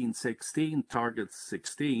 1716, target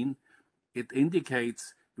 16, it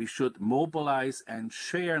indicates we should mobilize and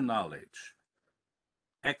share knowledge,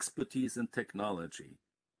 expertise, and technology.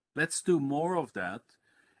 Let's do more of that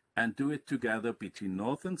and do it together between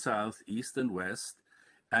North and South, East and West,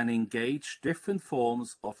 and engage different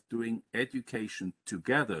forms of doing education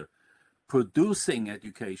together, producing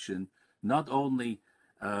education, not only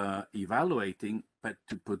evaluating, but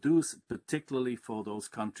to produce, particularly for those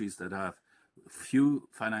countries that have few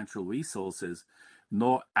financial resources,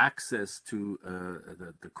 nor access to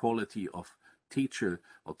the quality of teacher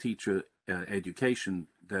education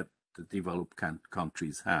that the developed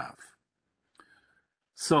countries have.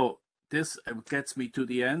 So this gets me to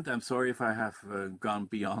the end. I'm sorry if I have gone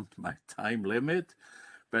beyond my time limit,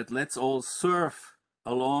 but let's all surf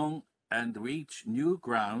along and reach new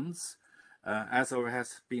grounds, as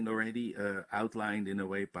has been already outlined in a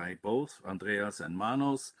way by both Andreas and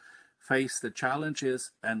Manos. Face the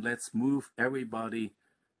challenges and let's move everybody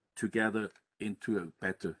together into a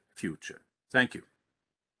better future. Thank you.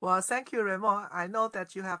 Well, thank you, Raymond. I know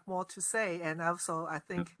that you have more to say, and also I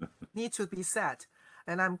think need to be said.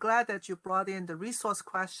 And I'm glad that you brought in the resource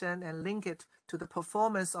question and link it to the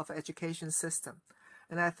performance of education system.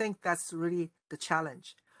 And I think that's really the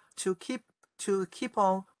challenge, to keep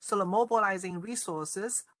on sort of mobilizing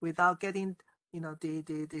resources without getting, you know,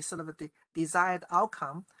 the sort of the desired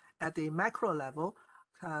outcome at the macro level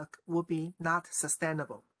will be not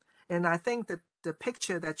sustainable. And I think that the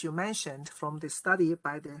picture that you mentioned from the study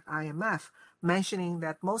by the IMF, mentioning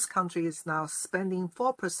that most countries now spending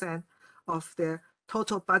 4% of their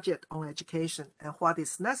total budget on education, and what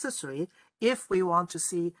is necessary if we want to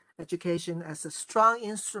see education as a strong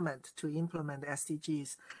instrument to implement the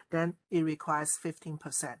SDGs, then it requires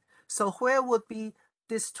 15%. So where would be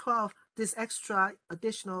this extra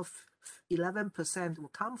additional 11% will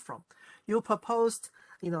come from? You proposed,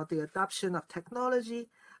 you know, the adoption of technology,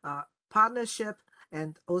 partnership,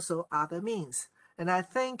 and also other means. And I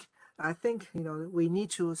think you know, we need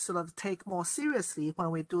to sort of take more seriously when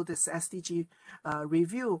we do this SDG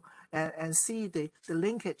review and see the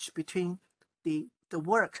linkage between the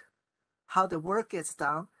work, how the work gets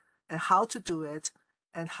done, and how to do it,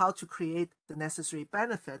 and how to create the necessary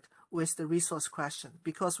benefit with the resource question.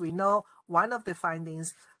 Because we know one of the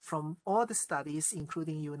findings from all the studies,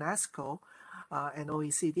 including UNESCO and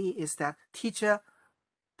OECD, is that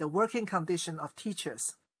the working condition of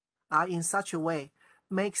teachers are in such a way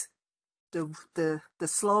makes the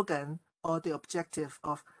slogan or the objective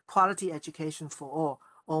of quality education for all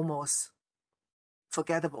almost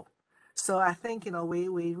forgettable. So I think, you know, we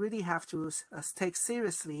really have to take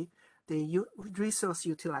seriously the resource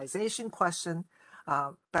utilization question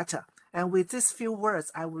better. And with these few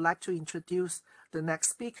words, I would like to introduce the next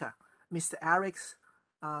speaker, Mr. Eric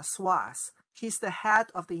Schwarz. He's the head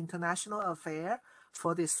of the International Affairs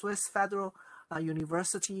for the Swiss Federal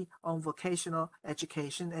University on Vocational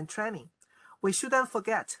Education and Training. We shouldn't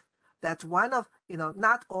forget that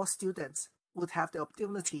not all students would have the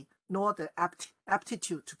opportunity nor the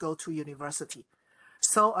aptitude to go to university.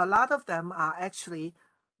 So a lot of them are actually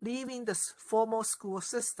leaving the formal school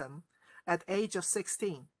system at age of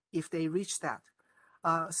 16 if they reach that.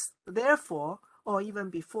 Therefore, or even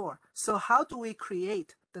before. So how do we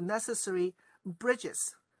create the necessary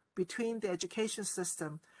bridges between the education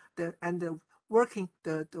system and the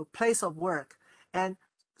place of work, and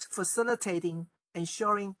facilitating,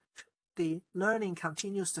 ensuring the learning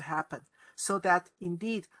continues to happen, so that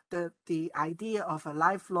indeed the idea of a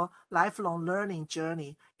lifelong learning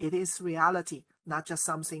journey, it is reality, not just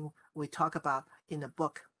something we talk about in a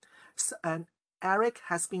book. And Eric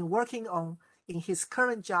has been working in his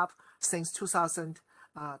current job since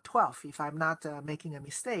 2012, if I'm not making a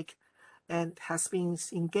mistake, and has been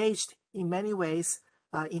engaged in many ways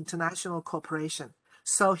international cooperation.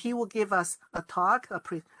 So he will give us a talk,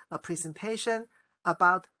 a presentation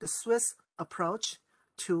about the Swiss approach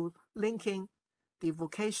to linking the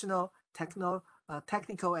vocational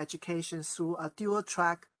technical education through a dual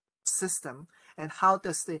track system, and how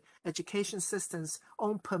does the education system's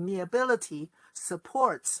own permeability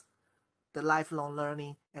supports the lifelong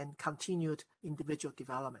learning and continued individual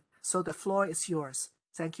development. So the floor is yours.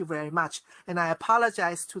 Thank you very much. And I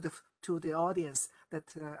apologize to the audience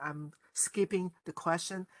that I'm skipping the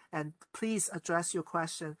question, and please address your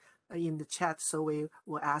question in the chat so we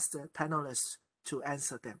will ask the panelists to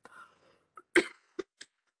answer them.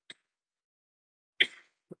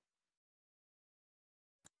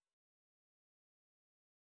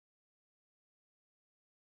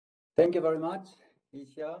 Thank you very much,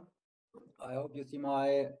 Isha. I hope you see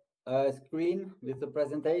my screen with the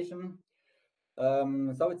presentation.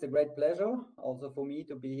 So it's a great pleasure also for me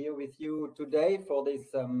to be here with you today for this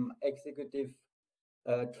executive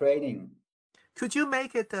training. Could you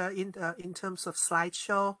make it in terms of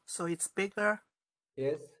slideshow so it's bigger?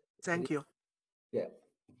 Yes. Thank you. Yeah.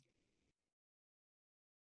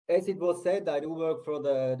 As it was said, I do work for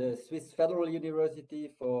the Swiss Federal University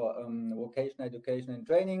for Vocational Education and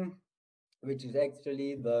Training, which is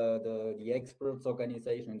actually the experts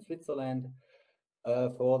organization in Switzerland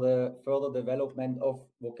for the further development of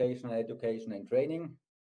vocational education and training.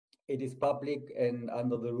 It is public and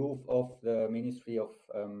under the roof of the Ministry of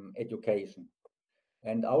Education.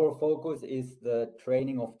 And our focus is the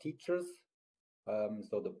training of teachers,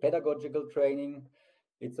 so the pedagogical training.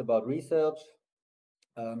 It's about research.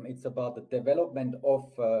 It's about the development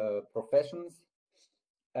of professions,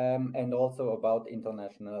 and also about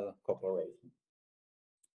international cooperation.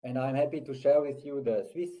 And I'm happy to share with you the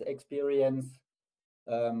Swiss experience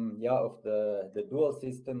of the dual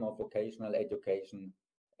system of vocational education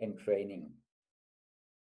and training.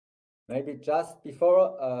 Maybe just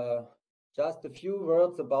before, just a few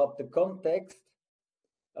words about the context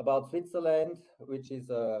about Switzerland, which is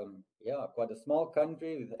quite a small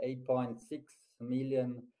country with 8.6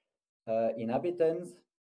 million inhabitants.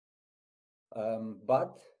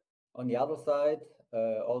 But on the other side,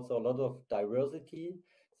 also a lot of diversity.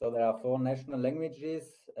 So there are 4 national languages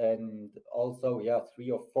and also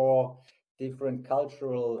 3 or 4 different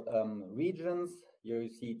cultural regions. You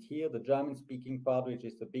see it here, the German-speaking part, which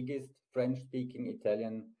is the biggest, French-speaking,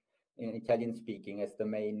 Italian-speaking as the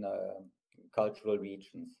main cultural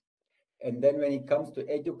regions. And then when it comes to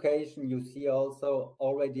education, you see also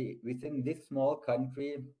already within this small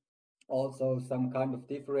country, also some kind of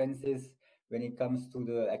differences when it comes to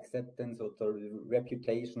the acceptance or the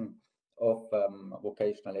reputation of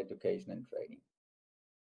vocational education and training.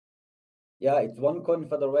 Yeah, it's one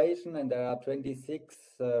confederation and there are 26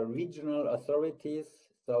 regional authorities.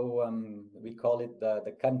 So we call it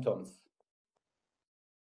the cantons.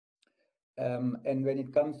 And when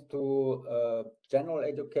it comes to general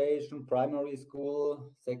education, primary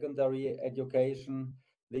school, secondary education,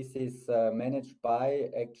 this is managed by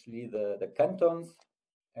actually the cantons.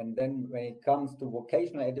 And then when it comes to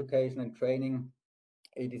vocational education and training,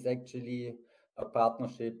 it is actually a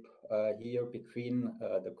partnership here between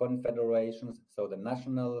the confederations, so the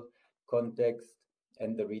national context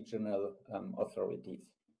and the regional authorities.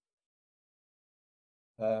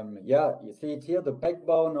 You see it here, the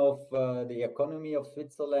backbone of the economy of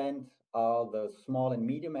Switzerland are the small and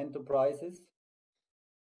medium enterprises.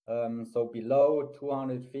 So below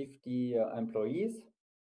 250 employees.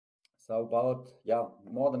 So about,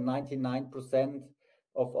 more than 99%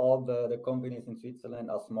 of all the companies in Switzerland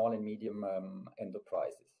are small and medium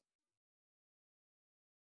enterprises.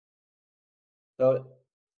 So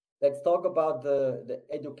let's talk about the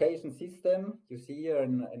education system. You see here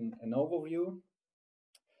an overview.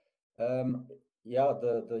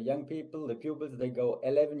 The young people, the pupils, they go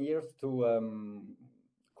 11 years to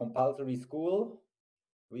compulsory school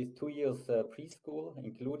with 2 years preschool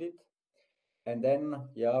included. And then,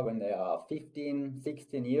 when they are 15,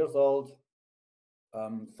 16 years old,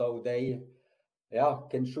 so they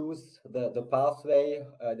can choose the pathway.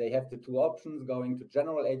 They have the 2 options, going to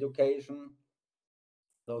general education,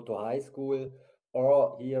 so to high school,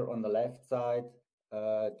 or here on the left side,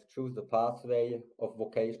 to choose the pathway of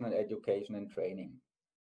vocational education and training.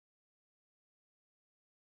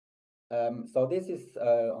 So this is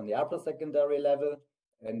on the upper secondary level.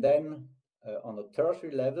 And then on the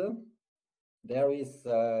tertiary level, there is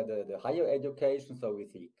the higher education. So we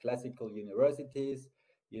see classical universities,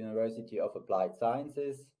 University of Applied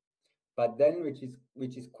Sciences. But then which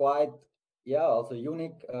is quite also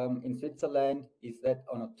unique in Switzerland is that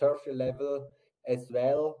on a tertiary level as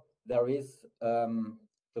well, there is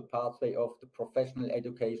the pathway of the professional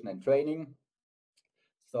education and training.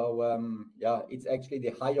 So it's actually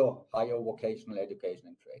the higher vocational education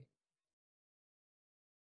and training.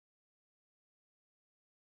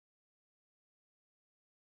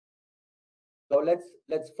 So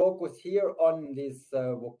let's focus here on this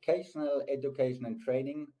vocational education and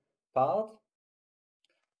training part.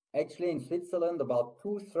 Actually, in Switzerland, about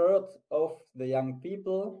 2/3 of the young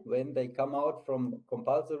people, when they come out from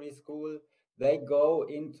compulsory school, they go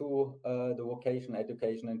into the vocational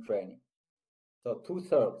education and training. So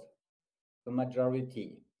 2/3, the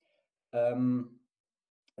majority.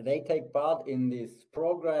 They take part in these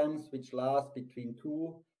programs which last between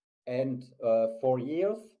 2 and 4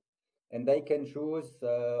 years. And they can choose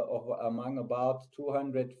among about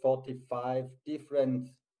 245 different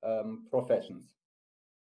professions.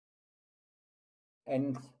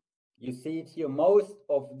 And you see it here, most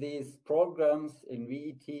of these programs in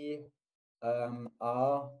VET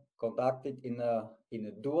are conducted in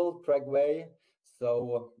a dual track way.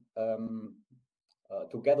 So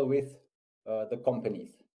together with the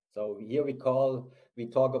companies. So here we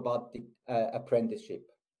talk about the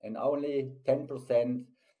apprenticeship, and only 10%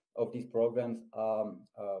 of these programs are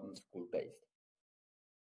school-based.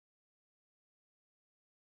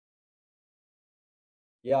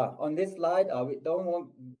 Yeah, on this slide, we don't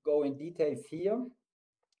want to go in details here,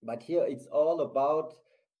 but here it's all about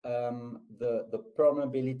the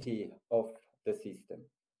permeability of the system.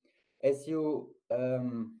 As you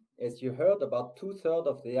heard, about 2/3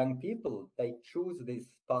 of the young people, they choose this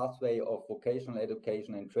pathway of vocational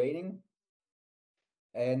education and training.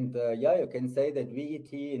 And yeah, you can say that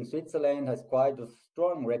VET in Switzerland has quite a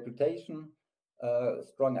strong reputation,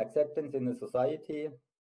 strong acceptance in the society.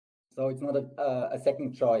 So it's not a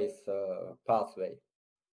second choice pathway.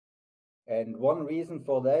 And one reason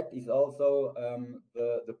for that is also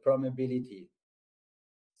the permeability.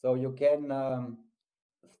 So you can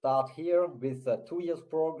start here with a 2 years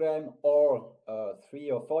program or a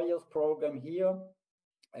 3 or 4 years program here.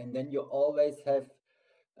 And then you always have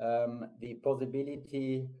the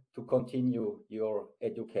possibility to continue your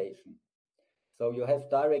education. So you have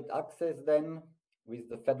direct access then with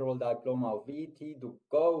the federal diploma of VET to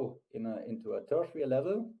go into a tertiary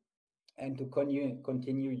level and to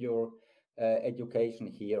continue your education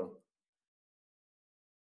here.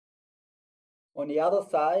 On the other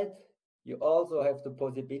side, you also have the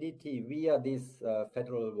possibility via this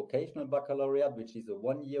federal vocational baccalaureate, which is a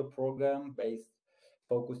 1-year program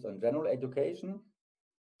focused on general education.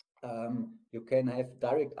 You can have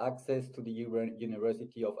direct access to the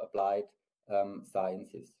University of Applied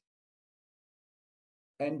Sciences.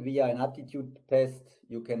 And via an aptitude test,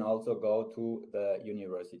 you can also go to the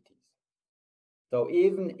universities. So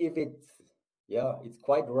even if it's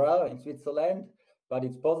quite rare in Switzerland, but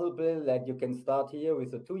it's possible that you can start here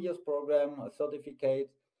with a 2 years program, a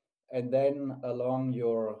certificate, and then along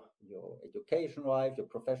your education life, your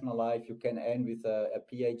professional life, you can end with a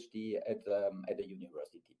PhD at a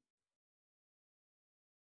university.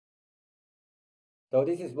 So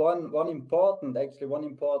this is one important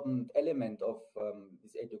element of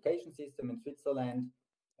this education system in Switzerland,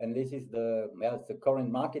 and this is the current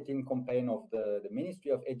marketing campaign of the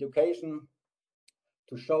Ministry of Education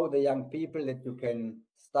to show the young people that you can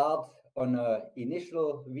start on an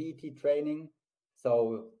initial VET training,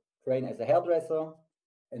 so train as a hairdresser,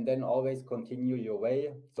 and then always continue your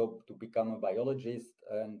way, so to become a biologist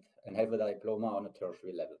and have a diploma on a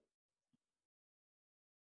tertiary level.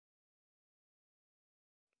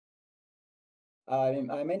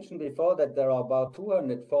 I mentioned before that there are about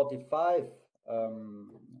 245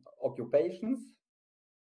 occupations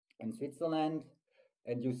in Switzerland,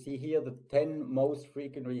 and you see here the 10 most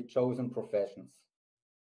frequently chosen professions.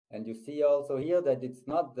 And you see also here that it's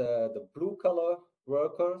not the blue-collar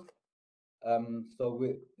workers.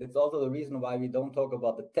 It's also the reason why we don't talk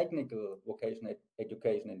about the technical vocational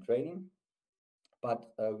education and training,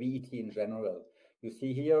 but VET in general. You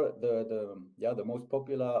see here the most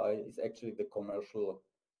popular is actually the commercial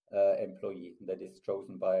employee that is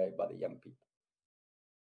chosen by the young people.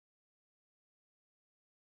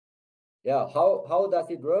 Yeah, how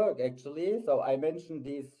does it work actually? So I mentioned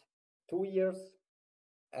these 2 years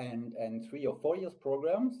and 3 or 4 years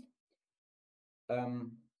programs,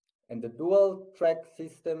 and the dual track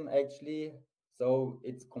system actually. So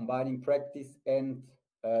it's combining practice and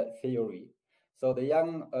theory. So the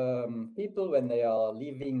young people, when they are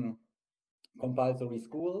leaving compulsory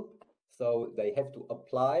school, so they have to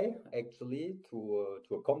apply actually to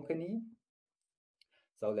a company.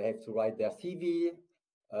 So they have to write their CV,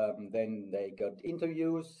 then they got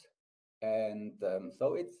interviews, and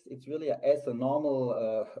so it's really as a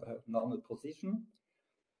normal normal position,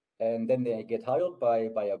 and then they get hired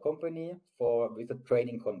by a company with a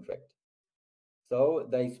training contract. So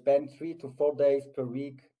they spend 3 to 4 days per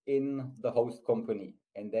week in the host company,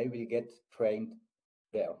 and they will get trained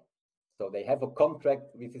there. So they have a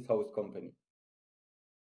contract with this host company.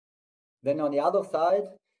 Then on the other side,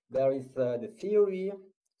 there is the theory.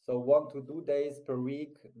 So 1 to 2 days per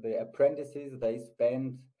week, the apprentices, they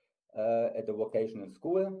spend at the vocational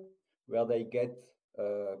school, where they get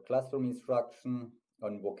classroom instruction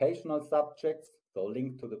on vocational subjects, so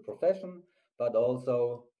linked to the profession, but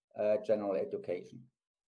also general education.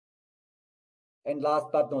 And last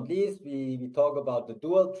but not least, we talk about the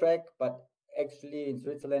dual track, but actually in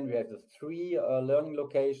Switzerland we have the 3 learning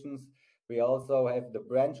locations. We also have the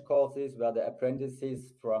branch courses where the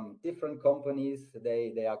apprentices from different companies,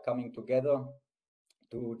 they are coming together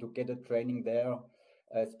to get a training there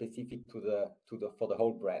specific for the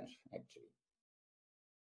whole branch actually.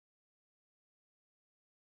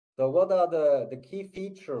 So what are the key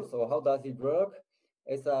features, or how does it work?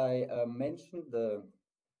 As I mentioned, the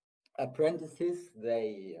apprentices,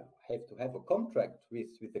 they have to have a contract with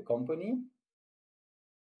the company.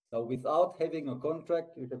 So without having a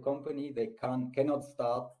contract with the company, they cannot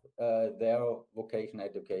start their vocational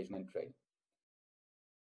education and training.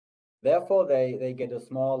 Therefore, they get a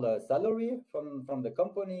small salary from the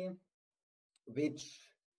company, which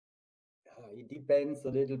it depends a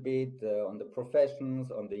little bit on the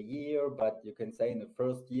professions, on the year, but you can say in the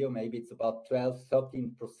first year, maybe it's about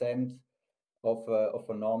 12-13% of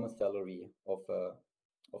a normal salary of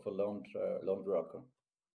a loaned worker.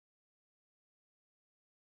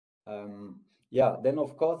 Yeah, then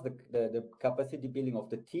of course the capacity building of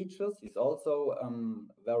the teachers is also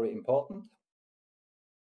very important.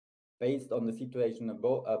 Based on the situation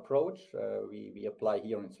approach we apply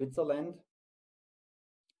here in Switzerland.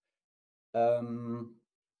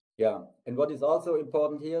 Yeah, and what is also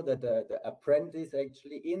important here that the apprentice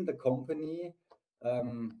actually in the company,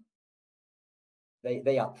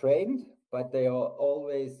 they are trained, but they are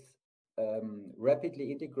always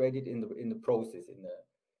rapidly integrated in the process, in the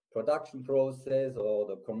production process or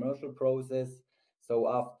the commercial process. So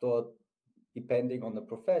after, depending on the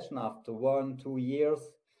profession, after 1-2 years,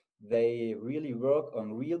 they really work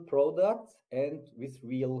on real products and with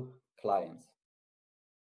real clients.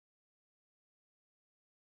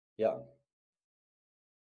 Yeah.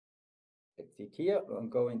 Let's see it here. I'll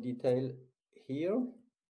go in detail here.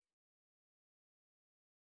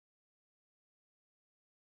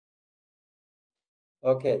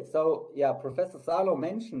 Okay, so yeah, Professor Salo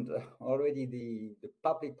mentioned already the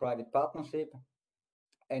public-private partnership.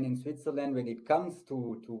 And in Switzerland, when it comes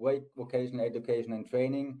to vocational education and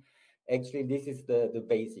training, actually this is the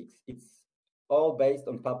basics. It's all based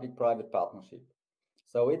on public-private partnership.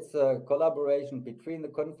 So it's a collaboration between the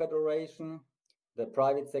Confederation, the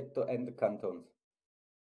private sector, and the cantons.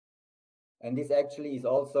 And this actually is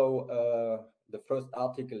also the first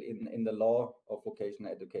article in the law of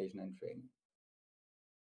vocational education and training.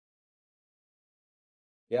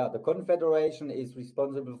 Yeah, the Confederation is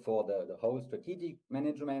responsible for the whole strategic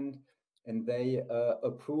management, and they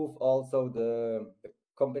approve also the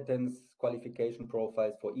competence qualification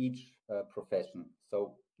profiles for each profession.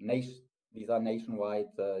 So these are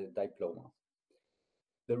nationwide diplomas.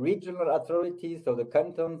 The regional authorities, so the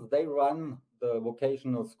cantons, they run the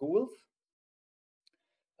vocational schools,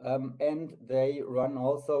 and they run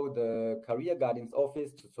also the career guidance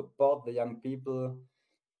office to support the young people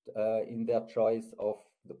in their choice of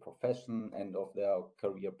the profession and of their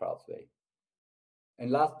career pathway.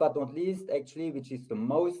 And last but not least, actually, which is the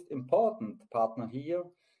most important partner here,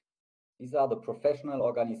 these are the professional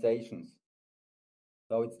organizations.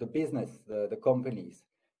 So it's the business, the companies.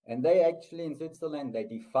 And they actually, in Switzerland, they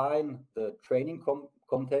define the training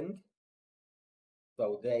content.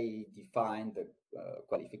 So they define the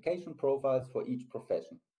qualification profiles for each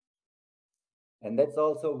profession. And that's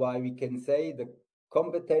also why we can say the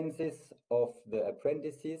competencies of the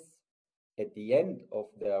apprentices at the end of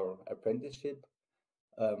their apprenticeship,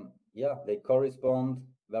 yeah, they correspond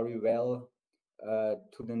very well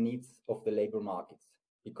to the needs of the labor markets.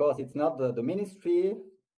 Because it's not the ministry,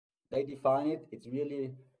 they define it, it's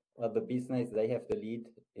really the business, they have the lead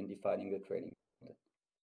in defining the training.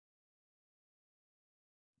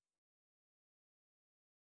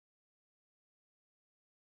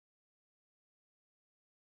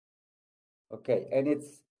 Okay, and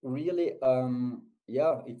it's really,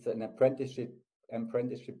 yeah, it's an apprenticeship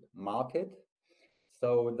market.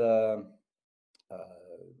 So the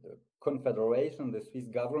Confederation, the Swiss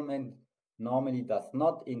government, normally does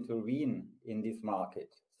not intervene in this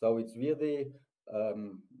market. So it's really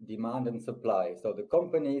demand and supply. So the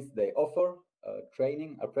companies, they offer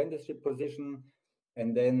training, apprenticeship position,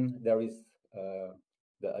 and then there is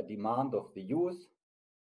a demand of the youth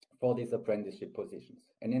for these apprenticeship positions.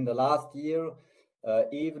 And in the last year,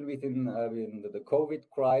 even within the COVID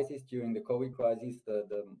crisis, during the COVID crisis,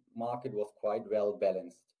 the market was quite well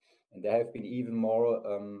balanced. And there have been even more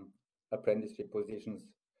apprenticeship positions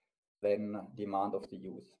than demand of the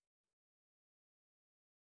youth.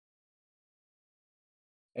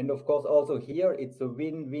 And of course, also here, it's a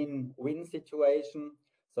win-win-win situation.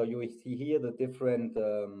 So you see here the different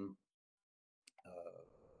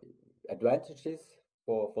advantages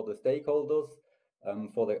for the stakeholders,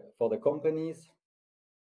 for the companies,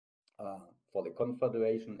 for the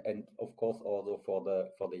Confederation, and of course also for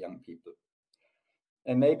the young people.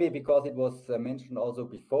 And maybe because it was mentioned also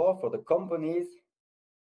before, for the companies,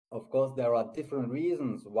 of course, there are different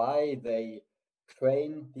reasons why they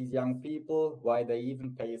train these young people, why they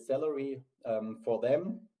even pay a salary for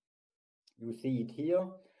them. You see it here.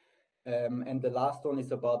 And the last one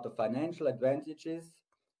is about the financial advantages.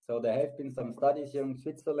 So there have been some studies here in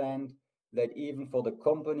Switzerland that even for the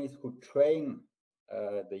companies who train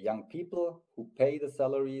the young people, who pay the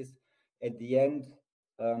salaries, at the end,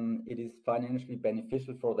 it is financially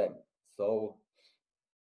beneficial for them. So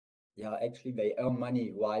yeah, actually they earn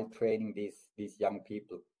money while training these young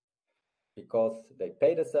people, because they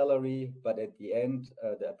pay the salary, but at the end,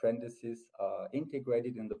 the apprentices are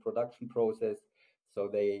integrated in the production process. So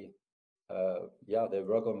they, yeah, they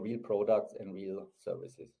work on real products and real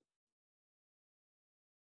services.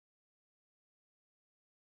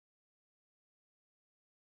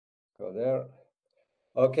 Go there.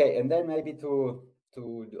 Okay, and then maybe to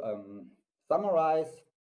summarize.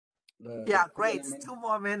 Yeah, great. 2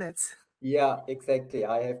 more minutes. Yeah, exactly.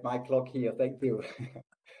 I have my clock here. Thank you.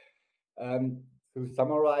 To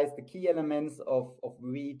summarize the key elements of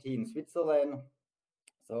VET in Switzerland.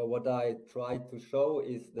 So what I tried to show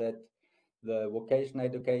is that the vocational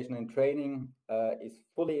education and training is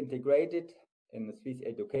fully integrated in the Swiss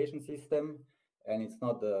education system, and it's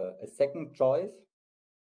not a second choice.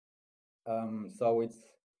 So it's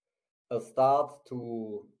a start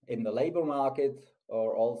to in the labor market,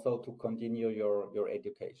 or also to continue your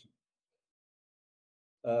education.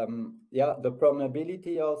 Yeah, the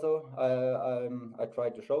permeability also, I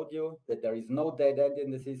tried to show you that there is no dead end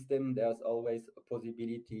in the system. There's always a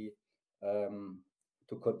possibility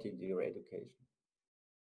to continue your education.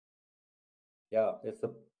 Yeah, it's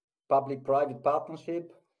a public-private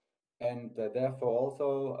partnership, and therefore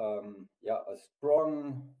also yeah, a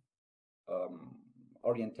strong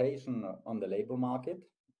orientation on the labor market.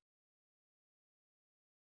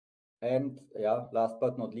 And yeah, last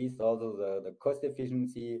but not least, also the cost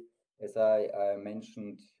efficiency, as I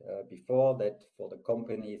mentioned before, that for the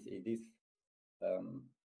companies it is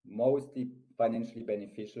mostly financially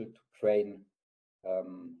beneficial to train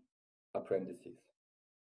apprentices.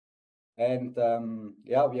 And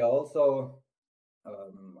yeah, we are also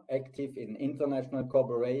active in international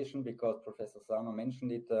cooperation, because Professor Sama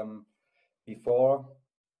mentioned it before.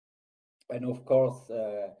 And of course,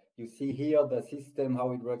 you see here the system,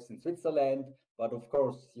 how it works in Switzerland, but of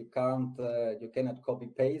course you cannot copy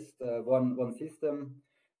paste one system.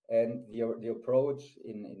 And the approach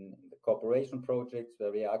in the cooperation projects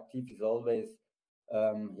where we are active is always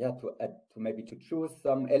yeah, to choose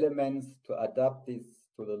some elements to adapt this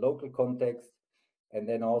to the local context, and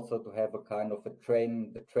then also to have a kind of the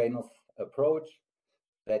trainer's approach,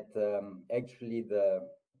 that actually the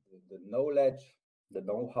knowledge, the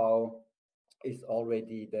know-how is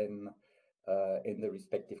already then in the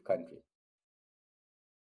respective country.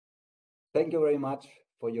 Thank you very much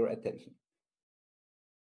for your attention.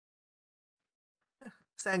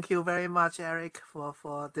 Thank you very much, Eric,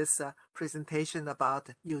 for this presentation about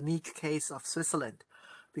the unique case of Switzerland,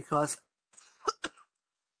 because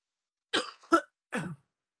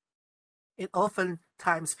it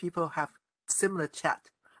oftentimes people have similar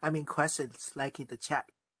questions like in the chat.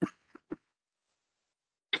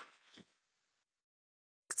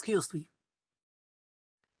 Excuse me.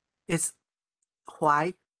 It's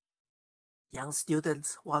why young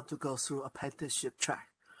students want to go through apprenticeship track.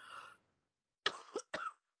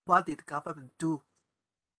 What did the government do?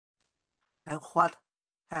 And what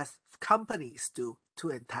has companies do to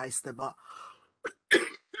entice them up?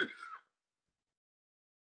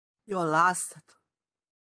 Your last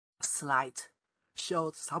slide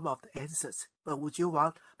showed some of the answers, but would you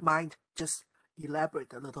mind just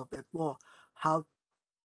elaborate a little bit more? How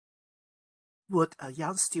would a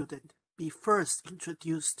young student be first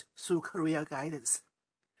introduced through career guidance,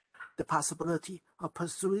 the possibility of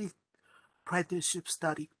pursuing apprenticeship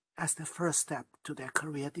study as the first step to their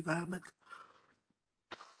career development?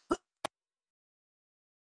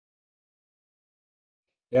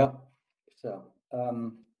 Yeah, so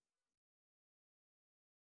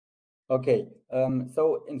okay,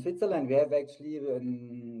 so in Switzerland we have actually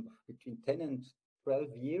between 10 and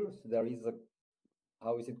 12 years there is a,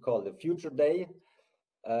 how is it called, a future day,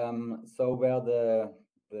 so where the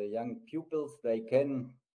young pupils, they can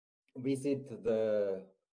visit the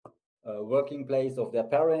working place of their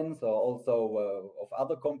parents, or also of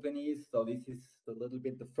other companies. So this is a little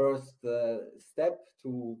bit the first step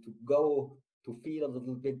to go to feel a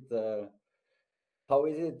little bit how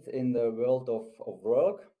is it in the world of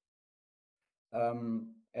work.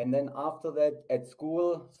 And then after that at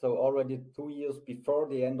school, so already 2 years before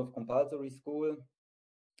the end of compulsory school,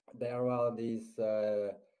 there are these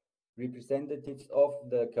representatives of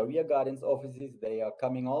the career guidance offices. They are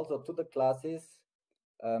coming also to the classes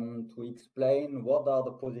to explain what are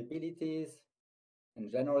the possibilities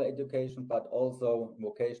in general education, but also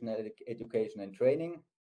vocational education and training.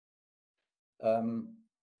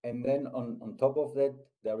 And then on top of that,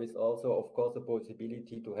 there is also, of course, a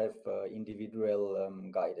possibility to have individual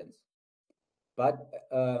guidance. But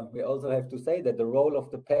we also have to say that the role of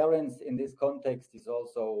the parents in this context is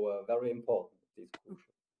also very important. It is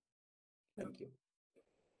crucial. Thank you.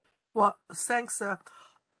 Well, thanks.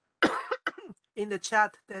 In the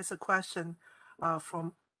chat, there's a question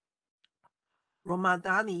from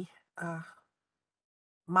Romadani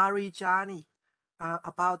Marijani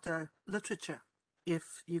about literature.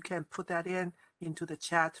 If you can put that into the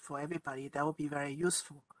chat for everybody, that would be very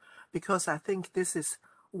useful, because I think this is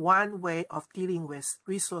one way of dealing with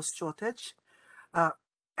resource shortage.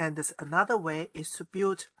 And this another way is to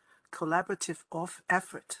build collaborative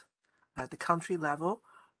effort at the country level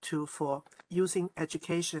for using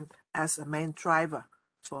education as a main driver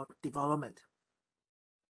for development.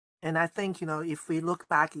 And I think, if we look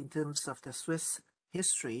back in terms of the Swiss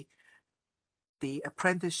history, the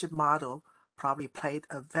apprenticeship model probably played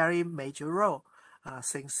a very major role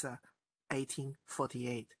since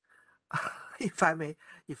 1848. if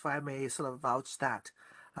I may sort of vouch that.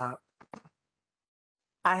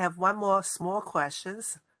 I have one more small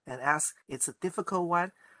questions and ask, it's a difficult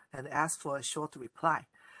one, and ask for a short reply.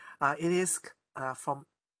 It is from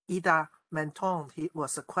Ida Menton. It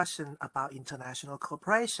was a question about international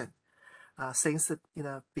cooperation. Since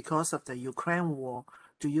because of the Ukraine war,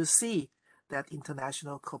 do you see that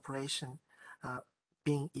international cooperation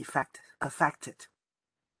being affected?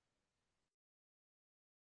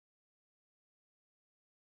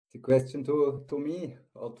 The question to me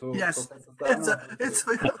or to yes, Professor it's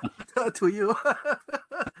to you.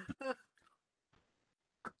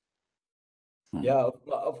 Yeah,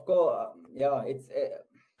 of course. Yeah, it's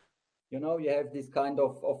you have this kind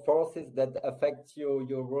of forces that affect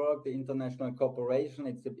your work, the international cooperation.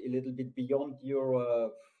 It's a little bit beyond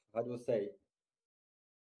your how do you say,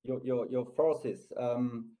 your forces.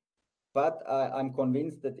 But I'm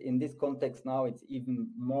convinced that in this context now, it's even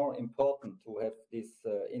more important to have this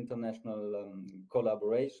international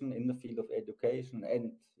collaboration in the field of education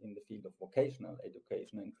and in the field of vocational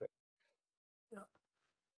education and training.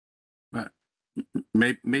 Yeah.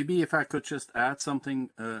 Maybe if I could just add something,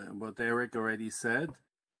 what Eric already said.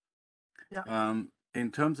 Yeah.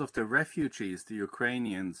 In terms of the refugees, the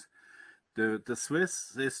Ukrainians, the Swiss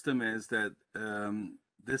system is that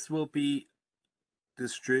this will be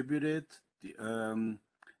distributed. The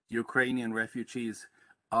Ukrainian refugees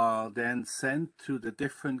are then sent to the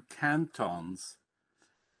different cantons,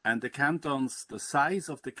 and the cantons, the size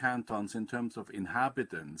of the cantons in terms of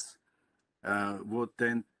inhabitants would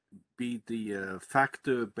then be the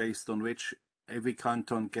factor based on which every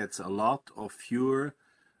canton gets a lot or fewer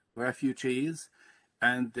refugees,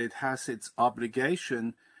 and it has its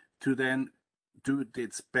obligation to then do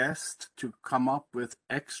its best to come up with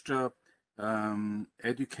extra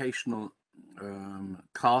educational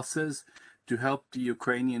classes to help the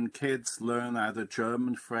Ukrainian kids learn either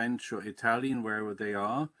German, French, or Italian, wherever they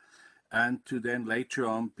are, and to then later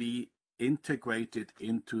on be integrated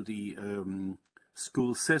into the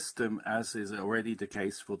school system, as is already the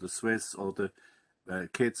case for the Swiss or the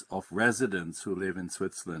kids of residents who live in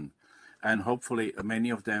Switzerland. And hopefully many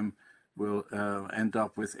of them will end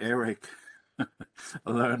up with Eric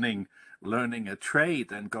learning a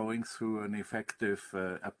trade and going through an effective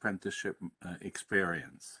apprenticeship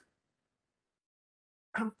experience.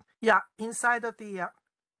 Yeah, inside of the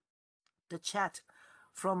chat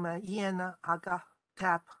from Ian Aga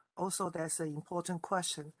Tap, also there's an important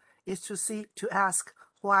question, is to ask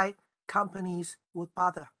why companies would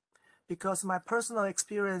bother. Because my personal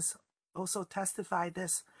experience also testified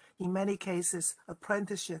this. In many cases,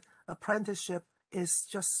 apprenticeship is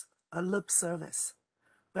just a lip service,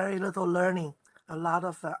 very little learning, a lot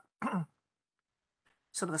of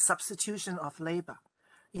sort of a substitution of labor.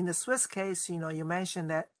 In the Swiss case, you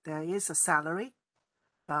mentioned that there is a salary,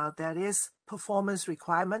 there is performance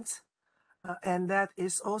requirements, and that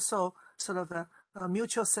is also sort of a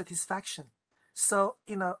mutual satisfaction. So,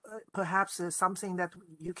 perhaps something that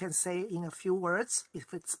you can say in a few words,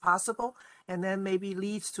 if it's possible, and then maybe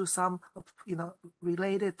leads to some,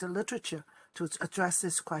 related literature to address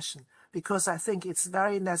this question, because I think it's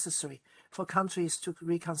very necessary for countries to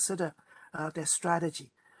reconsider their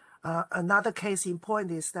strategy. Another case in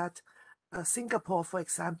point is that Singapore, for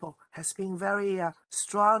example, has been very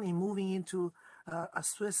strong in moving into a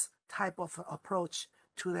Swiss type of approach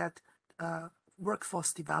to that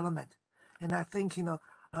workforce development. And I think,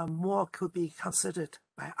 more could be considered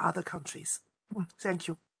by other countries. Thank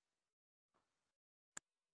you.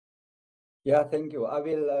 Yeah, thank you. I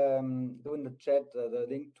will do in the chat the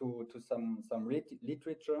link to some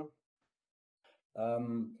literature.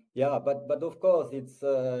 Yeah, but of course, it's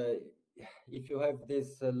if you have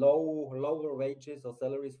this lower wages or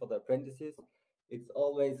salaries for the apprentices, it's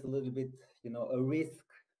always a little bit, a risk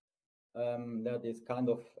that is kind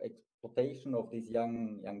of exploitation of these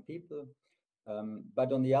young people.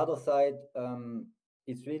 But on the other side,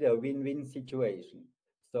 it's really a win-win situation.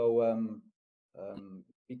 So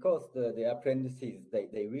because the apprentices,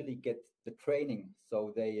 they really get the training,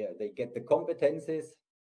 so they get the competencies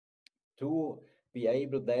to be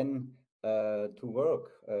able then to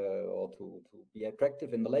work or to be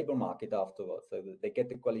attractive in the labor market afterwards, so that they get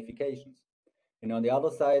the qualifications. And on the other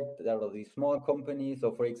side, there are these small companies,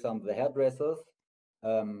 so for example, the hairdressers.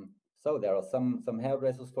 So there are some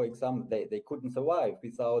hairdressers, for example, they couldn't survive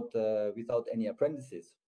without any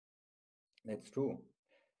apprentices. That's true.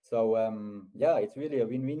 So yeah, it's really a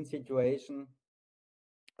win-win situation.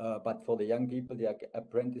 But for the young people, the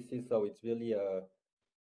apprentices, so it's really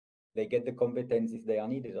they get the competencies they are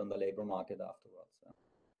needed on the labor market afterwards.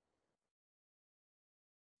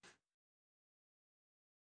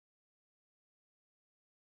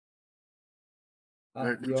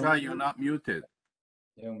 You're not muted.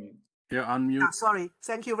 You're unmuted. Sorry.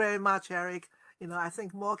 Thank you very much, Eric. I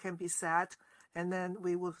think more can be said, and then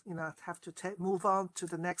we will, have to move on to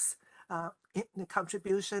the next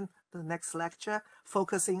contribution, the next lecture,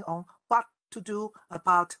 focusing on what to do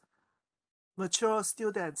about mature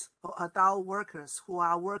students or adult workers who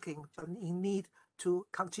are working but in need to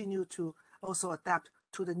continue to also adapt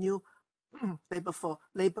to the new labor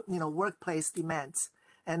workplace demands.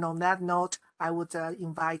 And on that note, I would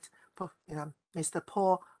invite Mr.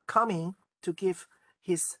 Paul Cumming to give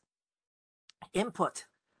his input.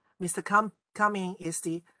 Mr. Cumming is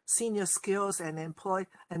the Senior Skills and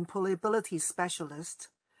Employability Specialist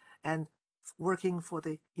and working for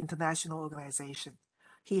the international organization.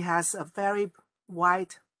 He has a very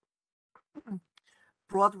broad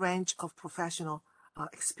range of professional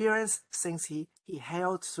experience since he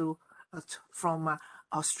hailed from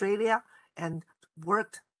Australia and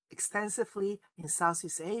worked extensively in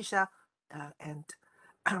Southeast Asia and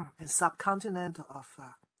subcontinent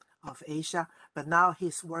of Asia. But now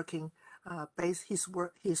he's working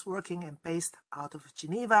he's working and based out of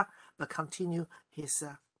Geneva, but continue his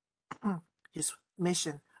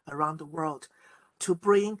mission around the world to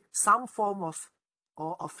bring some form of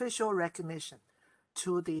or official recognition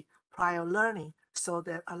to the prior learning, so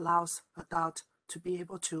that allows adults to be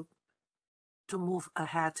able to move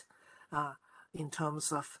ahead in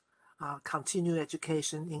terms of continued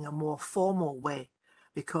education in a more formal way.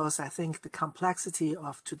 Because I think the complexity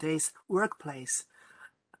of today's workplace,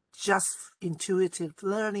 just intuitive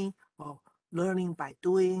learning or learning by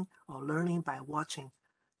doing or learning by watching,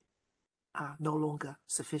 are no longer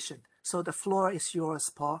sufficient. So the floor is yours,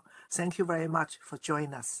 Paul. Thank you very much for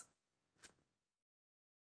joining us.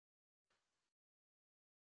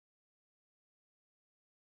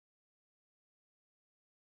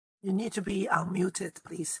 You need to be unmuted,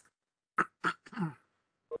 please.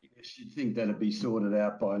 Yes, you'd think that'd be sorted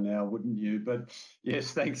out by now, wouldn't you? But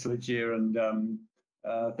yes, thanks, Lucia, and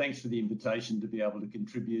thanks for the invitation to be able to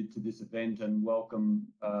contribute to this event, and welcome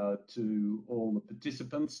to all the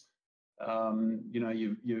participants.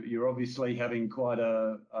 You're obviously having quite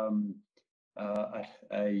a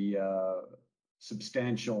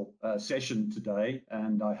substantial session today,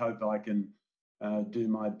 and I hope I can do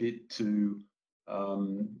my bit to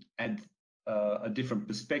add a different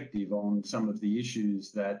perspective on some of the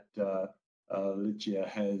issues that Lucia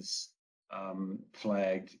has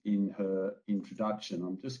flagged in her introduction.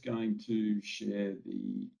 I'm just going to share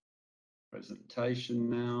the presentation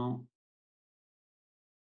now.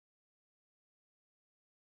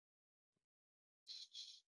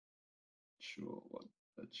 Sure what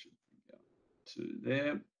that should go to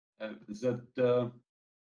there. Is that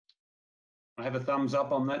I have a thumbs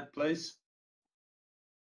up on that, please?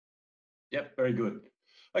 Yep, very good.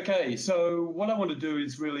 Okay, so what I want to do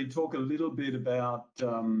is really talk a little bit about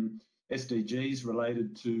SDGs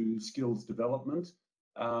related to skills development,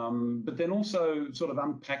 but then also sort of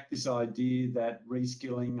unpack this idea that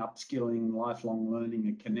reskilling, upskilling, lifelong learning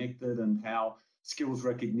are connected, and how skills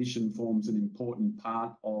recognition forms an important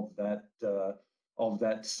part of that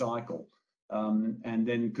cycle. And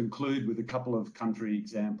then conclude with a couple of country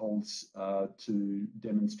examples to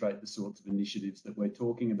demonstrate the sorts of initiatives that we're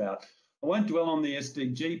talking about. I won't dwell on the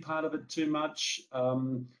SDG part of it too much,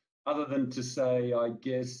 other than to say, I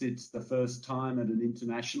guess it's the first time at an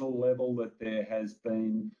international level that there has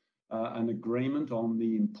been an agreement on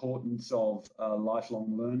the importance of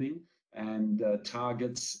lifelong learning and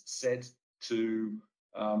targets set to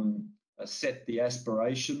set the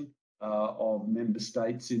aspiration of member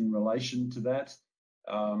states in relation to that.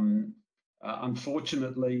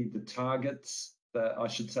 Unfortunately, the targets, I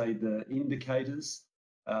should say the indicators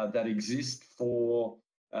that exist for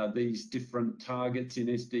these different targets in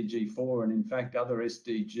SDG 4 and in fact other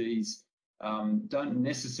SDGs don't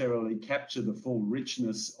necessarily capture the full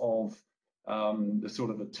richness of the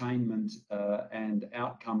sort of attainment and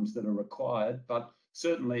outcomes that are required, but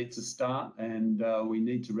certainly it's a start, and we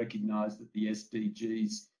need to recognise that the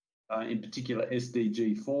SDGs, in particular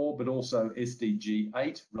SDG 4, but also SDG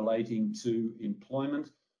 8 relating to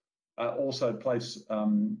employment, also place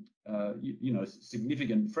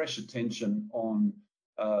significant fresh attention on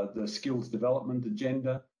the skills development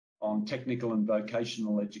agenda, on technical and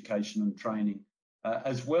vocational education and training,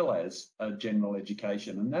 as well as general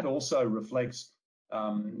education. And that also reflects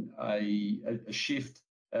a shift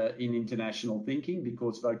in international thinking,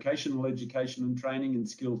 because vocational education and training and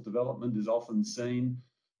skills development is often seen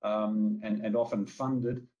and often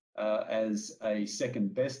funded as a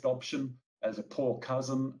second best option, as a poor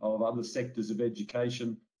cousin of other sectors of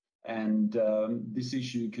education. And this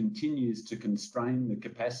issue continues to constrain the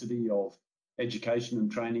capacity of education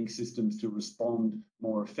and training systems to respond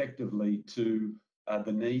more effectively to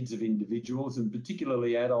the needs of individuals, and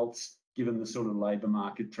particularly adults, given the sort of labour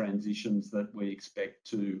market transitions that we expect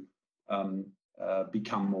to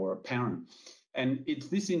become more apparent. And it's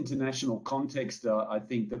this international context, I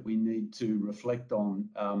think, that we need to reflect on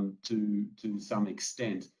to some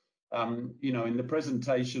extent. In the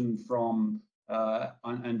presentation from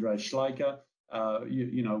Andreas Schleicher,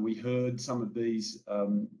 we heard some of these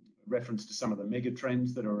reference to some of the mega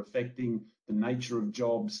trends that are affecting the nature of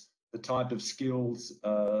jobs, the type of skills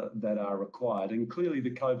that are required. And clearly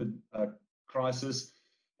the COVID crisis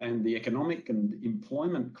and the economic and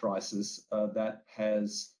employment crisis that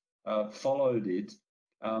has followed it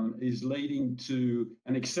is leading to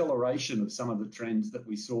an acceleration of some of the trends that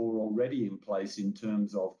we saw already in place in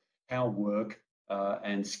terms of how work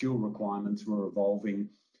and skill requirements were evolving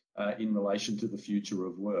in relation to the future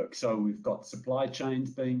of work. So we've got supply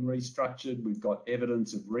chains being restructured, we've got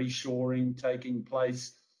evidence of reshoring taking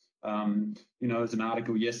place. As an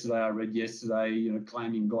article I read yesterday,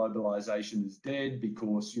 claiming globalization is dead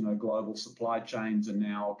because, global supply chains are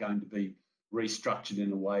now going to be restructured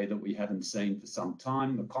in a way that we haven't seen for some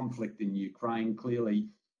time. The conflict in Ukraine clearly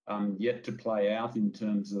yet to play out in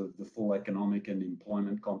terms of the full economic and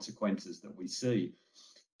employment consequences that we see.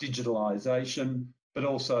 Digitalization, but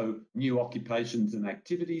also new occupations and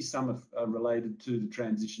activities. Some are related to the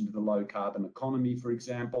transition to the low carbon economy, for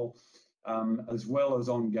example, as well as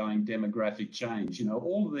ongoing demographic change.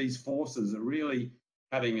 All of these forces are really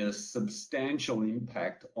having a substantial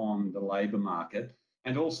impact on the labour market,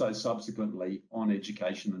 and also subsequently on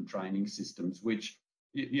education and training systems, which,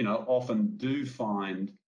 often do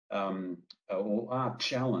find or are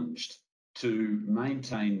challenged to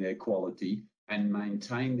maintain their quality and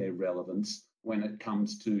maintain their relevance when it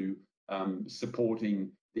comes to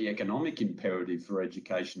supporting the economic imperative for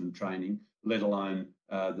education and training, let alone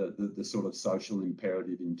the sort of social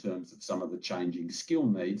imperative in terms of some of the changing skill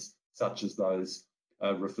needs, such as those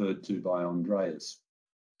referred to by Andreas.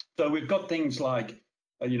 So we've got things like,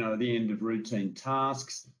 the end of routine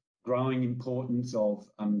tasks, growing importance of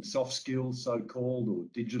soft skills, so-called, or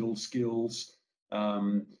digital skills,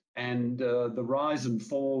 and the rise and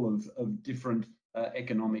fall of different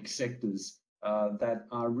economic sectors that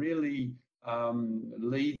are really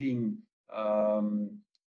leading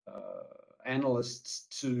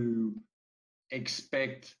analysts to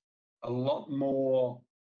expect a lot more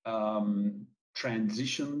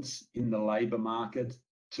transitions in the labour market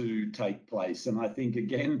to take place. And I think,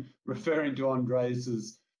 again, referring to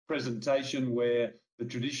Andreas's presentation, where the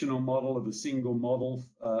traditional model of a single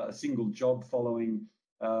job following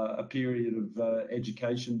a period of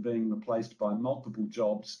education being replaced by multiple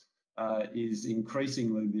jobs is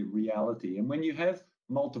increasingly the reality. And when you have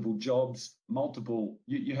multiple jobs,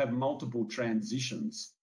 you have multiple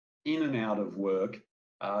transitions in and out of work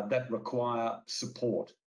that require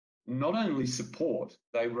support. Not only support,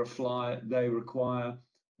 they require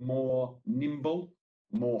more nimble,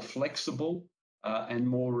 more flexible, and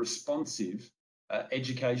more responsive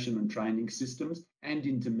education and training systems and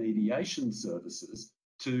intermediation services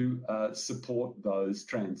to support those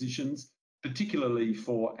transitions, particularly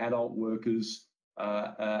for adult workers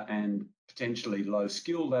and potentially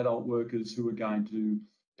low-skilled adult workers who are going to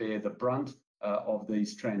bear the brunt of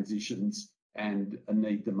these transitions and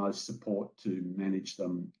need the most support to manage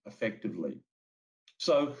them effectively.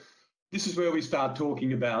 So this is where we start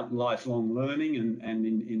talking about lifelong learning, and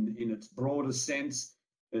in its broader sense,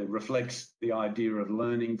 it reflects the idea of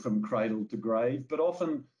learning from cradle to grave. But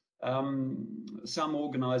often some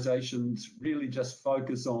organisations really just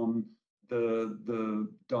focus on the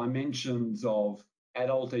dimensions of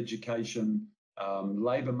adult education,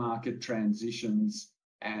 labour market transitions,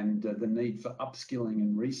 and the need for upskilling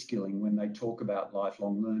and reskilling when they talk about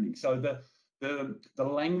lifelong learning. So the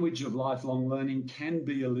language of lifelong learning can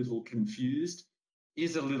be a little confused,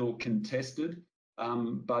 is a little contested,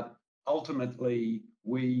 but ultimately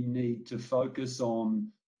we need to focus on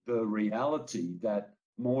the reality that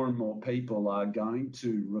more and more people are going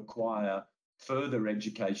to require further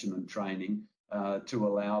education and training to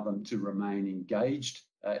allow them to remain engaged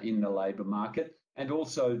in the labour market, and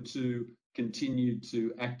also to continue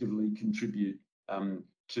to actively contribute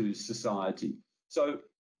to society. So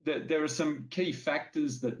there are some key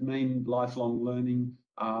factors that mean lifelong learning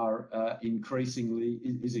are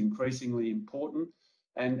is increasingly important,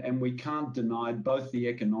 and we can't deny both the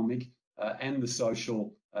economic and the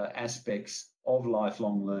social aspects of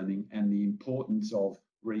lifelong learning and the importance of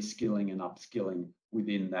reskilling and upskilling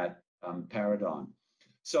within that paradigm.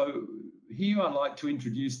 So here I'd like to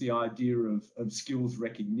introduce the idea of skills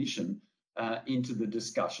recognition into the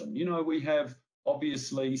discussion. You know, we have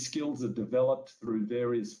obviously skills are developed through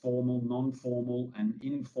various formal, non-formal and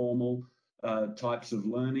informal types of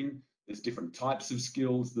learning. There's different types of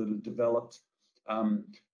skills that are developed.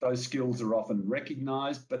 Those skills are often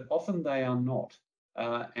recognised, but often they are not.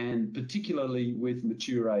 And particularly with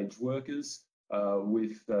mature age workers,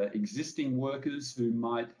 with existing workers who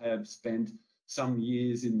might have spent some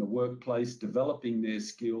years in the workplace developing their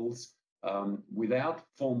skills without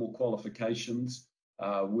formal qualifications,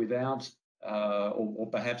 or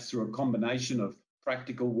perhaps through a combination of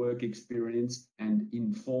practical work experience and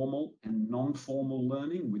informal and non-formal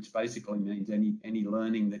learning, which basically means any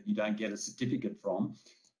learning that you don't get a certificate from.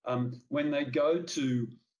 When they go to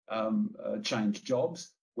change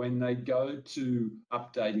jobs, when they go to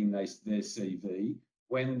updating their CV,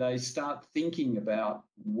 when they start thinking about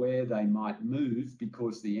where they might move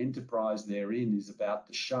because the enterprise they're in is about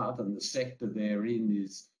to shut and the sector they're in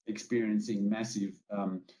is experiencing massive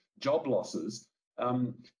job losses,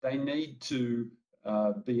 they need to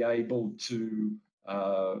be able to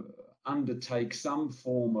undertake some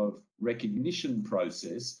form of recognition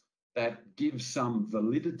process that gives some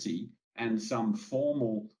validity and some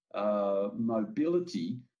formal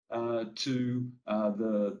mobility to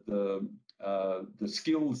the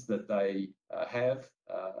skills that they have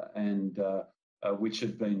and which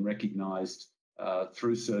have been recognised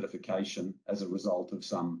through certification as a result of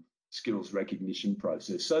some skills recognition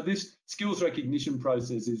process. So this skills recognition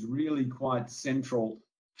process is really quite central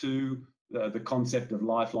to the concept of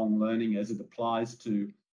lifelong learning as it applies to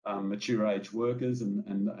mature age workers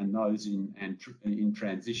and those in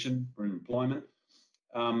transition for employment.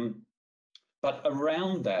 But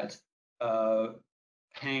around that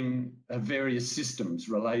hang various systems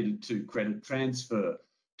related to credit transfer,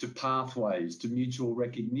 to pathways, to mutual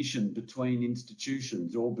recognition between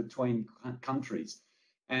institutions or between countries.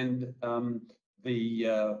 And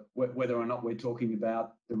whether or not we're talking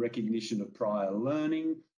about the recognition of prior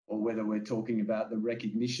learning or whether we're talking about the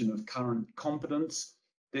recognition of current competence,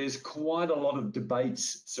 there's quite a lot of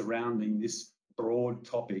debates surrounding this broad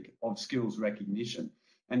topic of skills recognition.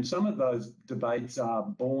 And some of those debates are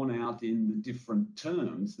borne out in the different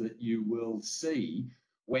terms that you will see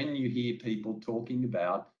when you hear people talking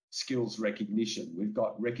about skills recognition. We've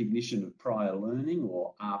got recognition of prior learning,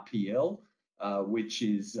 or RPL, which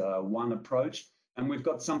is one approach. And we've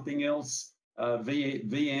got something else,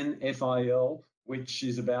 VNFIL, which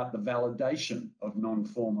is about the validation of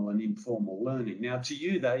non-formal and informal learning. Now, to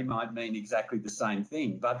you, they might mean exactly the same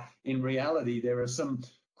thing, but in reality, there are some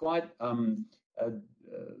quite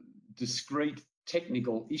discrete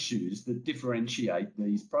technical issues that differentiate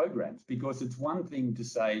these programs, because it's one thing to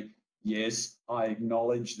say, yes, I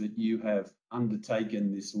acknowledge that you have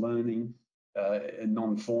undertaken this learning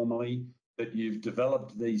non-formally, that you've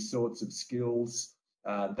developed these sorts of skills,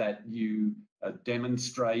 that you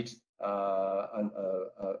demonstrate a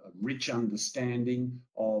rich understanding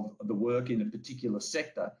of the work in a particular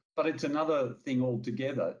sector. But it's another thing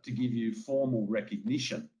altogether to give you formal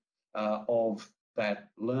recognition of that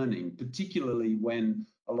learning, particularly when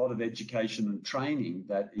a lot of education and training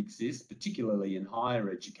that exists, particularly in higher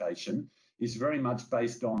education, is very much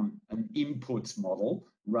based on an inputs model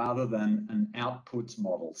rather than an outputs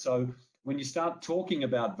model. So when you start talking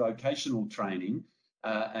about vocational training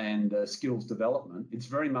and skills development, it's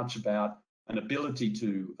very much about an ability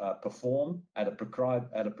to perform at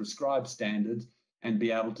a prescribed standard and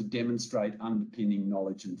be able to demonstrate underpinning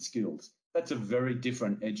knowledge and skills. That's a very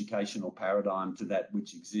different educational paradigm to that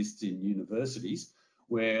which exists in universities,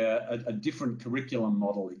 where a different curriculum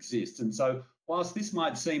model exists. And so whilst this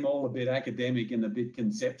might seem all a bit academic and a bit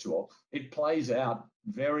conceptual, it plays out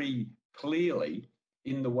very clearly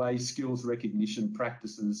in the way skills recognition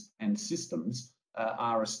practices and systems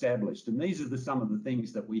are established. And these are some of the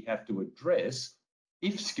things that we have to address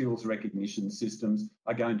if skills recognition systems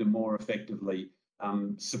are going to more effectively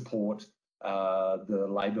support the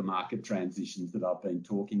labour market transitions that I've been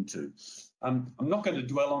talking to. I'm not going to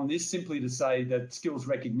dwell on this, simply to say that skills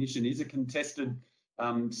recognition is a contested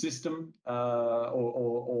system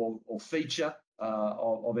or feature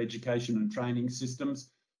of education and training systems.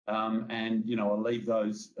 And, you know, I'll leave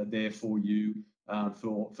those there for you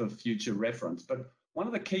for future reference. But one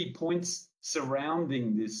of the key points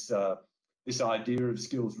surrounding this, this idea of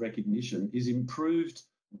skills recognition is improved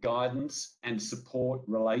guidance and support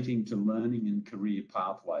relating to learning and career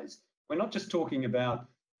pathways. We're not just talking about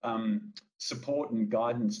support and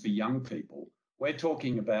guidance for young people. We're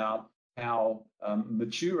talking about how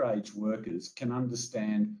mature age workers can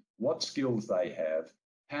understand what skills they have,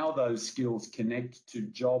 how those skills connect to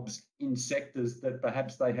jobs in sectors that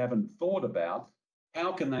perhaps they haven't thought about.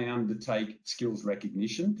 How can they undertake skills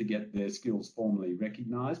recognition to get their skills formally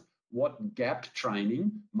recognised? What gap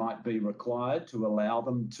training might be required to allow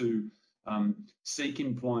them to seek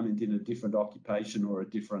employment in a different occupation or a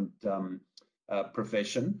different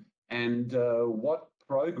profession? And what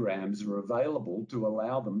programs are available to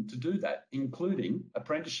allow them to do that, including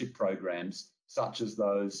apprenticeship programs such as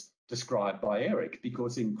those described by Eric,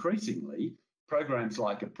 because increasingly programs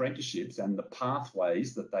like apprenticeships and the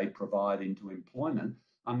pathways that they provide into employment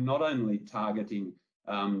are not only targeting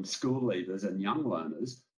school leavers and young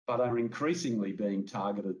learners, but are increasingly being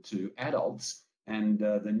targeted to adults. And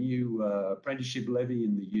the new apprenticeship levy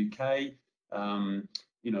in the UK,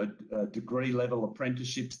 you know, degree level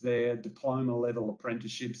apprenticeships there, diploma level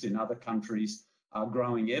apprenticeships in other countries are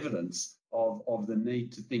growing evidence of the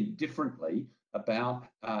need to think differently about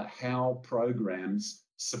how programs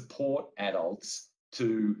support adults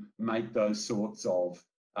to make those sorts of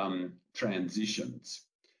transitions.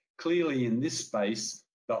 Clearly in this space,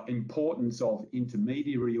 the importance of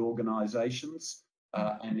intermediary organisations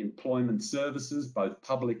and employment services, both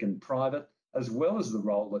public and private, as well as the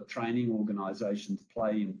role that training organisations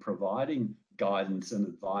play in providing guidance and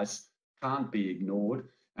advice, can't be ignored.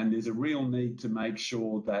 And there's a real need to make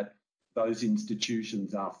sure that those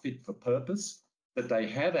institutions are fit for purpose, that they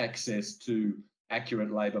have access to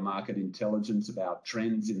accurate labour market intelligence about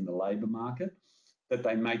trends in the labour market, that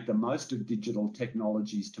they make the most of digital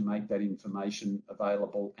technologies to make that information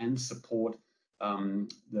available and support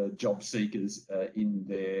the job seekers in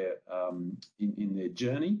their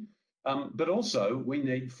journey. But also we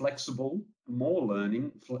need flexible, more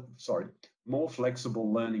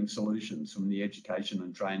flexible learning solutions from the education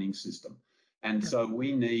and training system. And so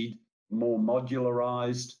we need more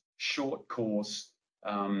modularized, short course,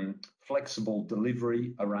 flexible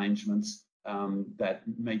delivery arrangements that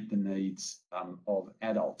meet the needs of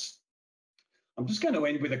adults. I'm just going to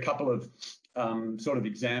end with a couple of sort of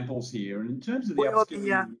examples here. And in terms of the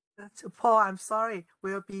upskilling... Paul, I'm sorry,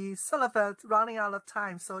 we'll be sort of running out of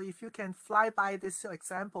time. So if you can fly by these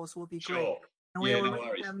examples, will be great. And we will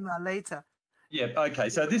read them later. Yeah, okay.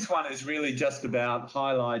 So this one is really just about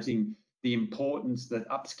highlighting the importance that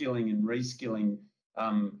upskilling and reskilling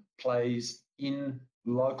plays in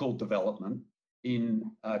local development,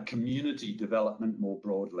 in community development more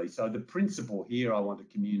broadly. So the principle here I want to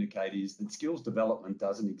communicate is that skills development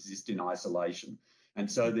doesn't exist in isolation.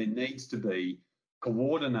 And so there needs to be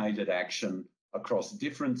coordinated action across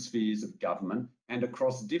different spheres of government and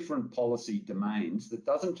across different policy domains that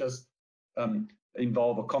doesn't just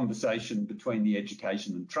involve a conversation between the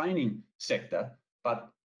education and training sector,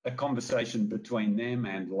 but a conversation between them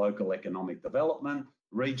and local economic development,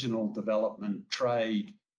 regional development,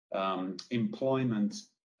 trade, employment,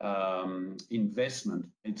 investment,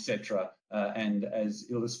 etc. And as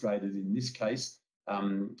illustrated in this case,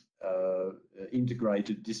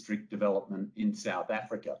 integrated district development in South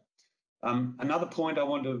Africa. Another point I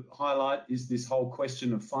want to highlight is this whole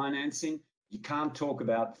question of financing. You can't talk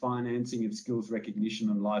about financing of skills recognition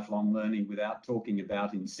and lifelong learning without talking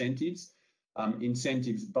about incentives.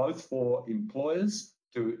 Incentives both for employers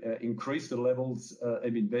to increase the levels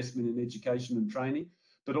of investment in education and training,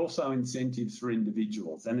 but also incentives for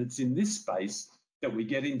individuals. And it's in this space that we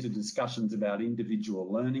get into discussions about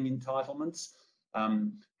individual learning entitlements.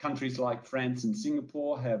 Countries like France and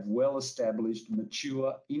Singapore have well-established,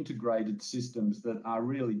 mature, integrated systems that are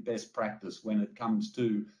really best practice when it comes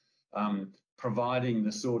to providing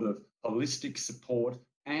the sort of holistic support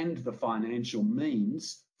and the financial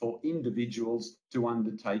means for individuals to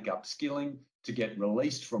undertake upskilling, to get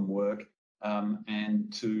released from work,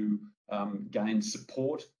 and to gain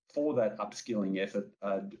support for that upskilling effort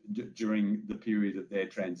during the period of their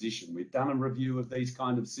transition. We've done a review of these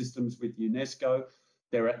kind of systems with UNESCO.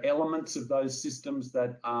 There are elements of those systems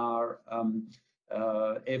that are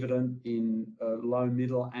evident in low,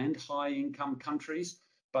 middle and high income countries,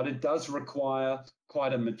 but it does require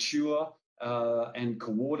quite a mature and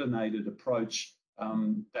coordinated approach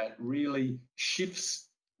that really shifts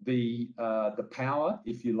the power,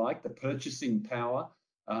 if you like, the purchasing power,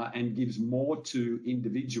 and gives more to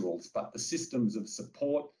individuals. But the systems of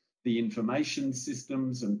support, the information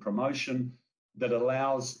systems and promotion that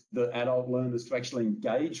allows the adult learners to actually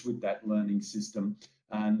engage with that learning system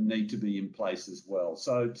need to be in place as well.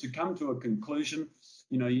 So to come to a conclusion,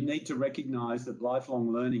 you need to recognise that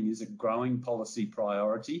lifelong learning is a growing policy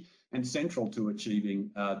priority and central to achieving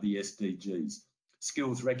the SDGs.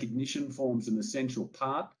 Skills recognition forms an essential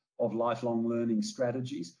part of lifelong learning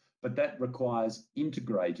strategies, but that requires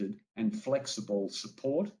integrated and flexible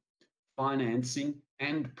support, financing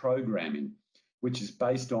and programming, which is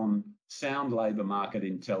based on sound labour market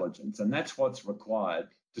intelligence. And that's what's required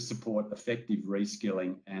to support effective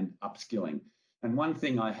reskilling and upskilling. And one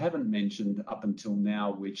thing I haven't mentioned up until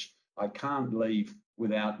now, which I can't leave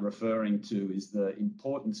without referring to, is the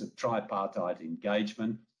importance of tripartite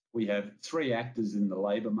engagement. We have three actors in the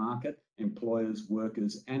labour market: employers,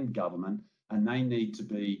 workers and government, and they need to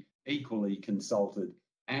be equally consulted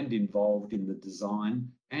and involved in the design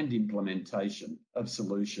and implementation of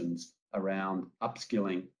solutions around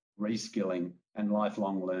upskilling, reskilling and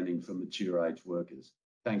lifelong learning for mature age workers.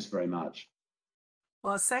 Thanks very much.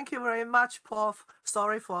 Well, thank you very much, Paul.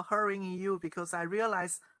 Sorry for hurrying you, because I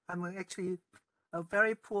realize I'm actually a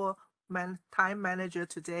very poor time manager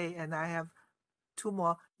today, and I have two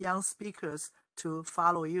more young speakers to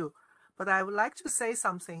follow you. But I would like to say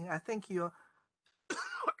something. I think your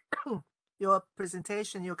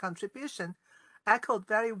presentation, your contribution echoed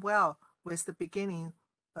very well with the beginning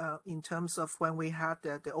in terms of when we had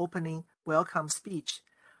the opening welcome speech,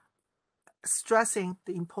 stressing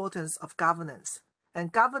the importance of governance.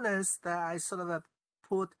 And governance, that I sort of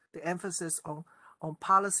put the emphasis on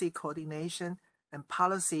policy coordination and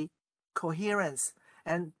policy coherence.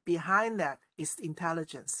 And behind that is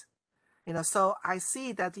intelligence. So I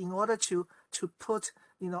see that in order to put,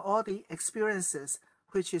 all the experiences,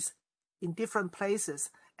 which is in different places,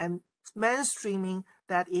 and mainstreaming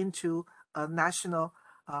that into a national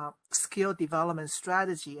skill development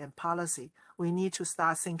strategy and policy, we need to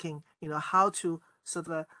start thinking, how to sort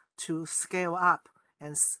of to scale up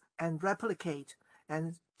and replicate,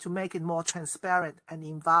 and to make it more transparent and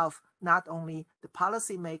involve not only the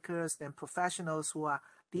policymakers and professionals who are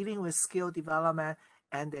dealing with skill development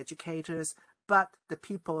and educators, but the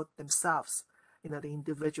people themselves, the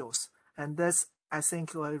individuals. And this, I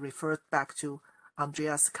think, will refer back to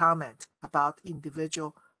Andreas' comment about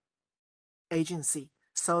individual agency,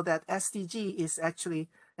 so that SDG is actually,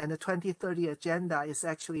 and the 2030 agenda is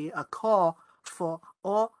actually a call for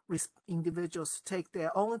all individuals to take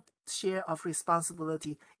their own share of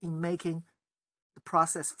responsibility in making the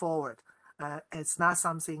process forward. It's not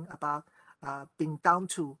something about being down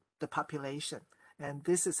to the population. And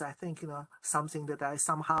this is, I think, something that I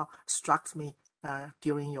somehow struck me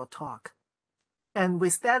during your talk. And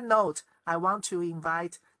with that note, I want to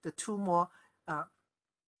invite the two more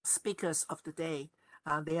speakers of the day.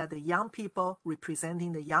 They are the young people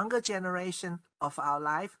representing the younger generation of our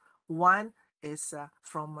life. One is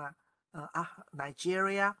from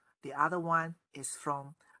Nigeria. The other one is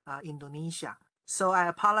from Indonesia. So I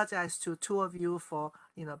apologize to two of you for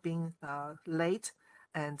being late,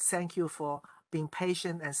 and thank you for being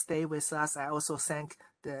patient and stay with us. I also thank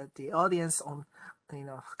the audience on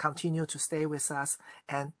continue to stay with us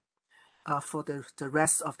and for the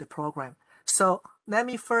rest of the program. So let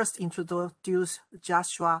me first introduce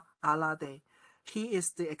Joshua Alade. He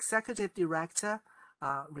is the Executive Director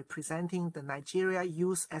representing the Nigeria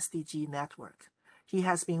Youth SDG Network. He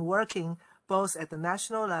has been working both at the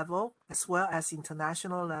national level as well as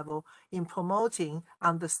international level in promoting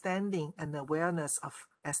understanding and awareness of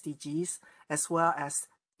SDGs as well as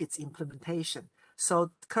its implementation.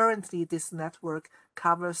 So currently this network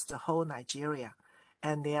covers the whole Nigeria,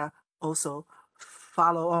 and they are also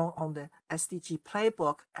follow on the SDG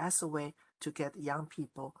playbook as a way to get young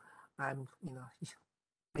people,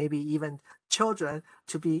 maybe even children,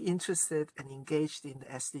 to be interested and engaged in the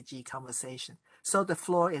SDG conversation. So the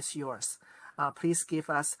floor is yours. Please give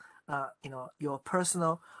us, your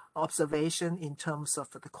personal observation in terms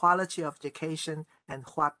of the quality of education and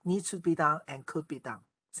what needs to be done and could be done.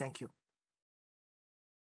 Thank you.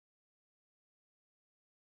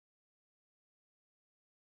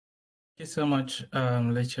 Thank you so much,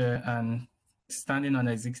 Schleicher. And standing on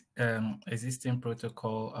existing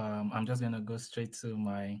protocol, I'm just going to go straight to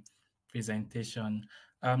my presentation.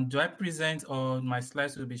 Do I present, or my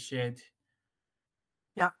slides will be shared?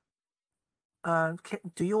 Yeah.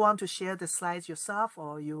 Do you want to share the slides yourself,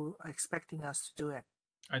 or are you expecting us to do it?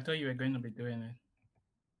 I thought you were going to be doing it.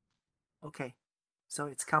 Okay, so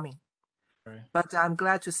it's coming. Right. But I'm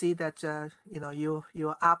glad to see that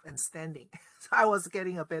you're up and standing. I was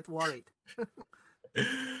getting a bit worried.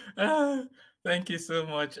 Thank you so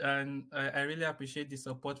much, and I really appreciate the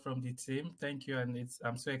support from the team. Thank you, and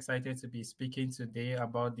I'm so excited to be speaking today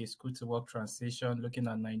about the school to work transition, looking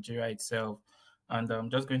at Nigeria itself. And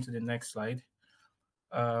I'm just going to the next slide.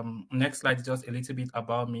 Next slide is just a little bit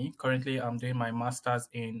about me. Currently, I'm doing my master's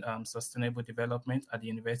in sustainable development at the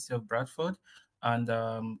University of Bradford, and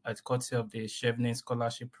at courtesy of the Chevening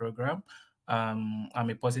Scholarship Program. I'm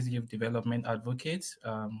a positive development advocate.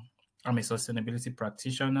 I'm a sustainability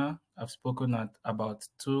practitioner. I've spoken at about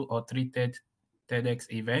 2 or 3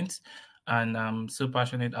 TEDx events, and I'm so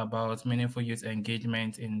passionate about meaningful youth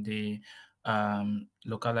engagement in the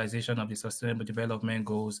localization of the sustainable development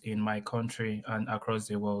goals in my country and across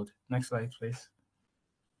the world. Next slide, please.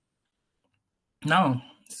 Now,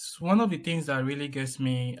 one of the things that really gets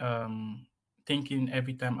me thinking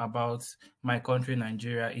every time about my country,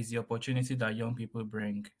 Nigeria, is the opportunity that young people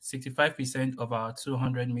bring. 65% of our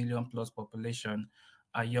 200 million plus population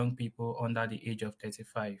are young people under the age of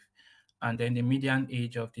 35. And then the median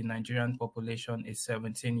age of the Nigerian population is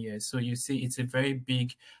 17 years. So you see, it's a very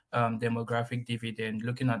big demographic dividend,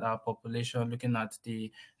 looking at our population, looking at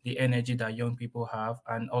the energy that young people have,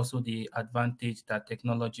 and also the advantage that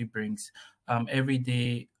technology brings. Every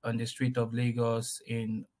day on the street of Lagos,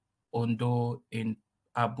 in Ondo, in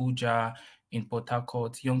Abuja, in Port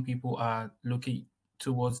Harcourt, young people are looking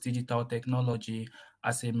towards digital technology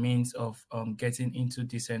as a means of getting into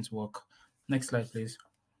decent work. Next slide, please.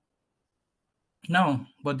 Now,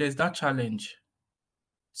 but there's that challenge.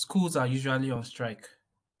 Schools are usually on strike.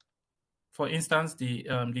 For instance, the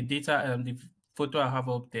data, the photo I have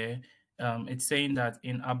up there, it's saying that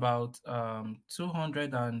in about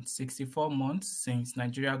 264 months since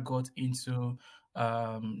Nigeria got into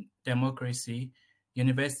democracy,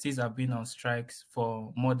 universities have been on strikes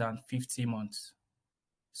for more than 50 months.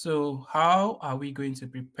 So how are we going to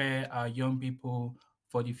prepare our young people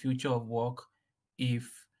for the future of work if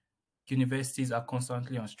universities are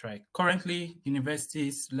constantly on strike? Currently,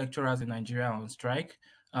 universities, lecturers in Nigeria are on strike.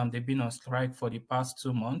 They've been on strike for the past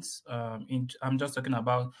 2 months. I'm just talking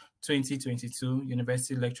about 2022.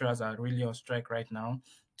 University lecturers are really on strike right now.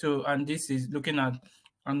 So, and this is looking at,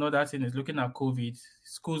 another thing is looking at COVID.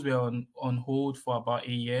 Schools were on hold for about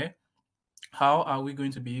a year. How are we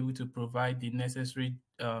going to be able to provide the necessary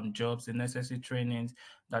jobs, the necessary trainings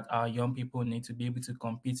that our young people need to be able to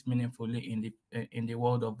compete meaningfully in the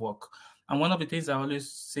world of work? And one of the things I always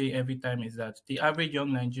say every time is that the average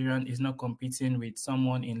young Nigerian is not competing with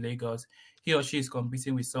someone in Lagos. He or she is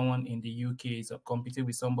competing with someone in the UK, is competing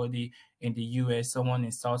with somebody in the US, someone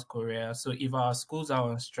in South Korea. So if our schools are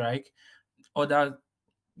on strike, other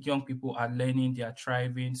young people are learning, they are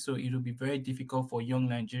thriving. So it will be very difficult for young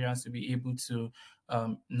Nigerians to be able to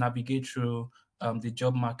navigate through the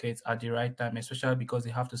job market at the right time, especially because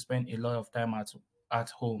they have to spend a lot of time at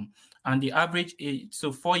home. And the average age,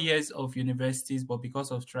 so 4 years of universities, but because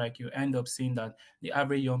of strike, you end up seeing that the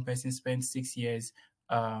average young person spends 6 years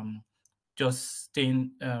just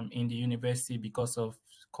staying in the university because of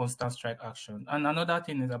constant strike action. And another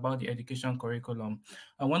thing is about the education curriculum.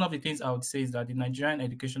 And one of the things I would say is that the Nigerian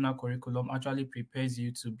educational curriculum actually prepares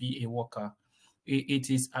you to be a worker. It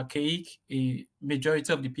is archaic. A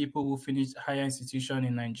majority of the people who finish higher institution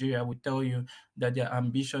in Nigeria will tell you that their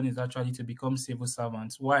ambition is actually to become civil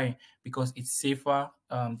servants. Why? Because it's safer,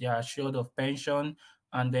 they are assured of pension,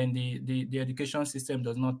 and then the education system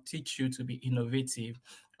does not teach you to be innovative.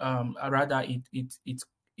 Rather,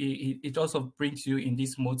 it also brings you in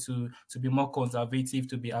this mode to be more conservative,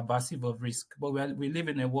 to be aversive of risk. But we live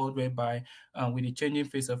in a world whereby with the changing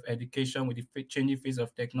face of education, with the changing face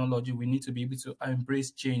of technology, we need to be able to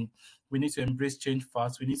embrace change. We need to embrace change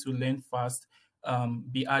fast. We need to learn fast,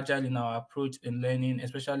 be agile in our approach in learning,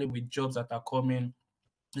 especially with jobs that are coming.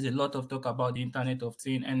 There's a lot of talk about the Internet of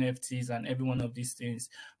Things, NFTs, and every one of these things.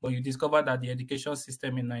 But you discover that the education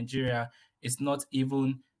system in Nigeria is not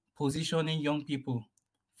even positioning young people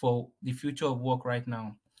for the future of work right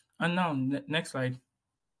now. And now, next slide.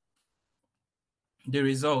 The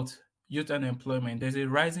result, youth unemployment. There's a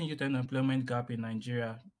rising youth unemployment gap in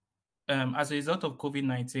Nigeria. As a result of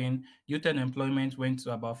COVID-19, youth unemployment went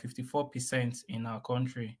to about 54% in our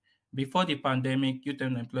country. Before the pandemic, youth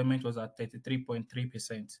unemployment was at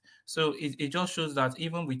 33.3%. So it just shows that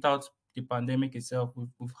even without the pandemic itself,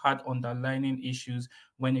 we've had underlying issues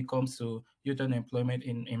when it comes to youth unemployment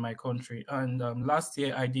in my country. And last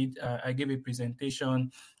year I gave a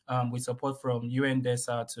presentation with support from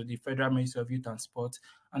DESA to the Federal Ministry of Youth and Sport,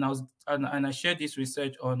 and I shared this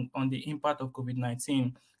research on the impact of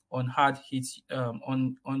COVID-19 on hard hit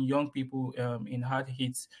on young people in hard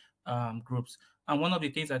hit groups. And one of the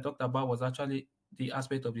things I talked about was actually the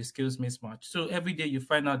aspect of the skills mismatch. So every day you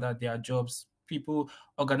find out that there are jobs,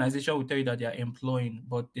 organization will tell you that they are employing,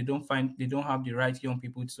 but they don't have the right young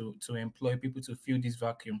people to employ, people to fill this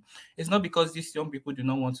vacuum. It's not because these young people do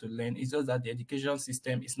not want to learn, it's just that the education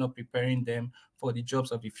system is not preparing them for the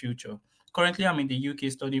jobs of the future. Currently, I'm in the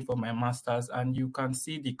UK studying for my master's, and you can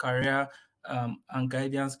see the career and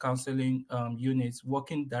guidance counseling units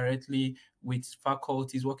working directly with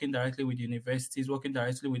faculties, working directly with universities, working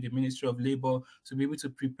directly with the Ministry of Labour to be able to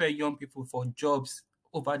prepare young people for jobs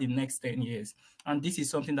over the next 10 years. And this is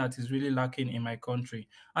something that is really lacking in my country.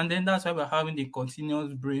 And then that's why we're having the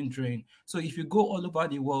continuous brain drain. So if you go all over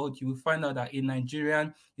the world, you will find out that a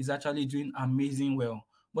Nigerian is actually doing amazing well,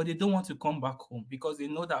 but they don't want to come back home because they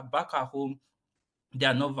know that back at home, they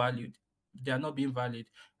are not valued. They are not being valued.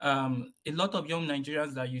 A lot of young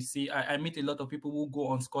Nigerians that you see, I meet a lot of people who go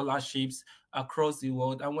on scholarships across the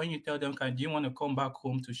world. And when you tell them, do you want to come back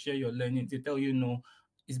home to share your learning? They tell you, no,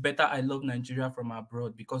 it's better I love Nigeria from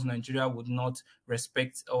abroad because Nigeria would not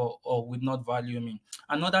respect or would not value me.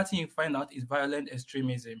 Another thing you find out is violent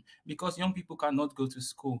extremism. Because young people cannot go to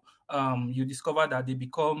school, you discover that they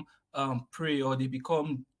become prey, or they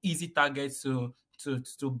become easy targets to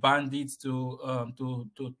bandits,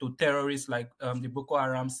 to terrorists like the Boko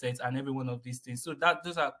Haram sets and every one of these things. So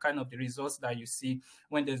those are kind of the results that you see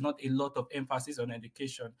when there's not a lot of emphasis on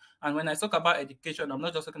education. And when I talk about education, I'm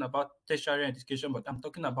not just talking about tertiary education, but I'm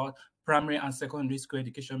talking about primary and secondary school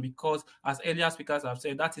education, because as earlier speakers have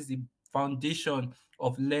said, that is the foundation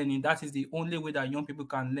of learning. That is the only way that young people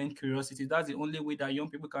can learn curiosity. That's the only way that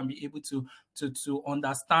young people can be able to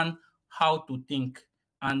understand how to think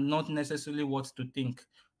and not necessarily what to think.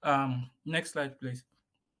 Next slide, please.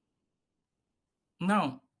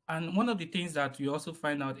 Now, and one of the things that we also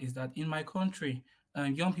find out is that in my country,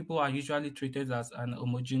 young people are usually treated as an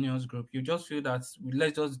homogeneous group. You just feel that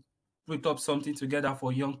let's just put up something together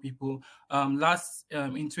for young people. In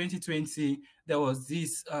 2020, there was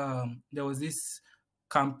this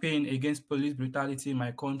campaign against police brutality in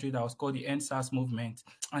my country that was called the End SARS movement.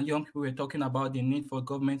 And young people were talking about the need for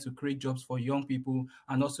government to create jobs for young people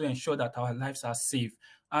and also ensure that our lives are safe.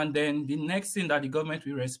 And then the next thing that the government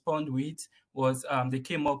will respond with was they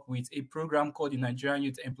came up with a program called the Nigerian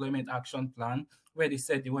Youth Employment Action Plan, where they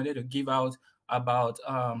said they wanted to give out about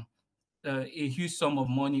a huge sum of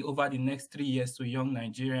money over the next 3 years to young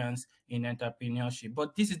Nigerians in entrepreneurship.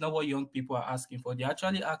 But this is not what young people are asking for. They're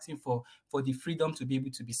actually asking for the freedom to be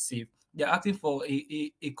able to be safe. They're asking for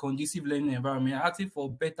a conducive learning environment. They're asking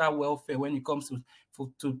for better welfare when it comes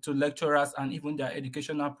to lecturers and even their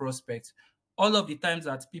educational prospects. All of the times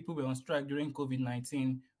that people were on strike during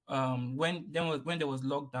COVID-19, when there was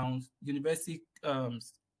lockdowns, university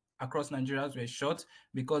across Nigeria were shut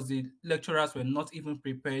because the lecturers were not even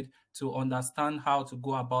prepared to understand how to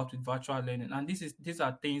go about with virtual learning. And these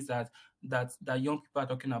are things that young people are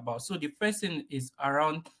talking about. So the first thing is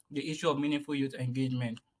around the issue of meaningful youth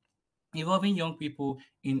engagement, involving young people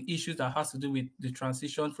in issues that has to do with the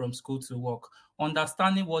transition from school to work,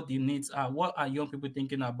 understanding what the needs are, what are young people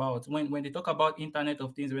thinking about when they talk about Internet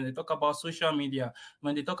of Things, when they talk about social media,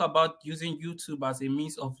 when they talk about using YouTube as a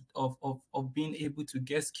means of being able to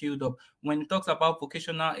get skilled up. When it talks about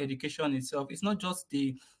vocational education itself, it's not just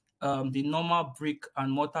the normal brick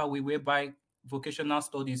and mortar way whereby vocational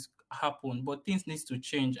studies happen, but things need to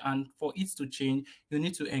change. And for it to change, you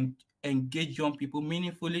need to engage young people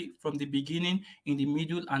meaningfully from the beginning, in the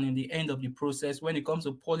middle, and in the end of the process. When it comes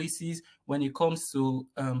to policies, when it comes to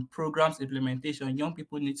programs implementation, young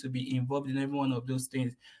people need to be involved in every one of those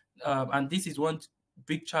things. And this is one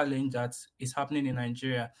big challenge that is happening in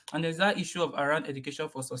Nigeria. And there's that issue of around education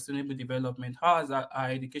for sustainable development. How is our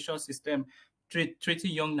education system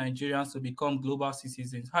treating young Nigerians to become global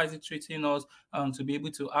citizens? How is it treating us to be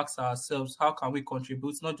able to ask ourselves, how can we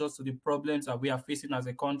contribute not just to the problems that we are facing as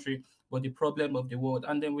a country, but the problem of the world?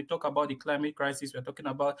 And then we talk about the climate crisis. We're talking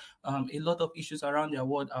about a lot of issues around the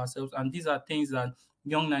world ourselves. And these are things that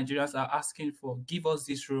young Nigerians are asking for. Give us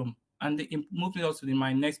this room. And moving on to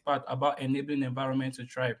my next part about enabling environment to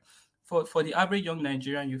thrive. For the average young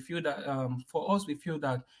Nigerian, you feel that for us, we feel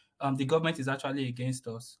that the government is actually against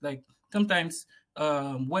us. Like sometimes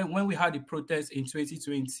when we had the protest in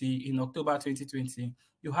 2020, in October 2020,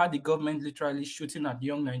 you had the government literally shooting at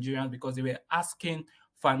young Nigerians because they were asking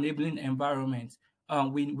for enabling environment.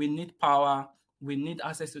 We need power, we need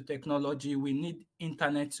access to technology, we need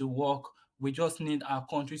internet to work. We just need our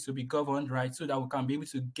countries to be governed right so that we can be able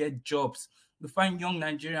to get jobs. We find young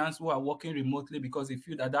Nigerians who are working remotely because they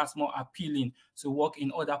feel that that's more appealing to work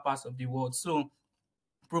in other parts of the world. So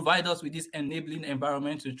provide us with this enabling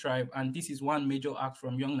environment to thrive. And this is one major act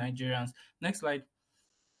from young Nigerians. Next slide.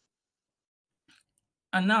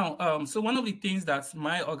 And now, so one of the things that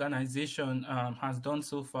my organization has done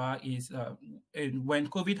so far is when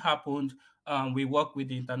COVID happened, we worked with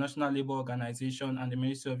the International Labour Organization and the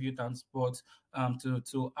Ministry of Youth and Sports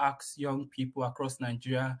to ask young people across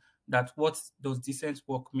Nigeria that what does decent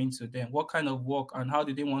work mean to them? What kind of work and how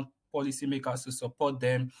do they want policymakers to support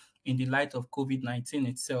them in the light of COVID-19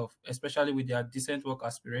 itself, especially with their decent work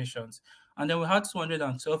aspirations? And then we had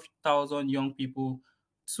 212,000 young people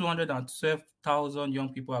 212,000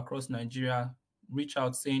 young people across Nigeria reach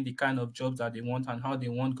out saying the kind of jobs that they want and how they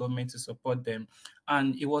want government to support them.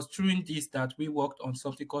 And it was during this that we worked on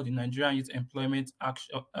something called the Nigerian Youth Employment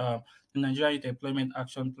Action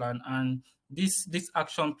Plan. And this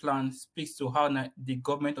action plan speaks to how the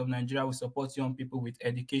government of Nigeria will support young people with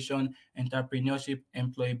education, entrepreneurship,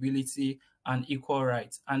 employability, and equal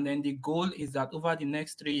rights. And then the goal is that over the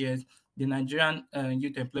next 3 years, the Nigerian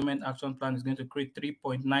Youth Employment Action Plan is going to create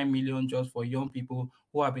 3.9 million jobs for young people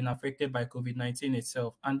who have been affected by COVID-19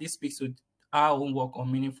 itself. And this speaks to our own work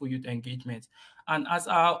on meaningful youth engagement. And as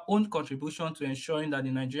our own contribution to ensuring that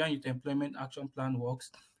the Nigerian Youth Employment Action Plan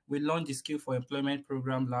works, we launched the Skill for Employment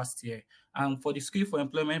program last year. And for the Skill for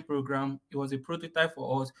Employment program, it was a prototype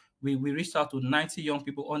for us. We reached out to 90 young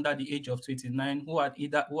people under the age of 29 who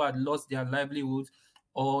had lost their livelihoods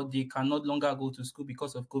or they can no longer go to school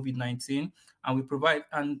because of COVID-19. And we provide,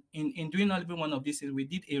 and in doing every one of these, we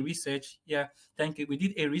did a research. Yeah, thank you. We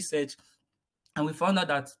did a research and we found out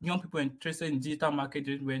that young people were interested in digital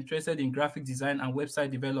marketing, were interested in graphic design and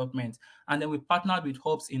website development. And then we partnered with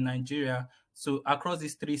hubs in Nigeria, so across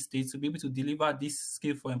these 3 states, to be able to deliver this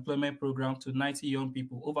Skill for Employment program to 90 young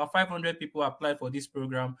people. Over 500 people applied for this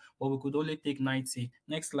program, but we could only take 90.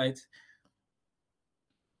 Next slide.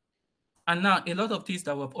 And now, a lot of things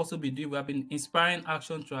that we've also been doing, we have been inspiring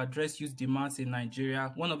action to address youth demands in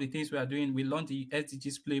Nigeria. One of the things we are doing, we launched the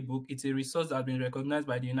SDGs Playbook. It's a resource that has been recognized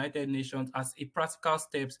by the United Nations as a practical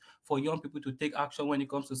steps for young people to take action when it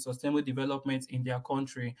comes to sustainable development in their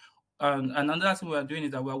country. And another thing we are doing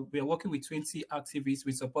is that we are working with 20 activists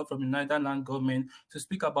with support from the Netherlands government to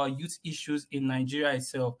speak about youth issues in Nigeria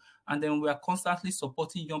itself. And then we are constantly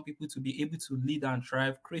supporting young people to be able to lead and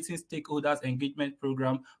thrive, creating stakeholders engagement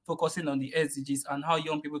program, focusing on the SDGs and how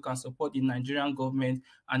young people can support the Nigerian government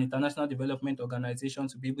and international development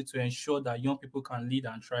organizations to be able to ensure that young people can lead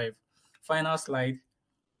and thrive. Final slide.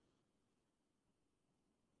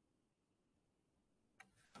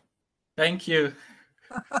 Thank you.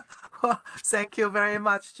 Well, thank you very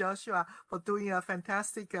much, Joshua, for doing a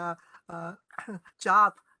fantastic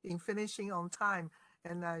job in finishing on time.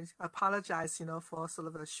 And I apologize, for sort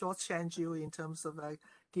of a shortchange you in terms of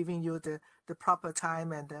giving you the proper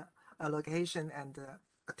time and allocation and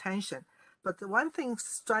attention. But the one thing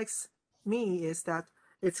strikes me is that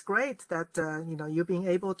it's great that you're being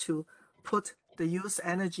able to put the youth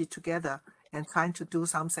energy together and trying to do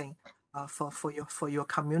something for your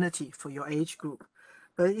community, for your age group.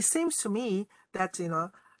 But it seems to me that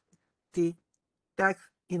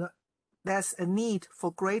there's a need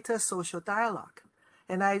for greater social dialogue.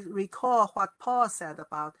 And I recall what Paul said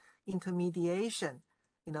about intermediation,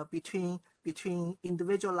 between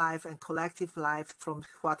individual life and collective life, from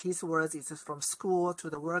what his words is from school to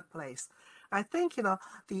the workplace. I think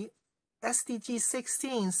the SDG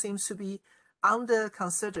 16 seems to be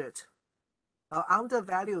under-considered or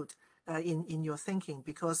undervalued in your thinking,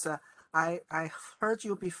 because I heard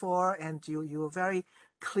you before, and you were very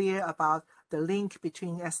clear about the link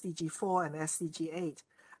between SDG 4 and SDG 8.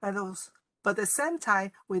 But at the same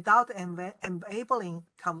time, without enabling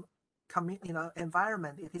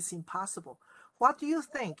environment, it is impossible. What do you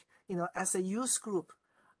think, as a youth group,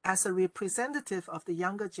 as a representative of the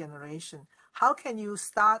younger generation, how can you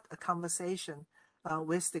start a conversation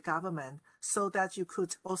with the government so that you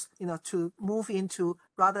could also, to move into,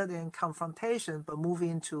 rather than confrontation, but move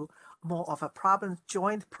into more of a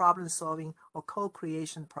joint problem solving or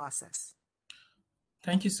co-creation process?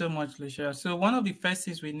 Thank you so much, Schleicher. So one of the first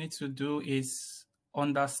things we need to do is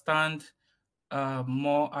understand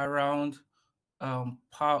more around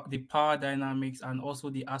the power dynamics and also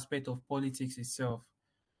the aspect of politics itself.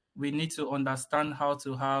 We need to understand how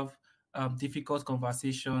to have difficult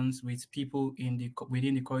conversations with people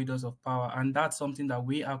within the corridors of power, and that's something that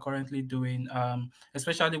we are currently doing.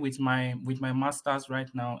 Especially with my masters right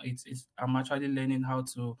now, I'm actually learning how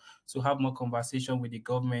to have more conversation with the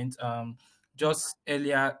government. Just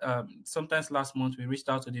earlier, sometimes last month, we reached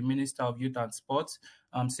out to the Minister of Youth and Sports,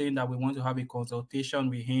 saying that we want to have a consultation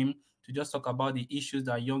with him to just talk about the issues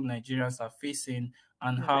that young Nigerians are facing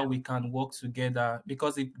and how we can work together,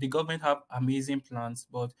 because the government have amazing plans,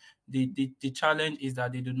 but the challenge is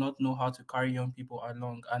that they do not know how to carry young people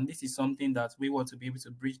along. And this is something that we want to be able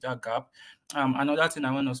to bridge that gap. Another thing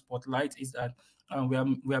I want to spotlight is that we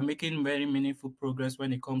are making very meaningful progress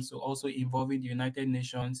when it comes to also involving the United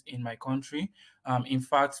Nations in my country. In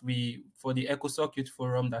fact, for the ECOSOC Youth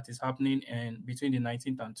Forum that is happening between the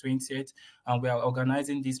 19th and 20th, and we are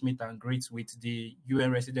organizing this meet and greet with the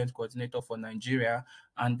UN Resident Coordinator for Nigeria.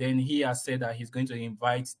 And then he has said that he's going to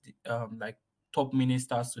invite like top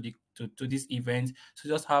ministers to this event to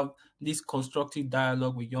just have this constructive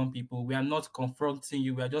dialogue with young people. We are not confronting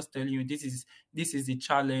you. We are just telling you this is the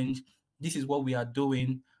challenge. This is what we are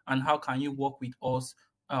doing, and how can you work with us,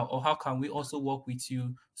 or how can we also work with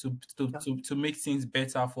you to make things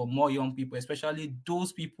better for more young people, especially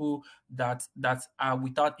those people that are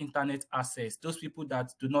without internet access, those people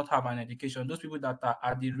that do not have an education, those people that are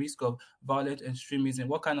at the risk of violent extremism.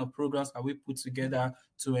 What kind of programs are we put together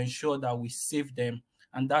to ensure that we save them?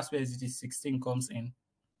 And that's where SDG 16 comes in.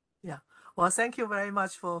 Yeah. Well, thank you very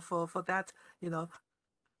much for that,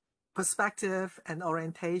 perspective and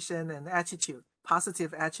orientation and attitude,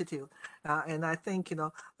 positive attitude. And I think,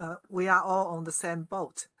 we are all on the same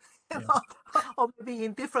boat, or maybe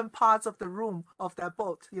in different parts of the room of that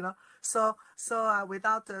boat, So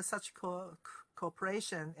without such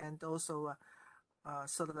cooperation and also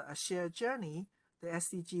sort of a shared journey, the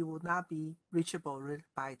SDG would not be reachable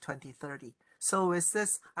by 2030. So with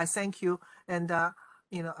this, I thank you. And, I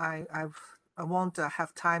won't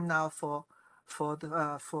have time now for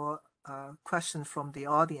questions from the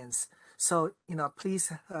audience. So,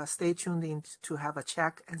 please stay tuned in to have a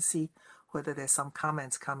check and see whether there's some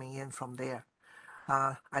comments coming in from there.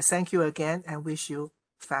 I thank you again and wish you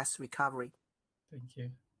fast recovery. Thank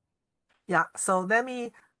you. Yeah, so let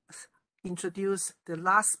me introduce the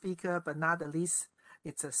last speaker, but not the least.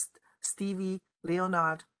 It's Stevie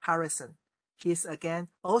Leonard Harrison. He's again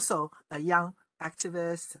also a young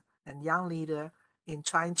activist and young leader in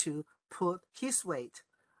trying to put his weight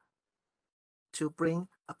to bring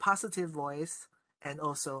a positive voice and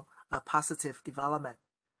also a positive development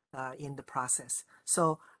in the process.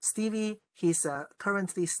 So Stevie, he's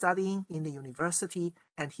currently studying in the university,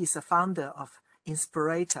 and he's a founder of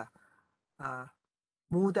Inspirator,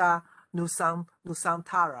 Muda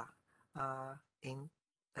Nusantara, in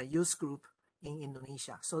a youth group in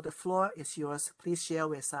Indonesia. So the floor is yours. Please share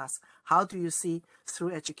with us, how do you see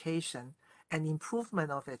through education and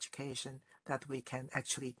improvement of education that we can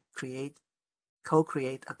actually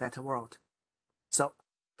co-create a better world? So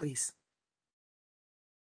please.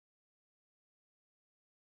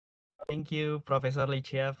 Thank you, Professor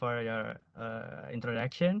Licia, for your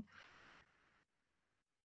introduction.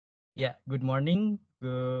 Yeah, good morning,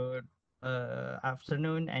 good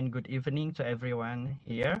afternoon, and good evening to everyone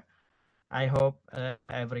here. I hope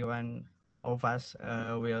everyone of us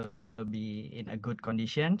will be in a good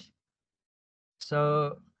condition.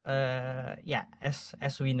 So yeah,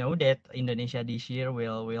 as we know that Indonesia this year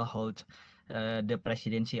will hold the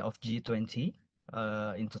presidency of G20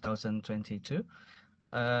 in 2022,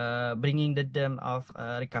 bringing the theme of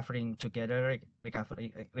recovering together,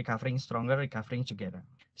 recovering stronger, recovering together.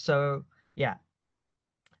 So yeah,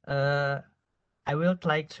 I would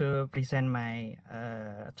like to present my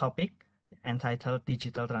topic entitled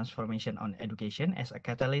Digital Transformation on Education as a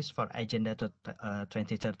Catalyst for Agenda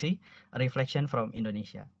 2030, a reflection from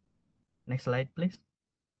Indonesia. Next slide, please.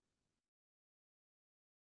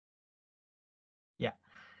 Yeah,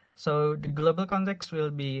 so the global context will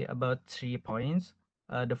be about 3 points.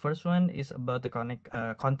 The first one is about the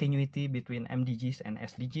continuity between MDGs and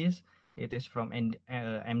SDGs. It is from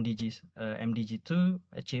MDG 2,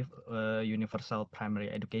 achieve universal primary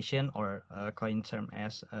education, or coined term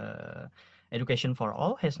as education for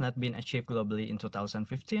all, has not been achieved globally in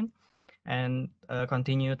 2015. And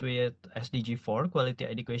continued with SDG 4, quality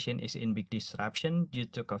education is in big disruption due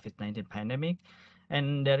to COVID-19 pandemic.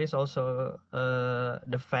 And there is also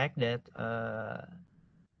the fact that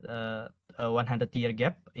a 100-year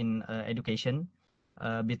gap in education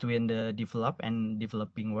between the developed and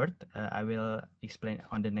developing world. I will explain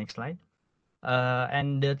on the next slide.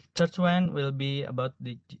 And the third one will be about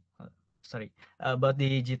the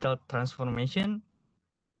digital transformation.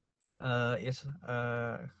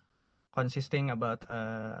 consisting about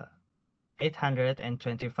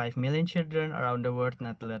 825 million children around the world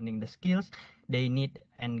not learning the skills they need,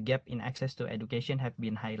 and gap in access to education have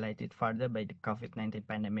been highlighted further by the COVID-19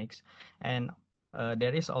 pandemics. And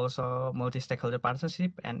there is also multi-stakeholder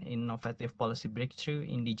partnership and innovative policy breakthrough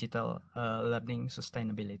in digital learning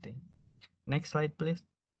sustainability. Next slide, please.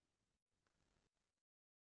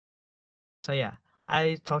 So yeah,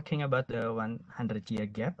 I talking about the 100-year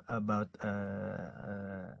gap about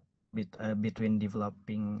between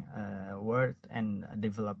developing world and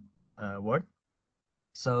developed world.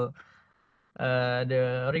 So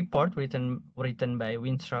the report written by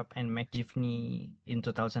Winthrop and McGivney in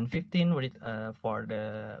 2015 for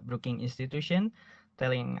the Brookings Institution,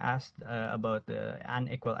 telling us about the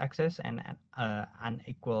unequal access and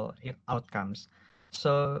unequal outcomes.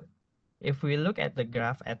 So if we look at the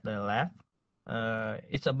graph at the left,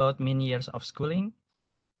 it's about mean years of schooling.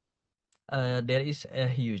 There is a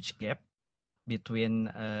huge gap between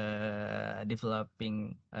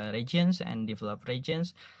developing regions and developed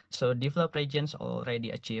regions. So developed regions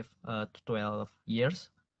already achieve 12 years.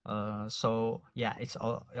 So yeah, it's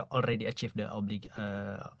already achieved the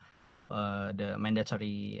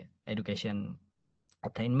mandatory education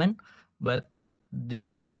attainment, but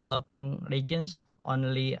developing regions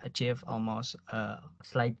only achieve almost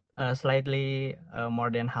slightly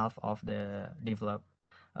more than half of the developed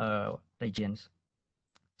regions.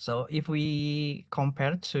 So if we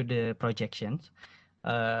compare to the projections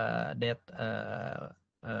that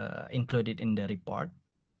included in the report,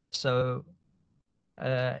 so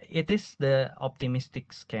it is the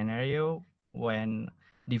optimistic scenario when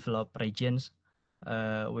developed regions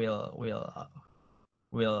will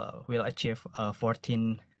achieve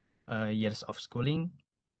 14 years of schooling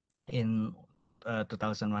in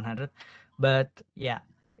 2100. But yeah,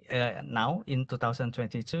 now in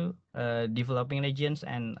 2022, developing regions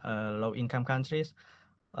and low-income countries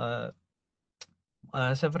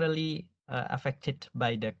severely affected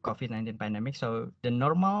by the COVID-19 pandemic. So the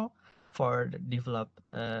normal for developing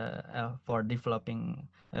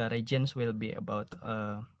regions will be about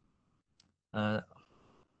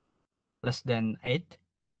less than eight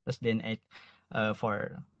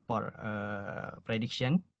for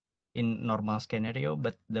prediction in normal scenario,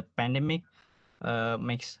 but the pandemic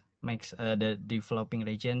makes the developing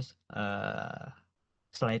regions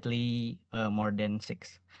slightly more than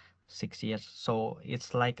six years. So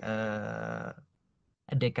it's like a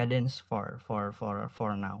decadence for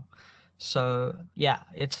now. So yeah,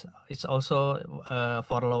 it's also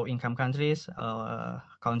for low income countries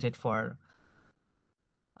counted for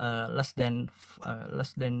less than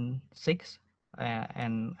 6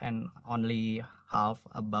 and only half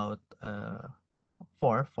about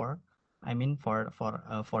 4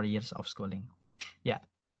 years of schooling. Yeah,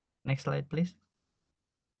 next slide please.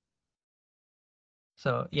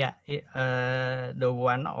 So yeah, the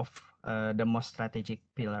one of the most strategic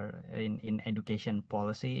pillar in education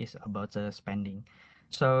policy is about the spending.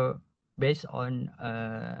 So based on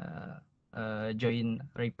joint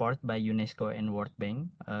report by UNESCO and World Bank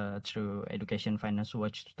through Education Finance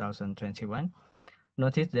Watch 2021,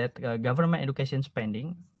 notice that government education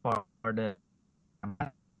spending for the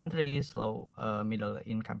countries, low middle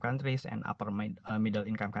income countries and upper middle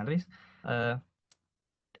income countries,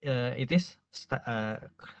 it is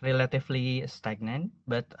relatively stagnant,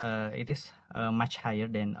 but it is much higher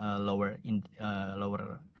than lower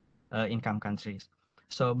income countries.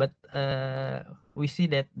 So, but we see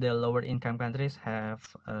that the lower income countries have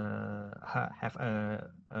a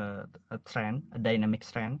trend, a dynamic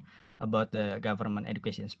trend about the government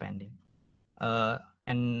education spending.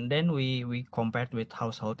 And then we compared with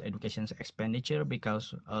household education expenditure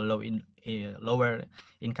because lower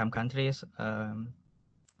income countries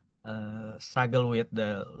struggle with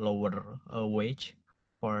the lower wage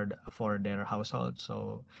for their household.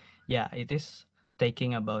 So yeah, it is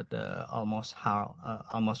taking about almost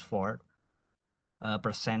 4%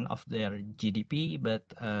 of their GDP, but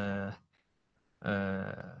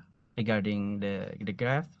regarding the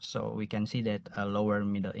graph, so we can see that lower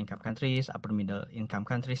middle income countries, upper middle income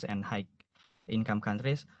countries, and high income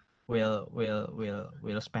countries will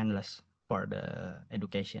spend less for the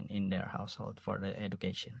education in their household for the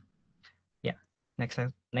education. Yeah, next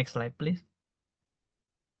slide please.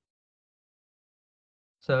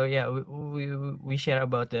 So yeah, we share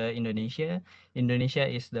about Indonesia. Indonesia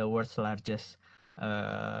is the world's largest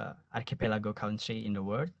archipelago country in the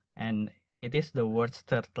world, and it is the world's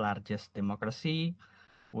third largest democracy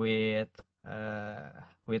with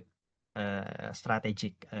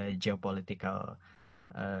strategic geopolitical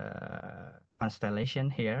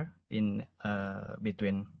constellation here in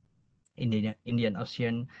between Indian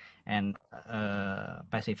Ocean and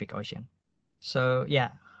Pacific Ocean. So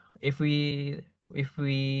yeah, if we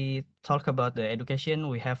talk about the education,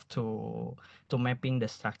 we have to mapping the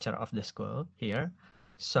structure of the school here.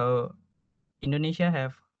 So Indonesia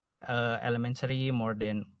have elementary more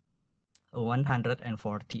than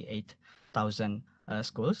 148,000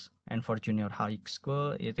 schools, and for junior high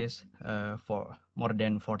school it is for more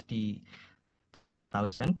than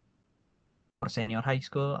 40,000. For senior high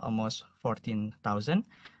school, almost 14,000,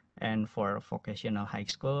 and for vocational high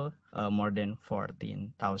school, more than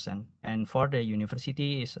 14,000. And for the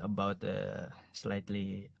university is about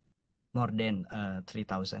slightly more than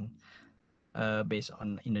 3,000, based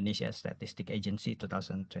on Indonesia Statistic Agency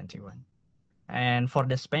 2021. And for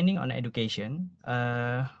the spending on education,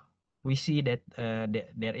 we see that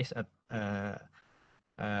there is a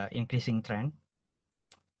increasing trend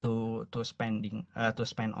to spend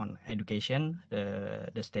on education,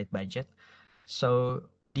 the state budget. So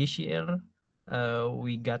this year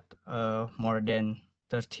we got more than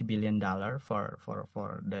 $30 billion for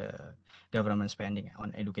the government spending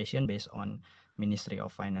on education based on Ministry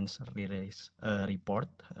of Finance release report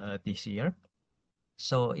this year.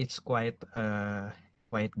 So it's quite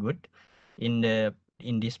good in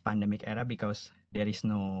this pandemic era because there is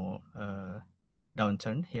no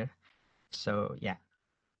downturn here. So yeah.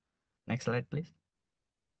 Next slide, please.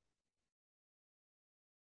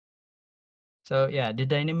 So yeah, the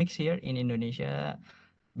dynamics here in Indonesia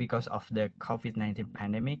because of the COVID-19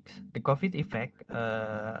 pandemic, the COVID effect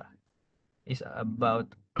is about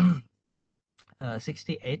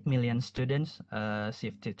 68 million students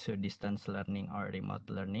shifted to distance learning or remote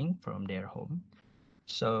learning from their home.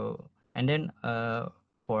 So and then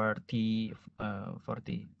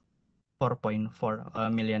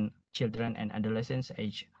 44.4 million children and adolescents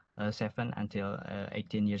aged 7 until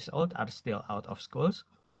 18 years old are still out of schools.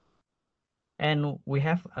 And we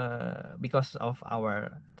have, because of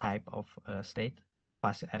our type of state,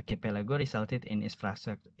 Pasir Archipelago resulted in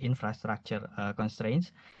infrastructure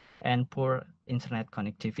constraints and poor internet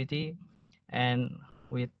connectivity. And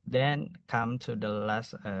we then come to the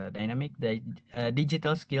last dynamic. The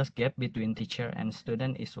digital skills gap between teacher and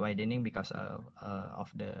student is widening because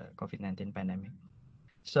of the COVID-19 pandemic.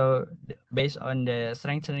 So based on the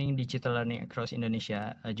strengthening digital learning across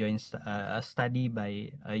Indonesia, joins a study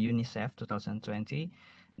by UNICEF 2020.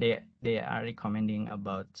 They are recommending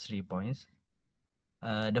about 3 points.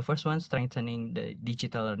 The first one, strengthening the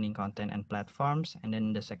digital learning content and platforms, and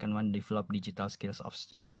then the second one, develop digital skills of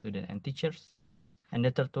students and teachers, and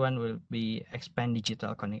the third one will be expand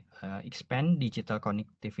digital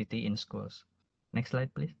connectivity in schools. Next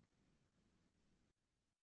slide, please.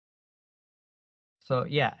 So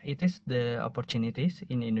yeah, it is the opportunities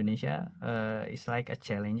in Indonesia. It's like a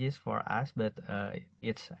challenges for us, but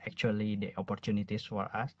it's actually the opportunities for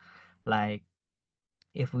us. Like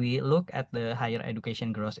if we look at the higher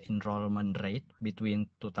education gross enrollment rate between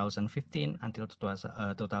 2015 until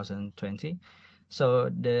 2020, so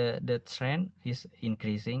the trend is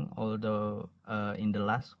increasing. Although in the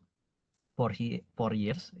last 4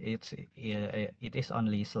 years, it is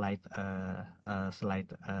only slight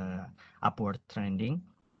upward trending.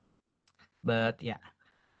 But yeah,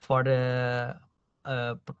 for the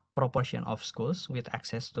proportion of schools with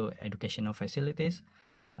access to educational facilities,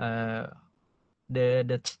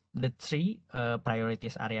 the three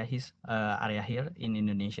priorities area here in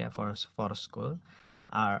Indonesia for school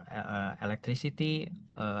are electricity,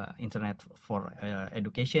 internet for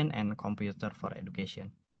education, and computer for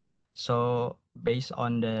education. So based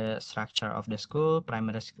on the structure of the school,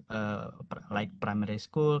 primary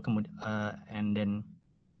school, and then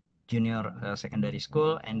junior secondary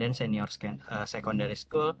school, and then senior secondary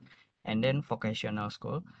school, and then vocational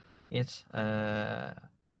school, it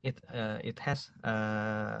has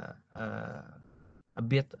a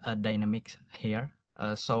bit dynamics here.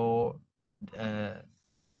 So the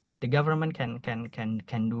government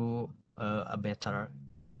can do a better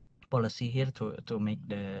policy here to make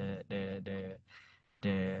the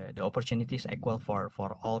opportunities equal for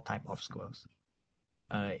all type of schools.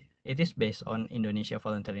 It is based on Indonesia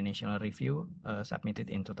Voluntary National Review submitted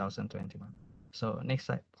in 2021. So next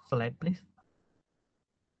slide, please.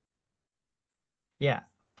 Yeah,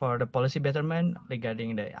 for the policy betterment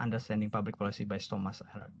regarding the understanding public policy by Thomas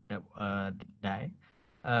Dye,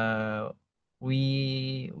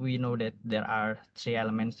 we know that there are 3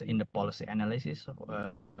 elements in the policy analysis,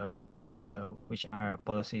 which are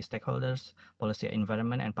policy stakeholders, policy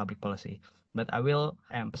environment, and public policy. But I will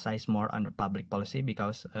emphasize more on the public policy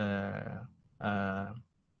because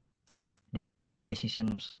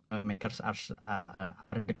decisions makers are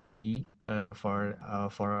the key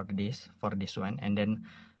for this one, and then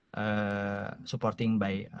supporting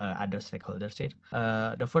by other stakeholders here.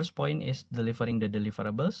 The first point is delivering the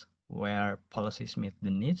deliverables where policies meet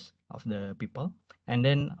the needs of the people. And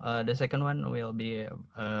then the second one will be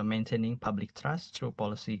maintaining public trust through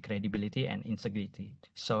policy credibility and integrity.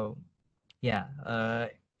 So yeah,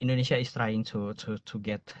 Indonesia is trying to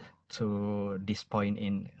get to this point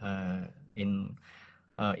in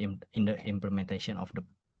the implementation of the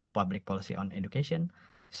public policy on education.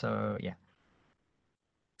 So yeah.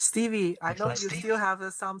 Stevie, I Next know slide, you Steve. still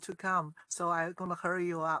have some to come, so I'm gonna hurry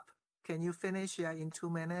you up. Can you finish in 2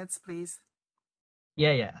 minutes, please?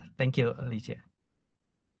 Yeah. Thank you, Alicia.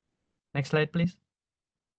 Next slide, please.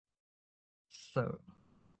 So,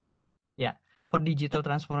 yeah, for digital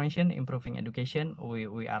transformation, improving education,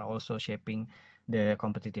 we are also shaping the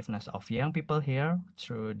competitiveness of young people here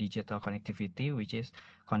through digital connectivity, which is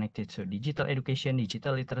connected to digital education,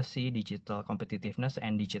 digital literacy, digital competitiveness,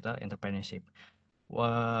 and digital entrepreneurship.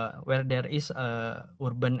 Where there is a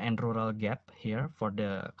urban and rural gap here for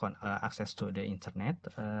the access to the internet.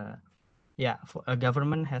 Yeah,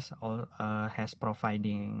 government has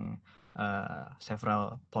providing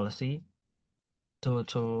several policy to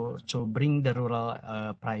bring the rural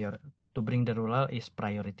is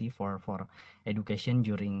priority for education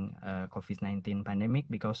during COVID-19 pandemic,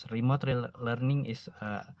 because remote learning is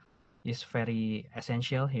very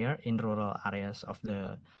essential here in rural areas of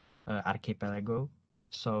the archipelago.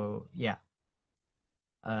 So yeah,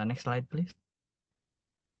 next slide, please.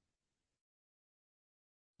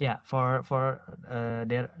 Yeah,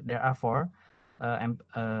 there are four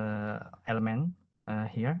elements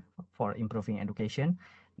here for improving education.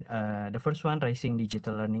 The first one, raising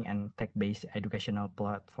digital learning and tech-based educational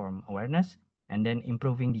platform awareness, and then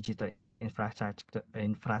improving digital infrastructure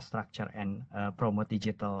and promote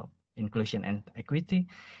digital inclusion and equity,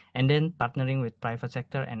 and then partnering with private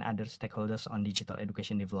sector and other stakeholders on digital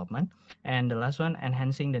education development. And the last one,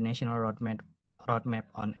 enhancing the national roadmap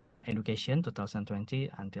on education 2020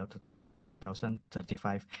 until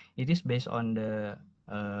 2035. It is based on the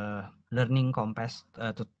Learning Compass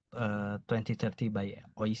to 2030 by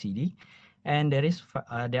OECD. And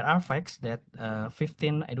there are facts that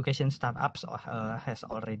 15 education startups has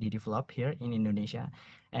already developed here in Indonesia,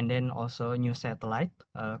 and then also new satellite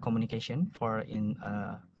communication for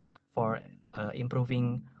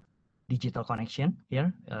improving digital connection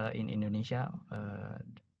here in Indonesia.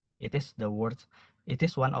 It is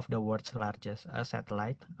one of the world's largest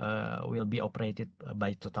satellite. Will be operated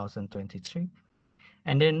by 2023.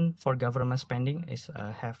 And then for government spending is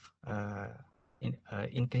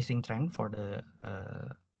increasing trend for the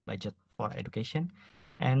budget for education,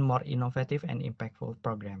 and more innovative and impactful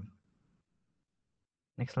program.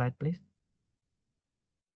 Next slide, please.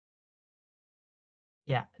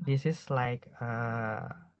 Yeah, this is like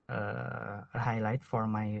a highlight for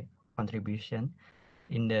my contribution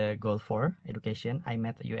in the goal for education. I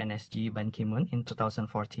met UNSG Ban Ki-moon in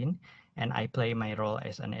 2014, and I play my role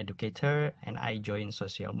as an educator, and I joined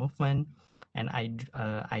social movement, and I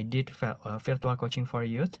did virtual coaching for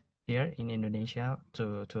youth here in Indonesia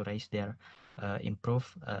to raise their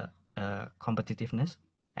improve competitiveness,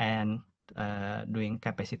 and doing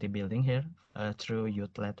capacity building here through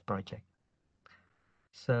youth-led project.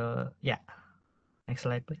 So yeah, next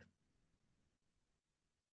slide, please.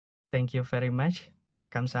 Thank you very much.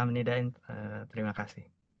 Kamsahamnida, terima kasih.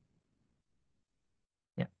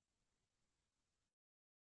 Yeah.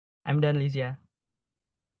 I'm done, Licia.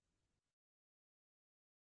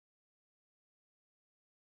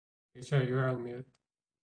 Licia, you are on mute.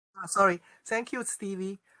 Sorry. Thank you,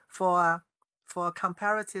 Stevie, for a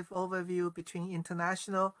comparative overview between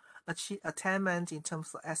international attainment in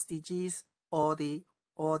terms of SDGs or the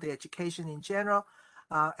education in general,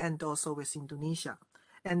 and also with Indonesia.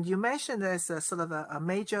 And you mentioned there's a sort of a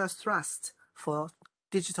major thrust for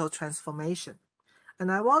digital transformation.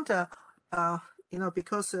 And I wonder,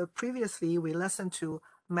 because previously we listened to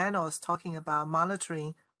Manos talking about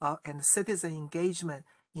monitoring and citizen engagement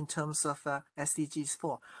in terms of SDGs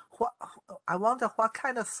 4. I wonder what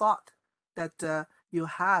kind of thought that you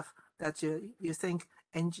have that you think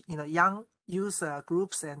young user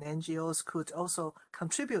groups and NGOs could also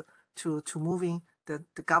contribute to moving the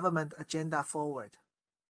government agenda forward.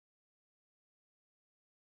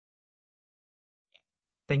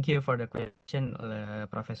 Thank you for the question,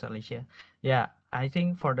 Professor Licia. Yeah, I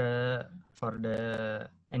think for the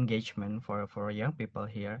engagement for young people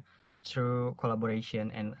here through collaboration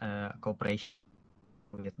and cooperation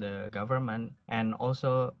with the government, and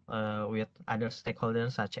also with other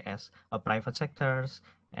stakeholders such as private sectors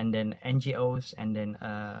and then NGOs, and then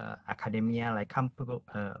academia like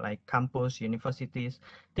campus, universities,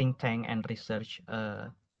 think tank, and research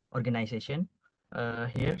organization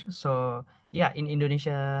here. So yeah, in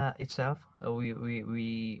Indonesia itself, we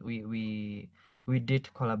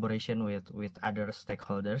did collaboration with other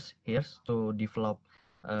stakeholders here to develop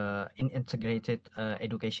an integrated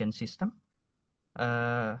education system.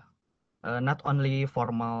 Not only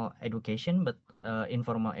formal education, but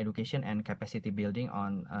informal education and capacity building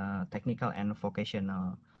on technical and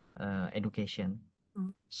vocational education.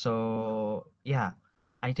 So yeah,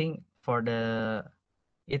 I think for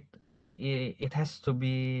it has to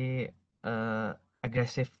be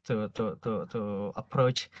aggressive to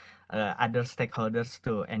approach other stakeholders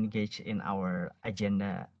to engage in our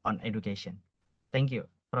agenda on education. Thank you,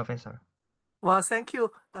 Professor. Well, thank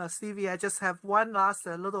you, Stevie. I just have one last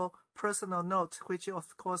little personal note, which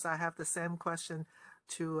of course I have the same question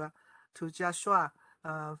to Joshua,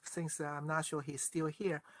 since I'm not sure he's still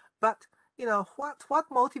here. But you know, what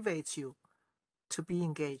motivates you to be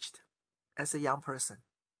engaged as a young person?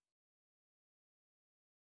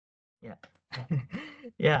 Yeah,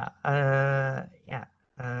 yeah, yeah.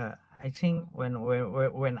 I think when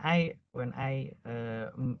I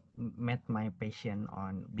met my passion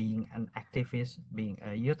on being an activist, being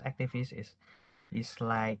a youth activist is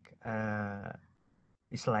like a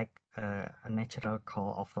natural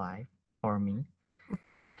call of life for me.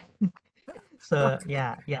 So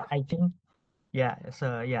yeah, I think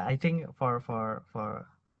I think for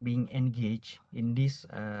being engaged in these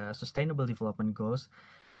sustainable development goals,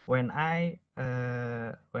 when I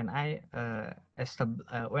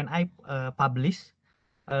published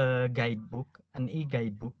a guidebook, an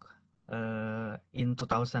e-guidebook in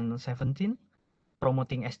 2017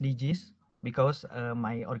 promoting SDGs, because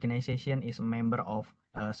my organization is a member of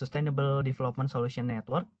Sustainable Development Solution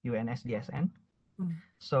Network, UNSDSN.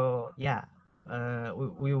 So yeah,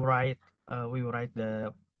 we write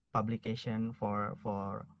the publication for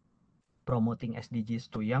promoting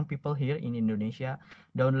SDGs to young people here in Indonesia,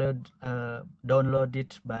 downloaded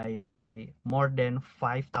by more than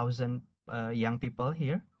 5,000 young people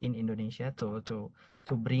here in Indonesia to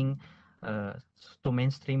bring to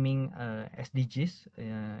mainstreaming SDGs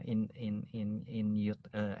in youth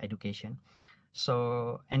education.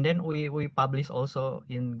 So, and then we publish also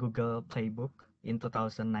in Google Playbook in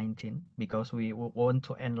 2019, because we want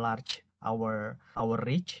to enlarge our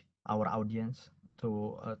reach, our audience,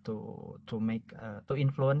 to make to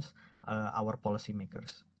influence our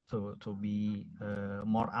policymakers to be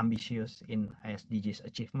more ambitious in SDGs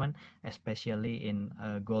achievement, especially in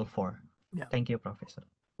goal 4. Yeah. Thank you, Professor.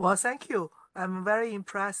 Well, thank you. I'm very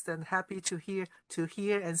impressed and happy to hear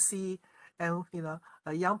and see, and you know,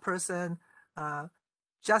 a young person,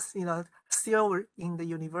 just still in the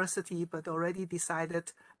university, but already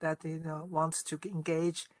decided that wants to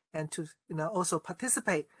engage and to also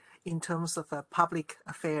participate in terms of public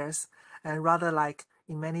affairs. And rather, like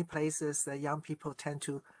in many places, the young people tend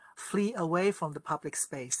to flee away from the public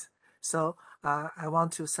space. So I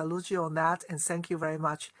want to salute you on that and thank you very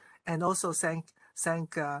much. And also thank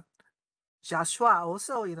Joshua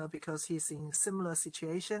also, because he's in similar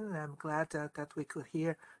situation. And I'm glad that we could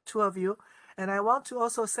hear two of you. And I want to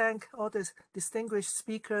also thank all the distinguished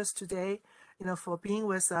speakers today, for being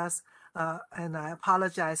with us. And I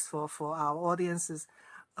apologize for our audiences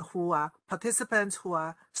who are participants who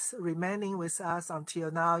are remaining with us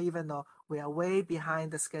until now, even though we are way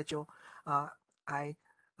behind the schedule. I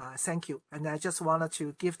thank you. And I just wanted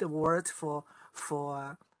to give the word for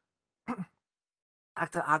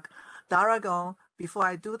Dr. Daragon. Before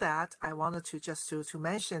I do that, I wanted to just to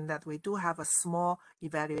mention that we do have a small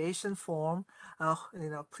evaluation form.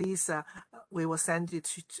 Please, we will send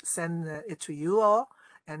it to you all,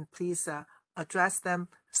 and please address them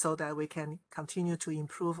so that we can continue to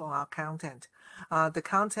improve on our content. The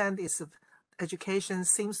content is education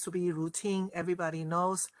seems to be routine, everybody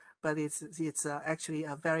knows, but it's actually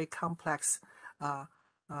a very complex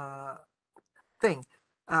thing.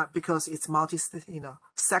 Because it's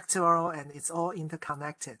sectoral and it's all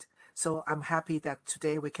interconnected. So I'm happy that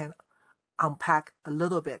today we can unpack a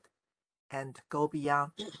little bit and go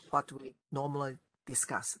beyond what we normally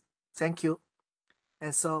discuss. Thank you.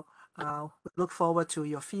 And so we look forward to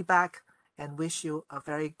your feedback and wish you a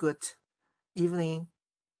very good evening,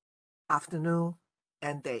 afternoon,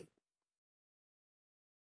 and day.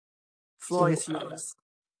 Floor is yours,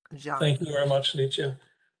 Jean. Thank you very much, Licia.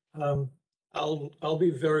 I'll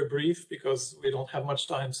be very brief because we don't have much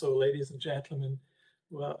time. So, ladies and gentlemen,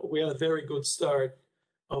 we had a very good start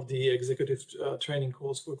of the executive training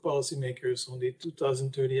course for policymakers on the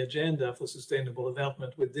 2030 Agenda for Sustainable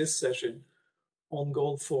Development with this session on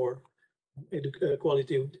goal 4,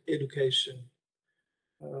 quality education.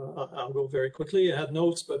 I'll go very quickly. I had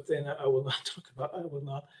notes, but then I will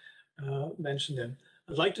not mention them.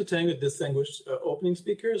 I'd like to thank the distinguished opening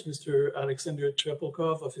speakers, Mr. Alexander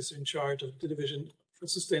Trepelkov, Officer in Charge of the Division for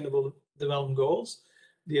Sustainable Development Goals,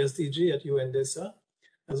 DSDG at UNDESA,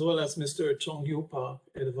 as well as Mr. Chun Park,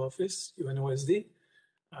 Head of Office, UNOSD,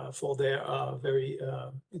 for their very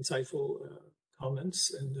insightful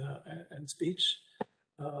comments and speech.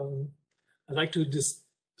 I'd like to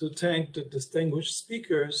thank the distinguished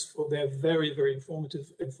speakers for their very, very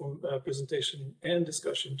informative presentation and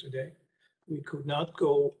discussion today. We could not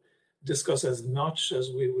discuss as much as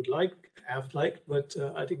we would have liked, but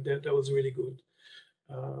I think that was really good.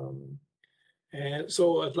 And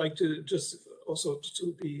so I'd like to just also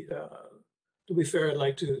to be fair, I'd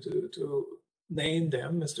like to name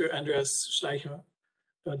them. Mr. Andreas Schleicher,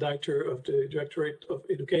 Director of the Directorate of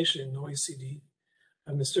Education, OECD,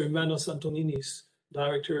 and Mr. Manos Antoninis,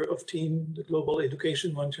 Director of the Global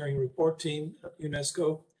Education Monitoring Report Team at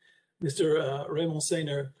UNESCO, Mr. Raymond,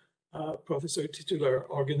 Professor Titular,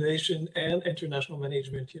 Organization and International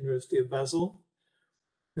Management, University of Basel,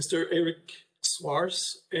 Mr. Eric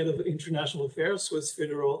Swars, Head of International Affairs, Swiss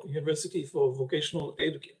Federal University for Vocational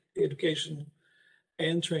Education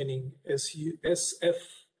and Training, SFUVET,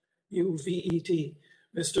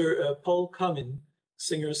 Mr. Paul Cumming,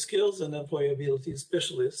 Senior Skills and Employability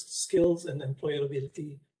Specialist, Skills and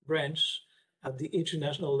Employability Branch at the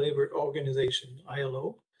International Labour Organization,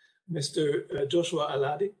 ILO, Mr. Joshua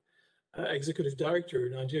Aladi, Executive Director,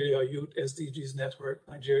 Nigeria Youth SDGs Network,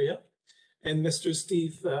 Nigeria, and Mr.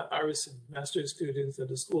 Steve Harrison, Master Student at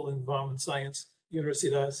the School of Environment Science,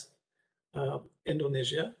 Universitas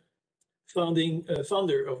Indonesia,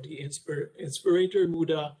 founder of the Inspirator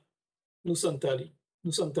Muda Nusantara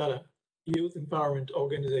Youth Empowerment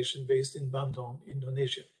Organization based in Bandung,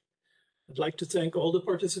 Indonesia. I'd like to thank all the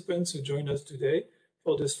participants who joined us today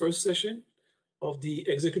for this first session of the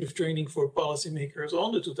Executive Training for Policymakers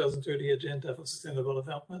on the 2030 Agenda for Sustainable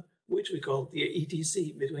Development, which we call the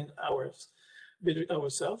ETC between ourselves.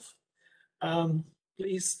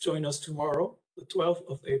 Please join us tomorrow, the 12th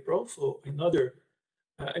of April, for another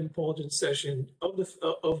important session of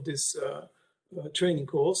this training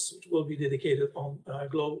course, which will be dedicated on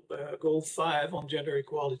Goal 5 on gender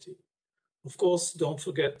equality. Of course, don't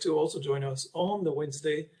forget to also join us on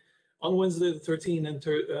Wednesday the 13th and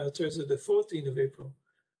Thursday the 14th of April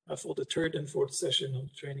for the 3rd and 4th session of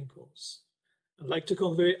the training course. I'd like to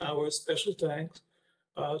convey our special thanks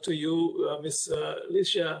to you, Ms.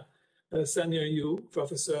 Licia Sanya,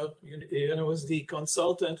 Professor, UNOSD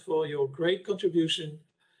consultant, for your great contribution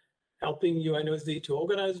helping UNOSD to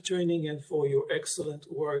organize the training and for your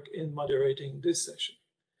excellent work in moderating this session.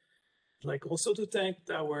 I'd like also to thank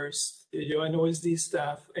our UNOSD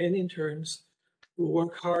staff and interns who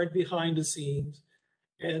work hard behind the scenes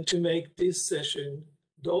and to make this session,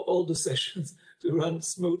 all the sessions, to run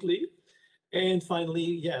smoothly. And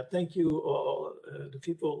finally, thank you all the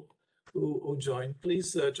people who joined.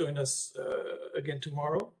 Please join us again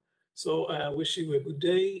tomorrow. So I wish you a good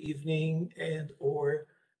day, evening, and or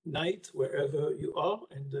night, wherever you are.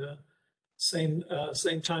 And same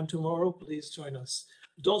time tomorrow, please join us.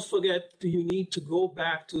 Don't forget, you need to go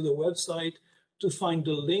back to the website to find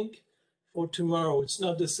the link for tomorrow. It's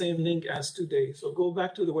not the same link as today. So go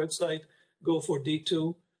back to the website, go for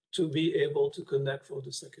D2 to be able to connect for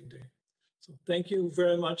the second day. So thank you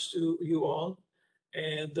very much to you all.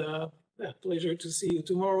 And pleasure to see you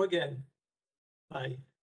tomorrow again. Bye.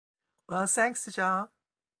 Well, thanks, John.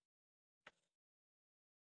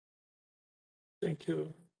 Thank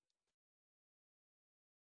you.